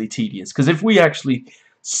ridiculously tedious. Because if we actually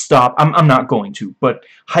stop, I'm not going to, but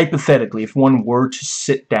hypothetically, if one were to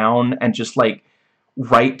sit down and just like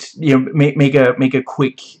write, you know, make a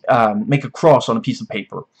quick make a cross on a piece of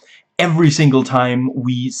paper every single time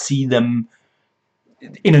we see them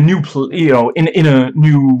in a new you know, in a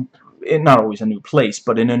new, not always a new place,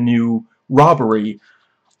 but in a new robbery,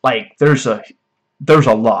 like there's a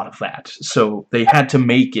lot of that, so they had to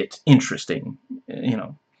make it interesting, you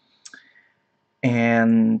know.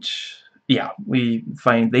 And yeah, we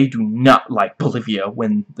find they do not like Bolivia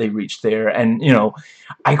when they reach there, and you know,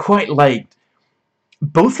 I quite liked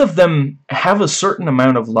both of them have a certain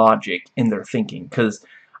amount of logic in their thinking, because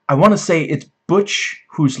I want to say it's Butch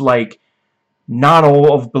who's like, not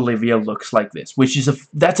all of Bolivia looks like this, which is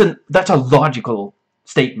that's a logical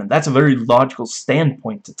statement. That's a very logical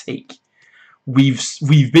standpoint to take. We've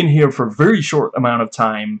been here for a very short amount of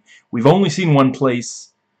time. We've only seen one place.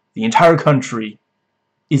 The entire country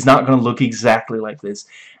is not going to look exactly like this.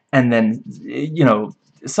 And then, you know,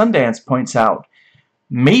 Sundance points out,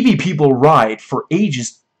 maybe people ride for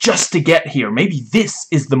ages just to get here. Maybe this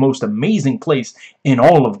is the most amazing place in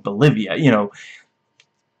all of Bolivia. You know,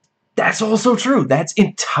 that's also true. That's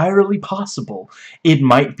entirely possible. It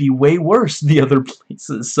might be way worse the other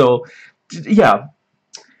places. So, yeah.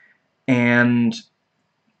 And,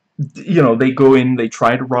 you know, they go in, they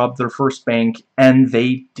try to rob their first bank, and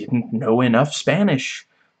they didn't know enough Spanish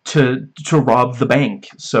to rob the bank.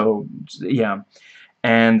 So, yeah.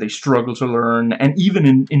 And they struggle to learn, and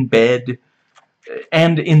even in bed,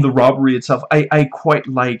 and in the robbery itself, I quite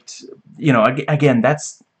liked, you know, again,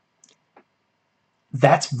 that's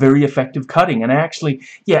very effective cutting. And actually,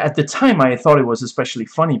 yeah, at the time I thought it was especially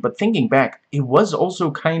funny, but thinking back, it was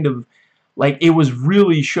also kind of, like, it was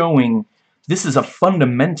really showing this is a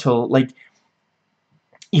fundamental, like,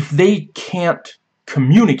 if they can't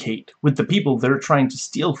communicate with the people they're trying to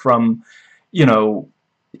steal from, you know,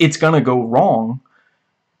 it's gonna go wrong.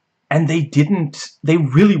 And they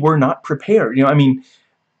really were not prepared. You know, I mean,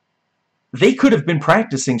 they could have been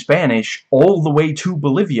practicing Spanish all the way to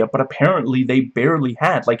Bolivia, but apparently they barely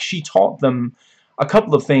had. Like, she taught them a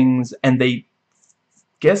couple of things, and they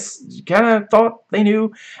guess kind of thought they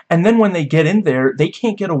knew. And then when they get in there, they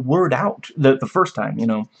can't get a word out the first time, you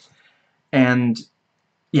know. And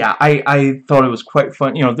yeah, I thought it was quite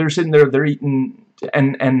fun. You know, they're sitting there, they're eating,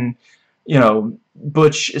 and you know,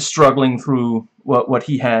 Butch is struggling through what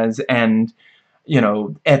he has, and you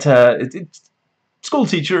know, Etta, school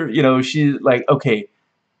teacher, you know, she's like, okay,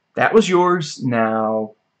 that was yours,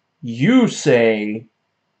 now you say,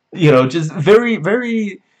 you know, just very,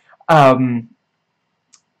 very,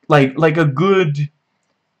 like a good,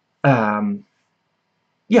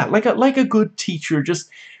 yeah, like a good teacher, just,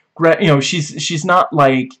 you know, she's not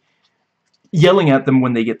like yelling at them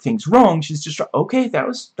when they get things wrong. She's just, okay, that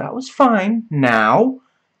was fine. Now,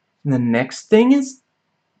 the next thing is,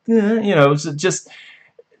 you know, so just,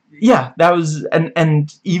 yeah, that was,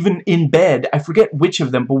 and even in bed, I forget which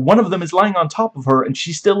of them, but one of them is lying on top of her, and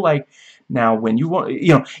she's still like, now when you want,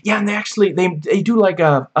 you know, yeah, and they actually, they do like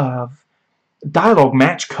a dialogue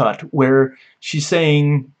match cut where she's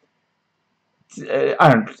saying,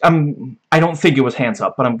 I don't think it was hands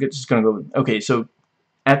up, but I'm just gonna go, okay, so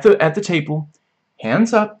at the table,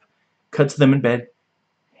 hands up, cuts them in bed,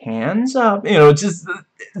 hands up, you know, just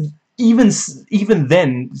even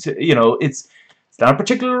then, you know, it's not a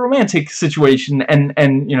particularly romantic situation,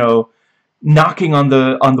 and you know, knocking on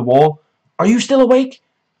the wall, are you still awake?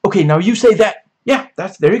 Okay, now you say that. Yeah,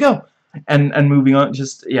 there you go, and moving on,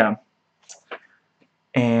 just, yeah.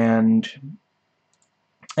 And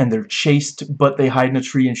and they're chased, but they hide in a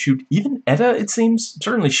tree and shoot. Even Etta, it seems.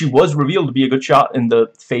 Certainly, she was revealed to be a good shot in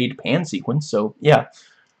the fade pan sequence, so yeah.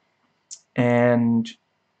 And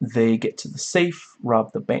they get to the safe,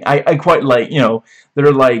 rob the bank. I quite like, you know,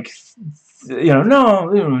 they're like, you know,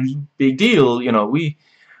 no, you know, big deal, you know, we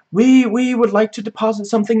would like to deposit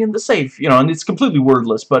something in the safe, you know, and it's completely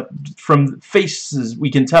wordless, but from faces we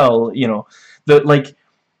can tell, you know, that, like,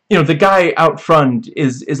 you know, the guy out front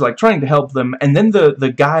is like trying to help them, and then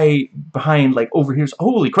the guy behind like overhears,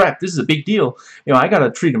 holy crap, this is a big deal, you know, I gotta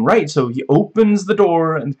treat him right, so he opens the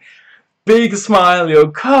door and big smile, you know,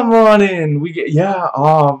 come on in, we get, yeah,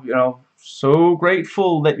 oh, you know, so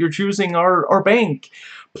grateful that you're choosing our bank.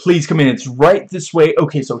 Please come in, it's right this way.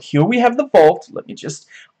 Okay, so here we have the vault. Let me just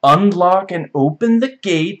unlock and open the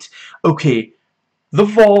gate. Okay, the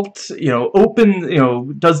vault, you know, open, you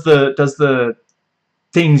know, does the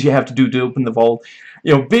things you have to do to open the vault.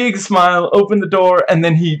 You know, big smile, open the door, and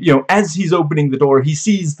then he, you know, as he's opening the door, he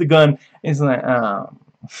sees the gun, and he's like,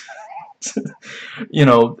 you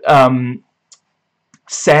know,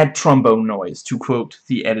 sad trombone noise, to quote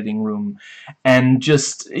the editing room, and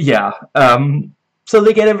just, yeah, so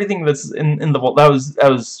they get everything that's in the vault. That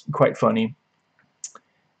was quite funny.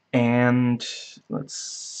 And let's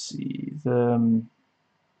see,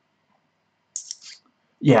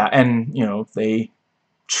 yeah, and you know, they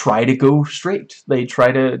try to go straight. They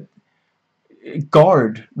try to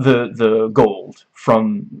guard the gold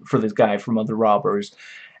for this guy from other robbers,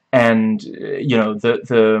 and you know,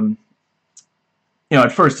 you know,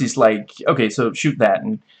 at first he's like, okay, so shoot that,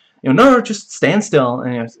 and you know, no, just stand still,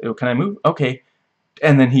 and you know, can I move? Okay,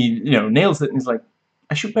 and then he, you know, nails it, and he's like,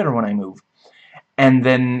 I shoot better when I move. And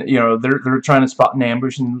then, you know, they're trying to spot an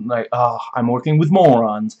ambush, and like, oh, I'm working with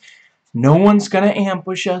morons. No one's gonna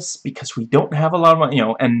ambush us because we don't have a lot of money, you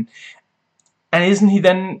know, and isn't he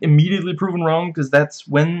then immediately proven wrong because that's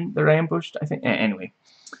when they're ambushed, I think. Anyway,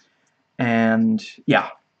 and yeah,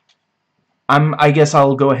 I guess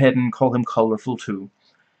I'll go ahead and call him colorful too.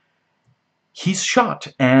 He's shot,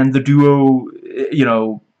 and the duo, you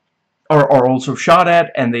know, are also shot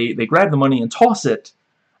at, and they grab the money and toss it,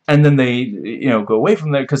 and then they, you know, go away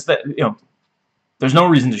from there because that, you know, there's no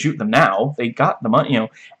reason to shoot them now. They got the money, you know,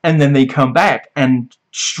 and then they come back and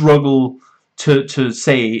struggle to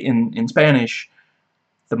say in Spanish,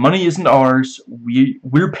 the money isn't ours.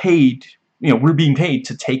 We're paid, you know, we're being paid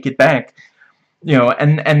to take it back, you know,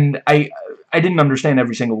 and I didn't understand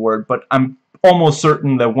every single word, but I'm almost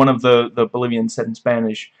certain that one of the Bolivians said in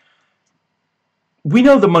Spanish, we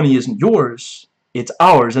know the money isn't yours, it's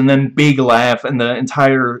ours, and then big laugh, and the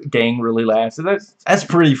entire gang really laughs. So that's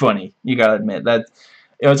pretty funny, you gotta admit. That,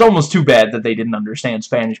 you know, it's almost too bad that they didn't understand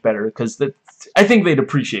Spanish better, because I think they'd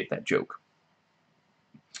appreciate that joke.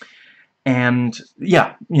 And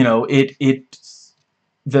yeah, you know,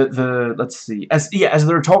 let's see, as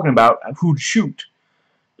they're talking about who'd shoot,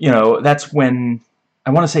 you know, that's when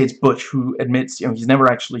I want to say it's Butch who admits, you know, he's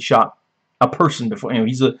never actually shot a person before. You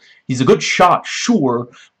know, he's a good shot, sure,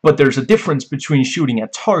 but there's a difference between shooting a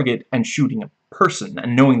target and shooting a person,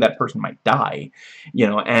 and knowing that person might die, you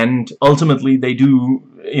know. And ultimately they do,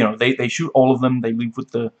 you know, they shoot all of them, they leave with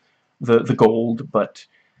the gold. But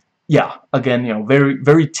yeah, again, you know, very,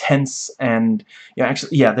 very tense. And yeah,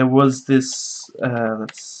 actually, yeah, there was this,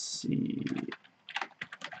 let's see,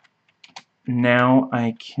 now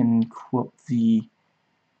I can quote the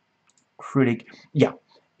critic. Yeah,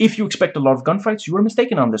 if you expect a lot of gunfights, you are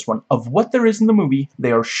mistaken on this one. Of what there is in the movie,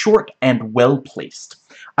 they are short and well placed.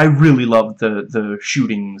 I really love the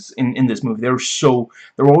shootings in this movie. They're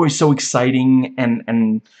always so exciting,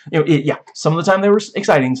 and you know, yeah, some of the time they were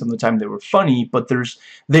exciting, some of the time they were funny, but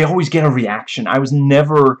they always get a reaction. I was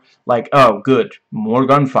never like, oh, good, more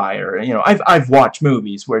gunfire. You know, I've watched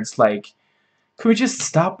movies where it's like, can we just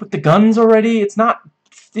stop with the guns already? It's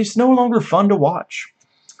no longer fun to watch.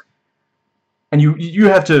 And you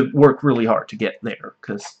have to work really hard to get there,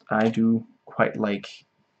 because I do quite like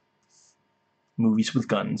movies with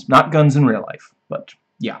guns. Not guns in real life, but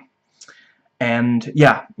yeah. And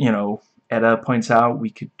yeah, you know, Etta points out we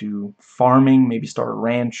could do farming, maybe start a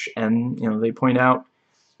ranch, and you know, they point out,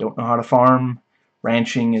 don't know how to farm.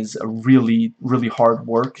 Ranching is a really, really hard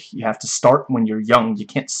work. You have to start when you're young. You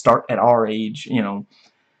can't start at our age, you know.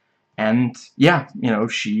 And yeah, you know,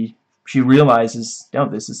 she realizes, oh,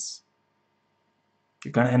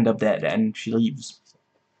 you're gonna end up dead, and she leaves.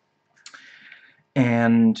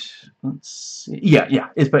 And let's see, yeah,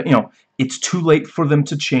 but you know, it's too late for them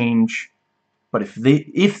to change. But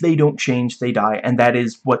if they don't change, they die, and that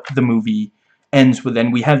is what the movie ends with.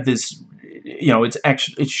 And we have this, you know, it's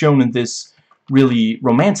shown in this really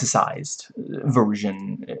romanticized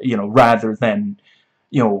version, you know, rather than,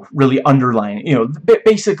 you know, really underline, you know,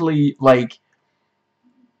 basically, like,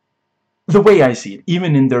 the way I see it,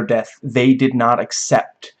 even in their death, they did not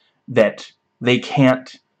accept that they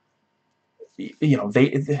can't, you know,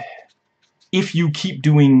 if you keep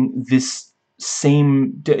doing this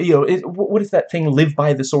same, you know, what is that thing, live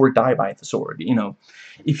by the sword, die by the sword, you know,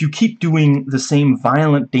 if you keep doing the same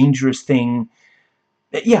violent, dangerous thing,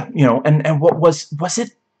 yeah, you know, and what was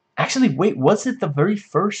it, actually, wait, was it the very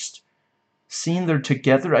first scene they're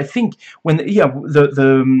together? I think when, yeah,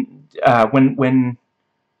 when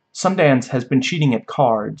Sundance has been cheating at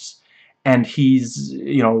cards, and he's,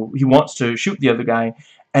 you know, he wants to shoot the other guy,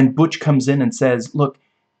 and Butch comes in and says, look,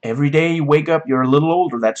 every day you wake up, you're a little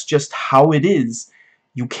older, that's just how it is.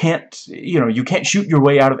 You can't, you know, you can't shoot your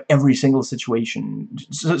way out of every single situation,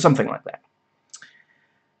 something like that.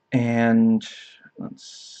 And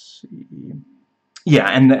let's see, yeah,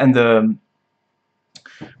 and the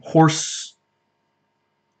horse,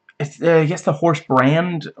 I guess the horse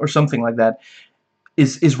brand or something like that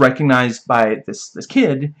is recognized by this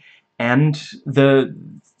kid, and the,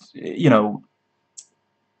 you know,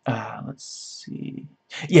 let's see,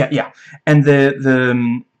 yeah, and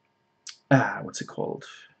the what's it called?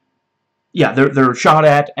 Yeah, they're shot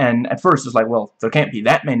at, and at first it's like, well, there can't be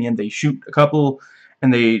that many, and they shoot a couple,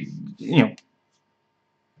 and they, you know,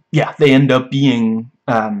 yeah, they end up being,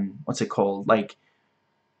 what's it called? Like,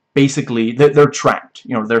 basically, they're trapped.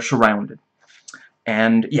 You know, they're surrounded.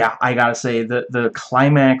 And yeah, I gotta say, the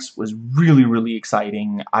climax was really, really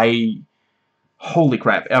exciting. Holy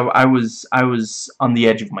crap, I was on the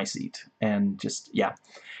edge of my seat, and just, yeah.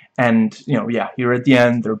 And, you know, yeah, here at the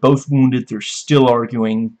end, they're both wounded, they're still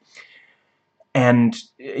arguing. And,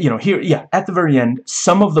 you know, here, yeah, at the very end,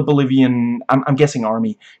 some of the Bolivian, I'm guessing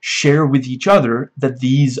army, share with each other that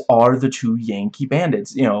these are the two Yankee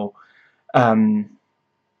bandits, you know.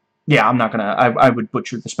 Yeah, I'm not gonna, I would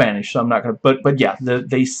butcher the Spanish, so I'm not gonna, but yeah,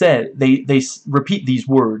 they said, they repeat these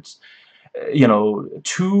words, you know,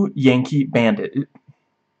 two Yankee bandits,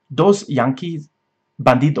 dos Yankee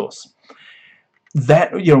bandidos.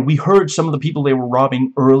 That, you know, we heard some of the people they were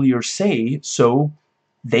robbing earlier say, so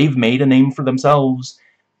they've made a name for themselves.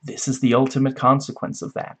 This is the ultimate consequence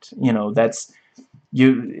of that. You know, that's,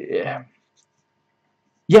 you,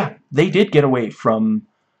 yeah, they did get away from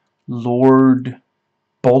Lord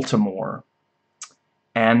Baltimore,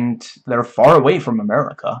 and they're far away from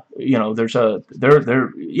America. You know, there's a,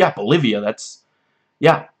 yeah, Bolivia, that's,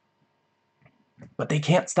 yeah, but they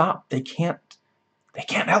can't stop. They can't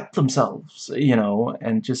help themselves, you know,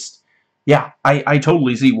 and just, yeah, I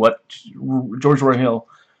totally see what George Roy Hill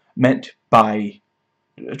meant by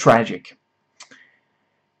tragic.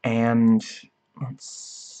 And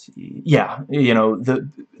let's see, yeah, you know,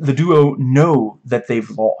 the duo know that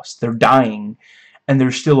they've lost. They're dying, and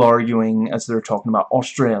they're still arguing as they're talking about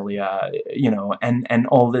Australia, you know, and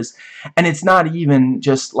all this. And it's not even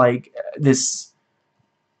just like this,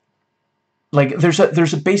 like, there's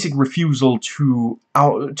a basic refusal to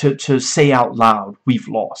say out loud, we've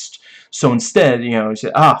lost. So instead, you know, you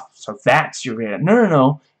say, ah, so that's your idea.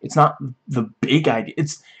 No, it's not the big idea.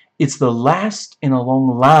 It's the last in a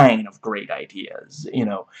long line of great ideas. You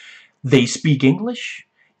know, they speak English.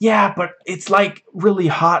 Yeah, but it's like really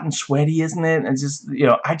hot and sweaty, isn't it? And just, you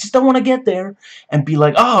know, I just don't want to get there and be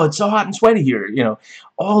like, oh, it's so hot and sweaty here. You know,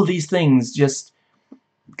 all these things just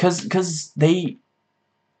because they,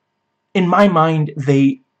 in my mind,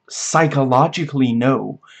 they psychologically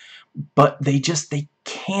know, but they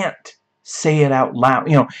can't say it out loud.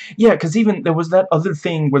 You know, yeah, because even there was that other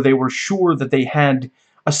thing where they were sure that they had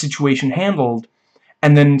a situation handled,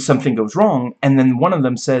 and then something goes wrong, and then one of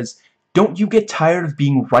them says, don't you get tired of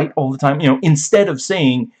being right all the time? You know, instead of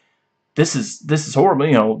saying, this is horrible,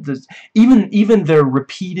 you know, even their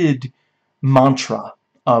repeated mantra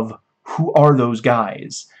of, who are those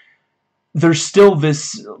guys? There's still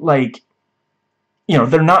this, like, you know,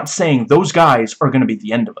 they're not saying those guys are going to be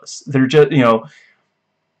the end of us. They're just, you know,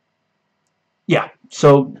 yeah.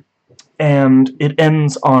 So, and it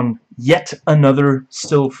ends on yet another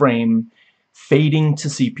still frame, fading to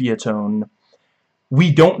sepia tone. We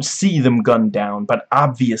don't see them gunned down, but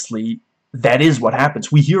obviously that is what happens.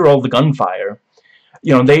 We hear all the gunfire.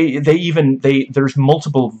 You know, there's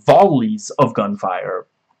multiple volleys of gunfire.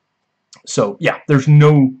 So, yeah, there's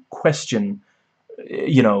no question,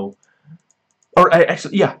 you know, or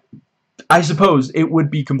actually, yeah, I suppose it would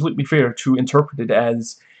be completely fair to interpret it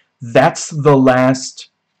as that's the last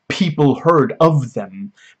people heard of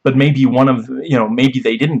them, but maybe one of, you know, maybe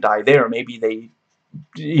they didn't die there, maybe they,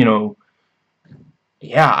 you know,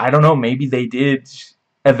 yeah, I don't know, maybe they did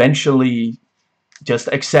eventually just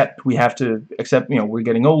accept, we have to accept, you know, we're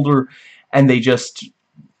getting older, and they just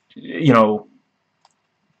you know,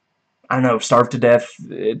 I don't know, starved to death,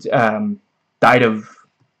 died of,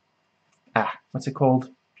 what's it called?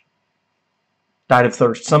 Died of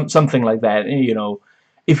thirst, something like that. You know,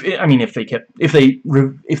 if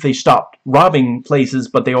they stopped robbing places,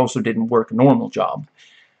 but they also didn't work a normal job.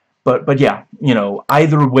 But yeah, you know,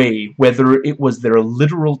 either way, whether it was their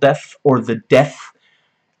literal death or the death,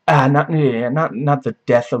 not the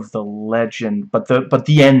death of the legend, but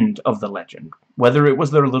the end of the legend. Whether it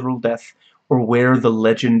was their literal death or where the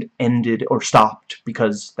legend ended or stopped,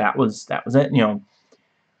 because that was it. You know,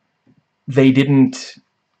 they didn't.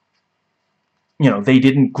 You know, they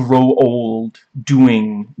didn't grow old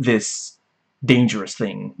doing this dangerous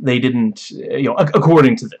thing. They didn't. You know,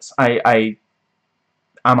 according to this, I'm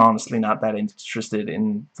honestly not that interested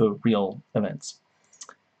in the real events.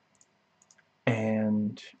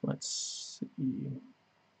 And let's see.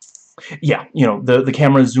 Yeah, you know, the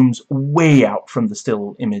camera zooms way out from the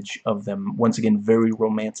still image of them. Once again, very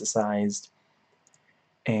romanticized.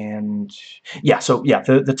 And yeah, so yeah,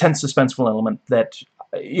 the tense suspenseful element that,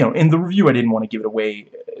 you know, in the review I didn't want to give it away.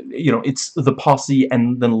 You know, it's the posse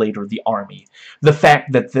and then later the army. The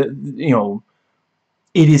fact that you know,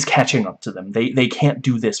 it is catching up to them. They can't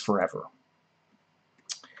do this forever.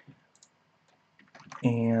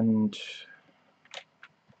 And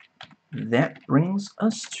that brings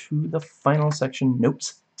us to the final section,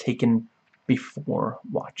 notes taken before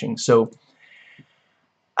watching. So,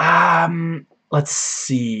 let's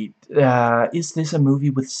see. Is this a movie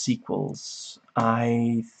with sequels?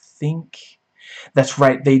 I think that's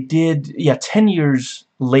right. They did, yeah, 10 years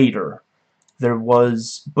later, there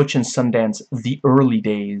was Butch and Sundance, The Early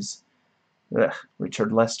Days. Ugh,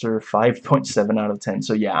 Richard Lester, 5.7 out of 10.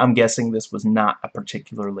 So yeah, I'm guessing this was not a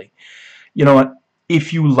particularly... You know what?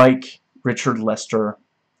 If you like Richard Lester,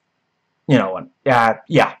 you know what?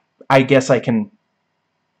 Yeah, I guess I can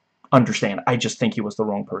understand. I just think he was the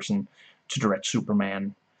wrong person to direct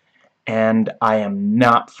Superman. And I am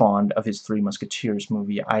not fond of his Three Musketeers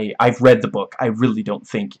movie. I've read the book. I really don't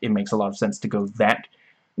think it makes a lot of sense to go that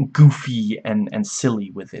goofy and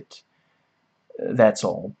silly with it. That's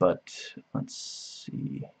all. But let's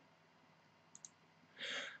see.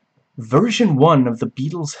 Version 1 of the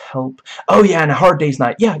Beatles' Help. Oh yeah, and A Hard Day's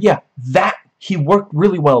Night. Yeah, that he worked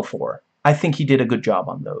really well for. I think he did a good job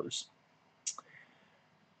on those.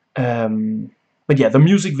 But yeah, the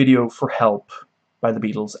music video for Help by the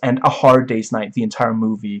Beatles and A Hard Day's Night, the entire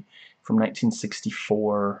movie from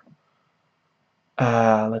 1964.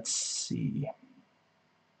 Let's see.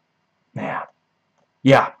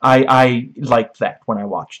 Yeah, I liked that when I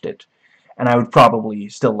watched it. And I would probably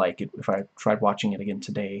still like it if I tried watching it again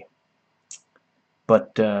today.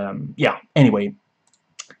 But, yeah, anyway.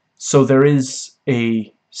 So there is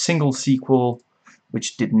a single sequel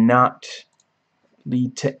which did not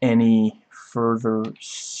lead to any further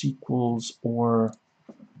sequels or...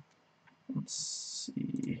 Let's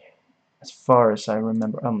see... As far as I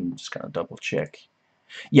remember... I'm just gonna double check.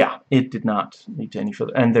 Yeah, it did not lead to any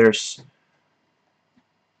further... And there's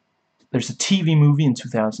a TV movie in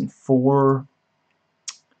 2004...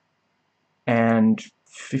 And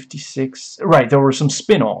 56... Right, there were some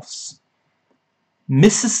spin-offs.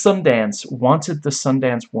 Mrs. Sundance Wanted the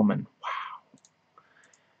Sundance Woman. Wow.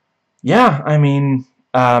 Yeah, I mean,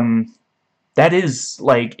 that is,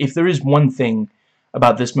 like, if there is one thing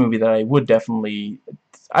about this movie that I would definitely...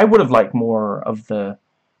 I would have liked more of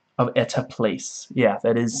Etta Place. Yeah,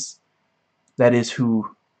 that is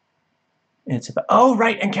who it's about. Oh,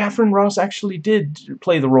 right, and Catherine Ross actually did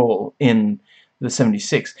play the role in the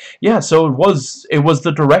 76. Yeah, so it was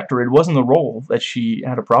the director, it wasn't the role that she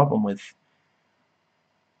had a problem with.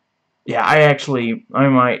 Yeah, I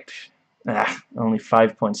might... only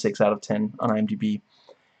 5.6 out of 10 on IMDb.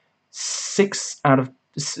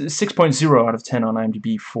 6.0 out of 10 on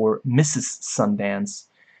IMDb for Mrs. Sundance,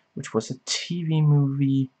 which was a TV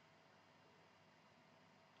movie.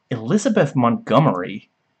 Elizabeth Montgomery.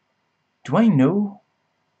 Do I know?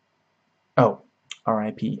 Oh,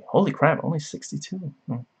 R.I.P. Holy crap, only 62.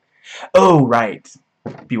 Oh, right.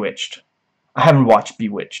 Bewitched. I haven't watched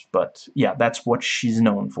Bewitched, but yeah, that's what she's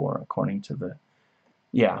known for, according to the...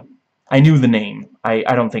 Yeah, I knew the name. I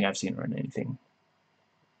don't think I've seen her in anything.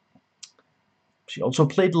 She also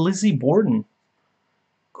played Lizzie Borden.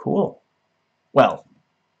 Cool. Well,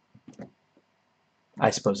 I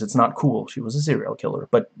suppose it's not cool. She was a serial killer,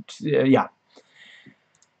 but yeah.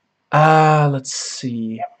 Let's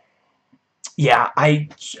see. Yeah, the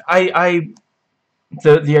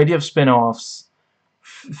idea of spin-offs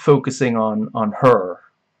focusing on her,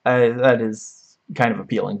 that is kind of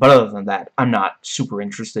appealing. But other than that, I'm not super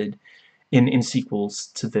interested in sequels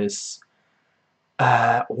to this.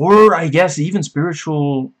 or I guess even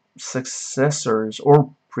spiritual successors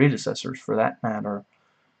or predecessors for that matter.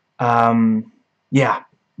 Yeah,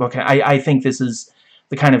 okay, I think this is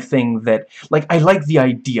the kind of thing that, like, I like the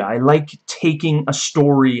idea. I like taking a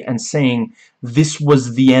story and saying this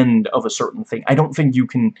was the end of a certain thing. I don't think you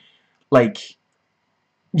can, like,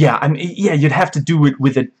 yeah, I mean, yeah, you'd have to do it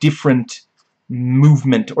with a different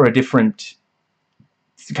movement or a different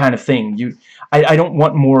kind of thing. I don't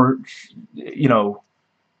want more, you know,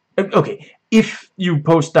 okay, if you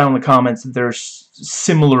post down in the comments that there's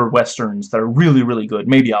similar westerns that are really, really good,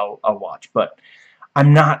 maybe I'll watch, but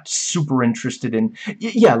I'm not super interested in,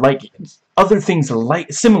 yeah, like other things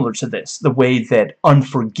like similar to this, the way that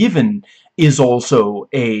Unforgiven is also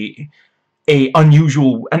an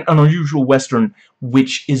unusual western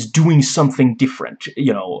which is doing something different,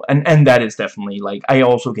 you know, and that is definitely, like, I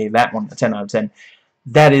also gave that one a 10 out of 10.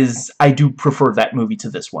 That is, I do prefer that movie to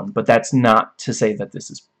this one, but that's not to say that this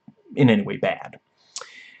is in any way bad.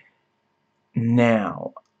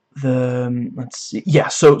 Now, let's see, yeah,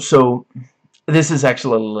 so this is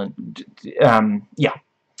actually, yeah,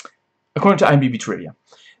 according to IMDb trivia,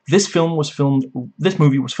 this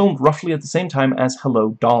movie was filmed roughly at the same time as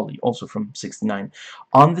Hello, Dolly, also from '69,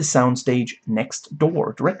 on the soundstage next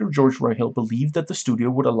door. Director George Royhill believed that the studio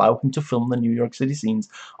would allow him to film the New York City scenes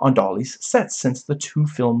on Dolly's sets, since the two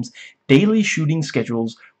films' daily shooting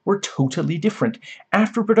schedules were totally different.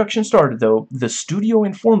 After production started, though, the studio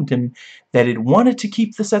informed him that it wanted to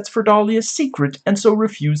keep the sets for Dolly a secret, and so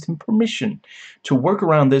refused him permission. To work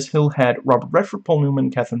around this, Hill had Robert Redford, Paul Newman,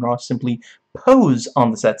 and Catherine Ross simply pose on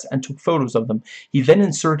the sets and took photos of them. He then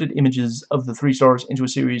inserted images of the three stars into a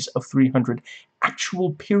series of 300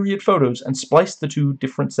 actual period photos and spliced the two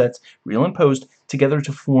different sets, real and posed, together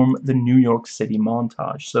to form the New York City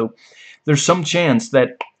montage. So there's some chance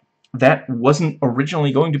that that wasn't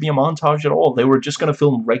originally going to be a montage at all. They were just going to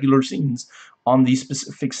film regular scenes on these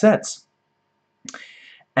specific sets.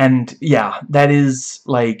 And yeah, that is,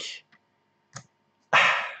 like,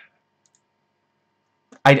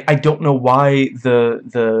 I don't know why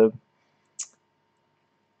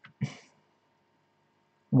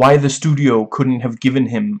why the studio couldn't have given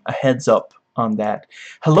him a heads up on that.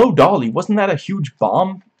 Hello, Dolly, wasn't that a huge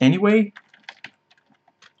bomb anyway?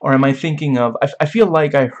 Or am I thinking of... I feel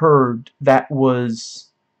like I heard that was...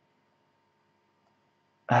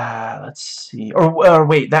 let's see... Or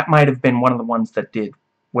wait, that might have been one of the ones that did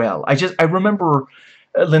well. I remember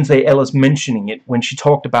Lindsay Ellis mentioning it when she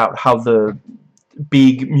talked about how the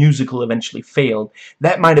big musical eventually failed.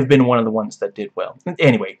 That might have been one of the ones that did well.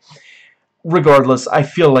 Anyway, regardless, I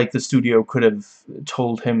feel like the studio could have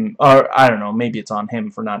told him... Or, I don't know, maybe it's on him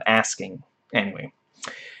for not asking. Anyway.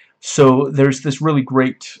 So there's this really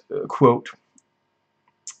great quote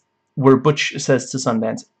where Butch says to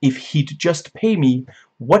Sundance, "If he'd just pay me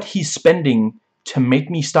what he's spending to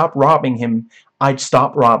make me stop robbing him, I'd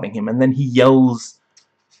stop robbing him." And then he yells,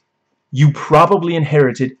 "You probably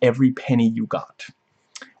inherited every penny you got."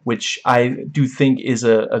 Which I do think is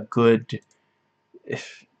a good...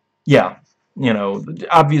 Yeah, you know,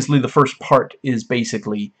 obviously the first part is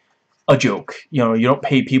basically a joke. You know, you don't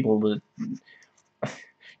pay people to...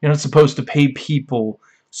 You're not supposed to pay people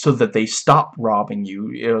so that they stop robbing you.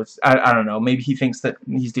 You know, I don't know. Maybe he thinks that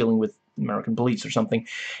he's dealing with American police or something.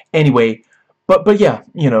 Anyway, but yeah,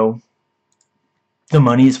 you know, the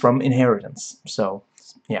money is from inheritance. So,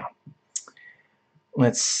 yeah.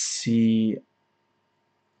 Let's see.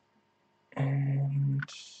 And...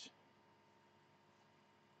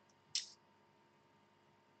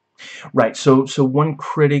 Right, so one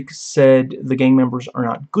critic said the gang members are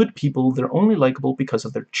not good people, they're only likable because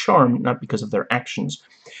of their charm, not because of their actions.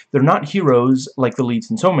 They're not heroes like the leads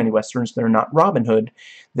in so many westerns, they're not Robin Hood,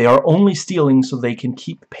 they are only stealing so they can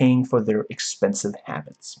keep paying for their expensive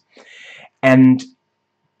habits. And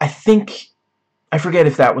I think, I forget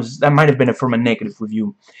if that might have been from a negative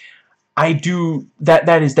review.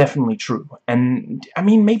 That is definitely true. And, I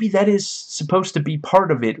mean, maybe that is supposed to be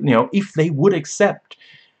part of it, you know, if they would accept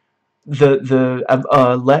the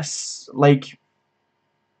less, like,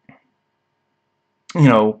 you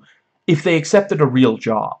know, if they accepted a real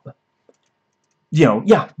job, you know,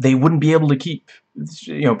 yeah, they wouldn't be able to keep,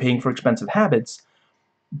 you know, paying for expensive habits,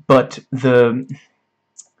 but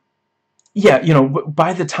yeah, you know,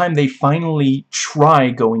 by the time they finally try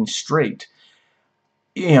going straight,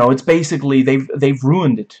 you know, it's basically they've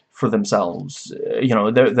ruined it for themselves. You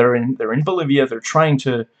know, they're in Bolivia, they're trying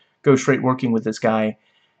to go straight working with this guy,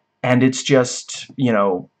 and it's just, you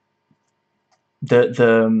know,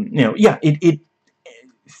 you know, yeah, it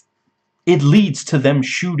leads to them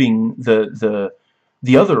shooting the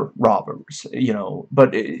the other robbers, you know.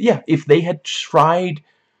 But yeah, if they had tried,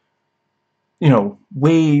 you know,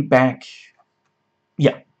 way back,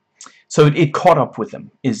 yeah. So it caught up with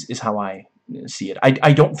them, is how I see it.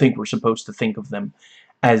 I don't think we're supposed to think of them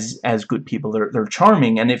as good people. They're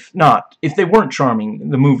charming, and if not, if they weren't charming,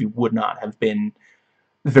 the movie would not have been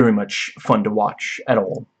very much fun to watch at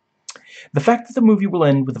all. The fact that the movie will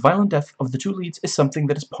end with the violent death of the two leads is something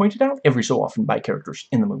that is pointed out every so often by characters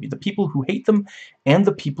in the movie. The people who hate them and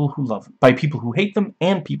the people who love them. By people who hate them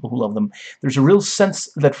and people who love them. There's a real sense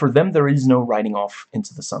that for them there is no riding off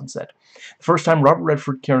into the sunset. The first time Robert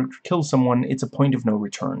Redford character kills someone, it's a point of no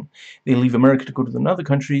return. They leave America to go to another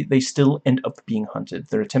country, they still end up being hunted.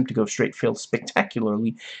 Their attempt to go straight fails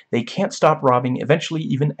spectacularly. They can't stop robbing, eventually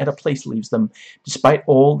even at a place leaves them, despite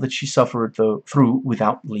all that she suffered through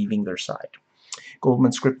without leaving their side.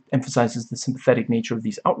 Goldman's script emphasizes the sympathetic nature of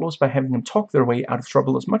these outlaws by having them talk their way out of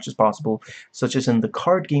trouble as much as possible, such as in the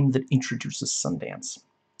card game that introduces Sundance.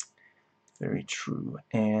 Very true.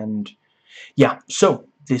 And yeah, so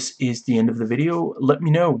this is the end of the video. Let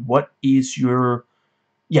me know, what is your,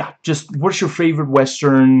 yeah, just what's your favorite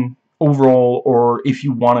Western overall, or if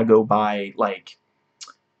you want to go by, like,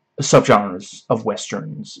 subgenres of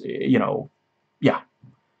Westerns, you know, yeah,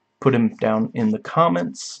 put them down in the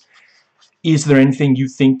comments. Is there anything you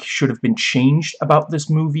think should have been changed about this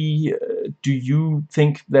movie? Do you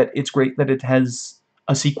think that it's great that it has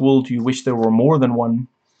a sequel? Do you wish there were more than one?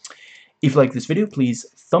 If you like this video, please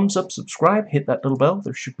thumbs up, subscribe, hit that little bell.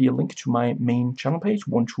 There should be a link to my main channel page.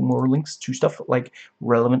 1-2 more links to stuff like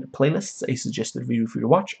relevant playlists, a suggested video for you to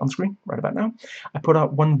watch on screen right about now. I put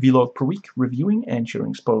out one vlog per week reviewing and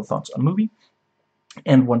sharing spoiler thoughts on a movie,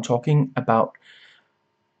 and one talking about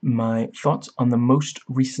my thoughts on the most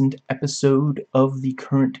recent episode of the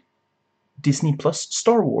current Disney Plus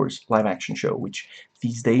Star Wars live-action show, which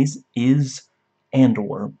these days is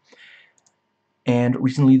Andor. And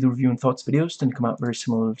recently the review and thoughts videos tend to come out very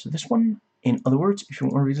similar to this one. In other words, if you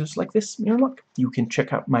want more videos like this, you're in luck. You can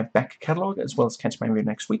check out my back catalog as well as catch my video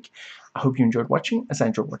next week. I hope you enjoyed watching, as I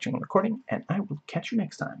enjoyed watching and recording, and I will catch you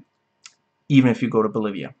next time, even if you go to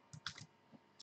Bolivia.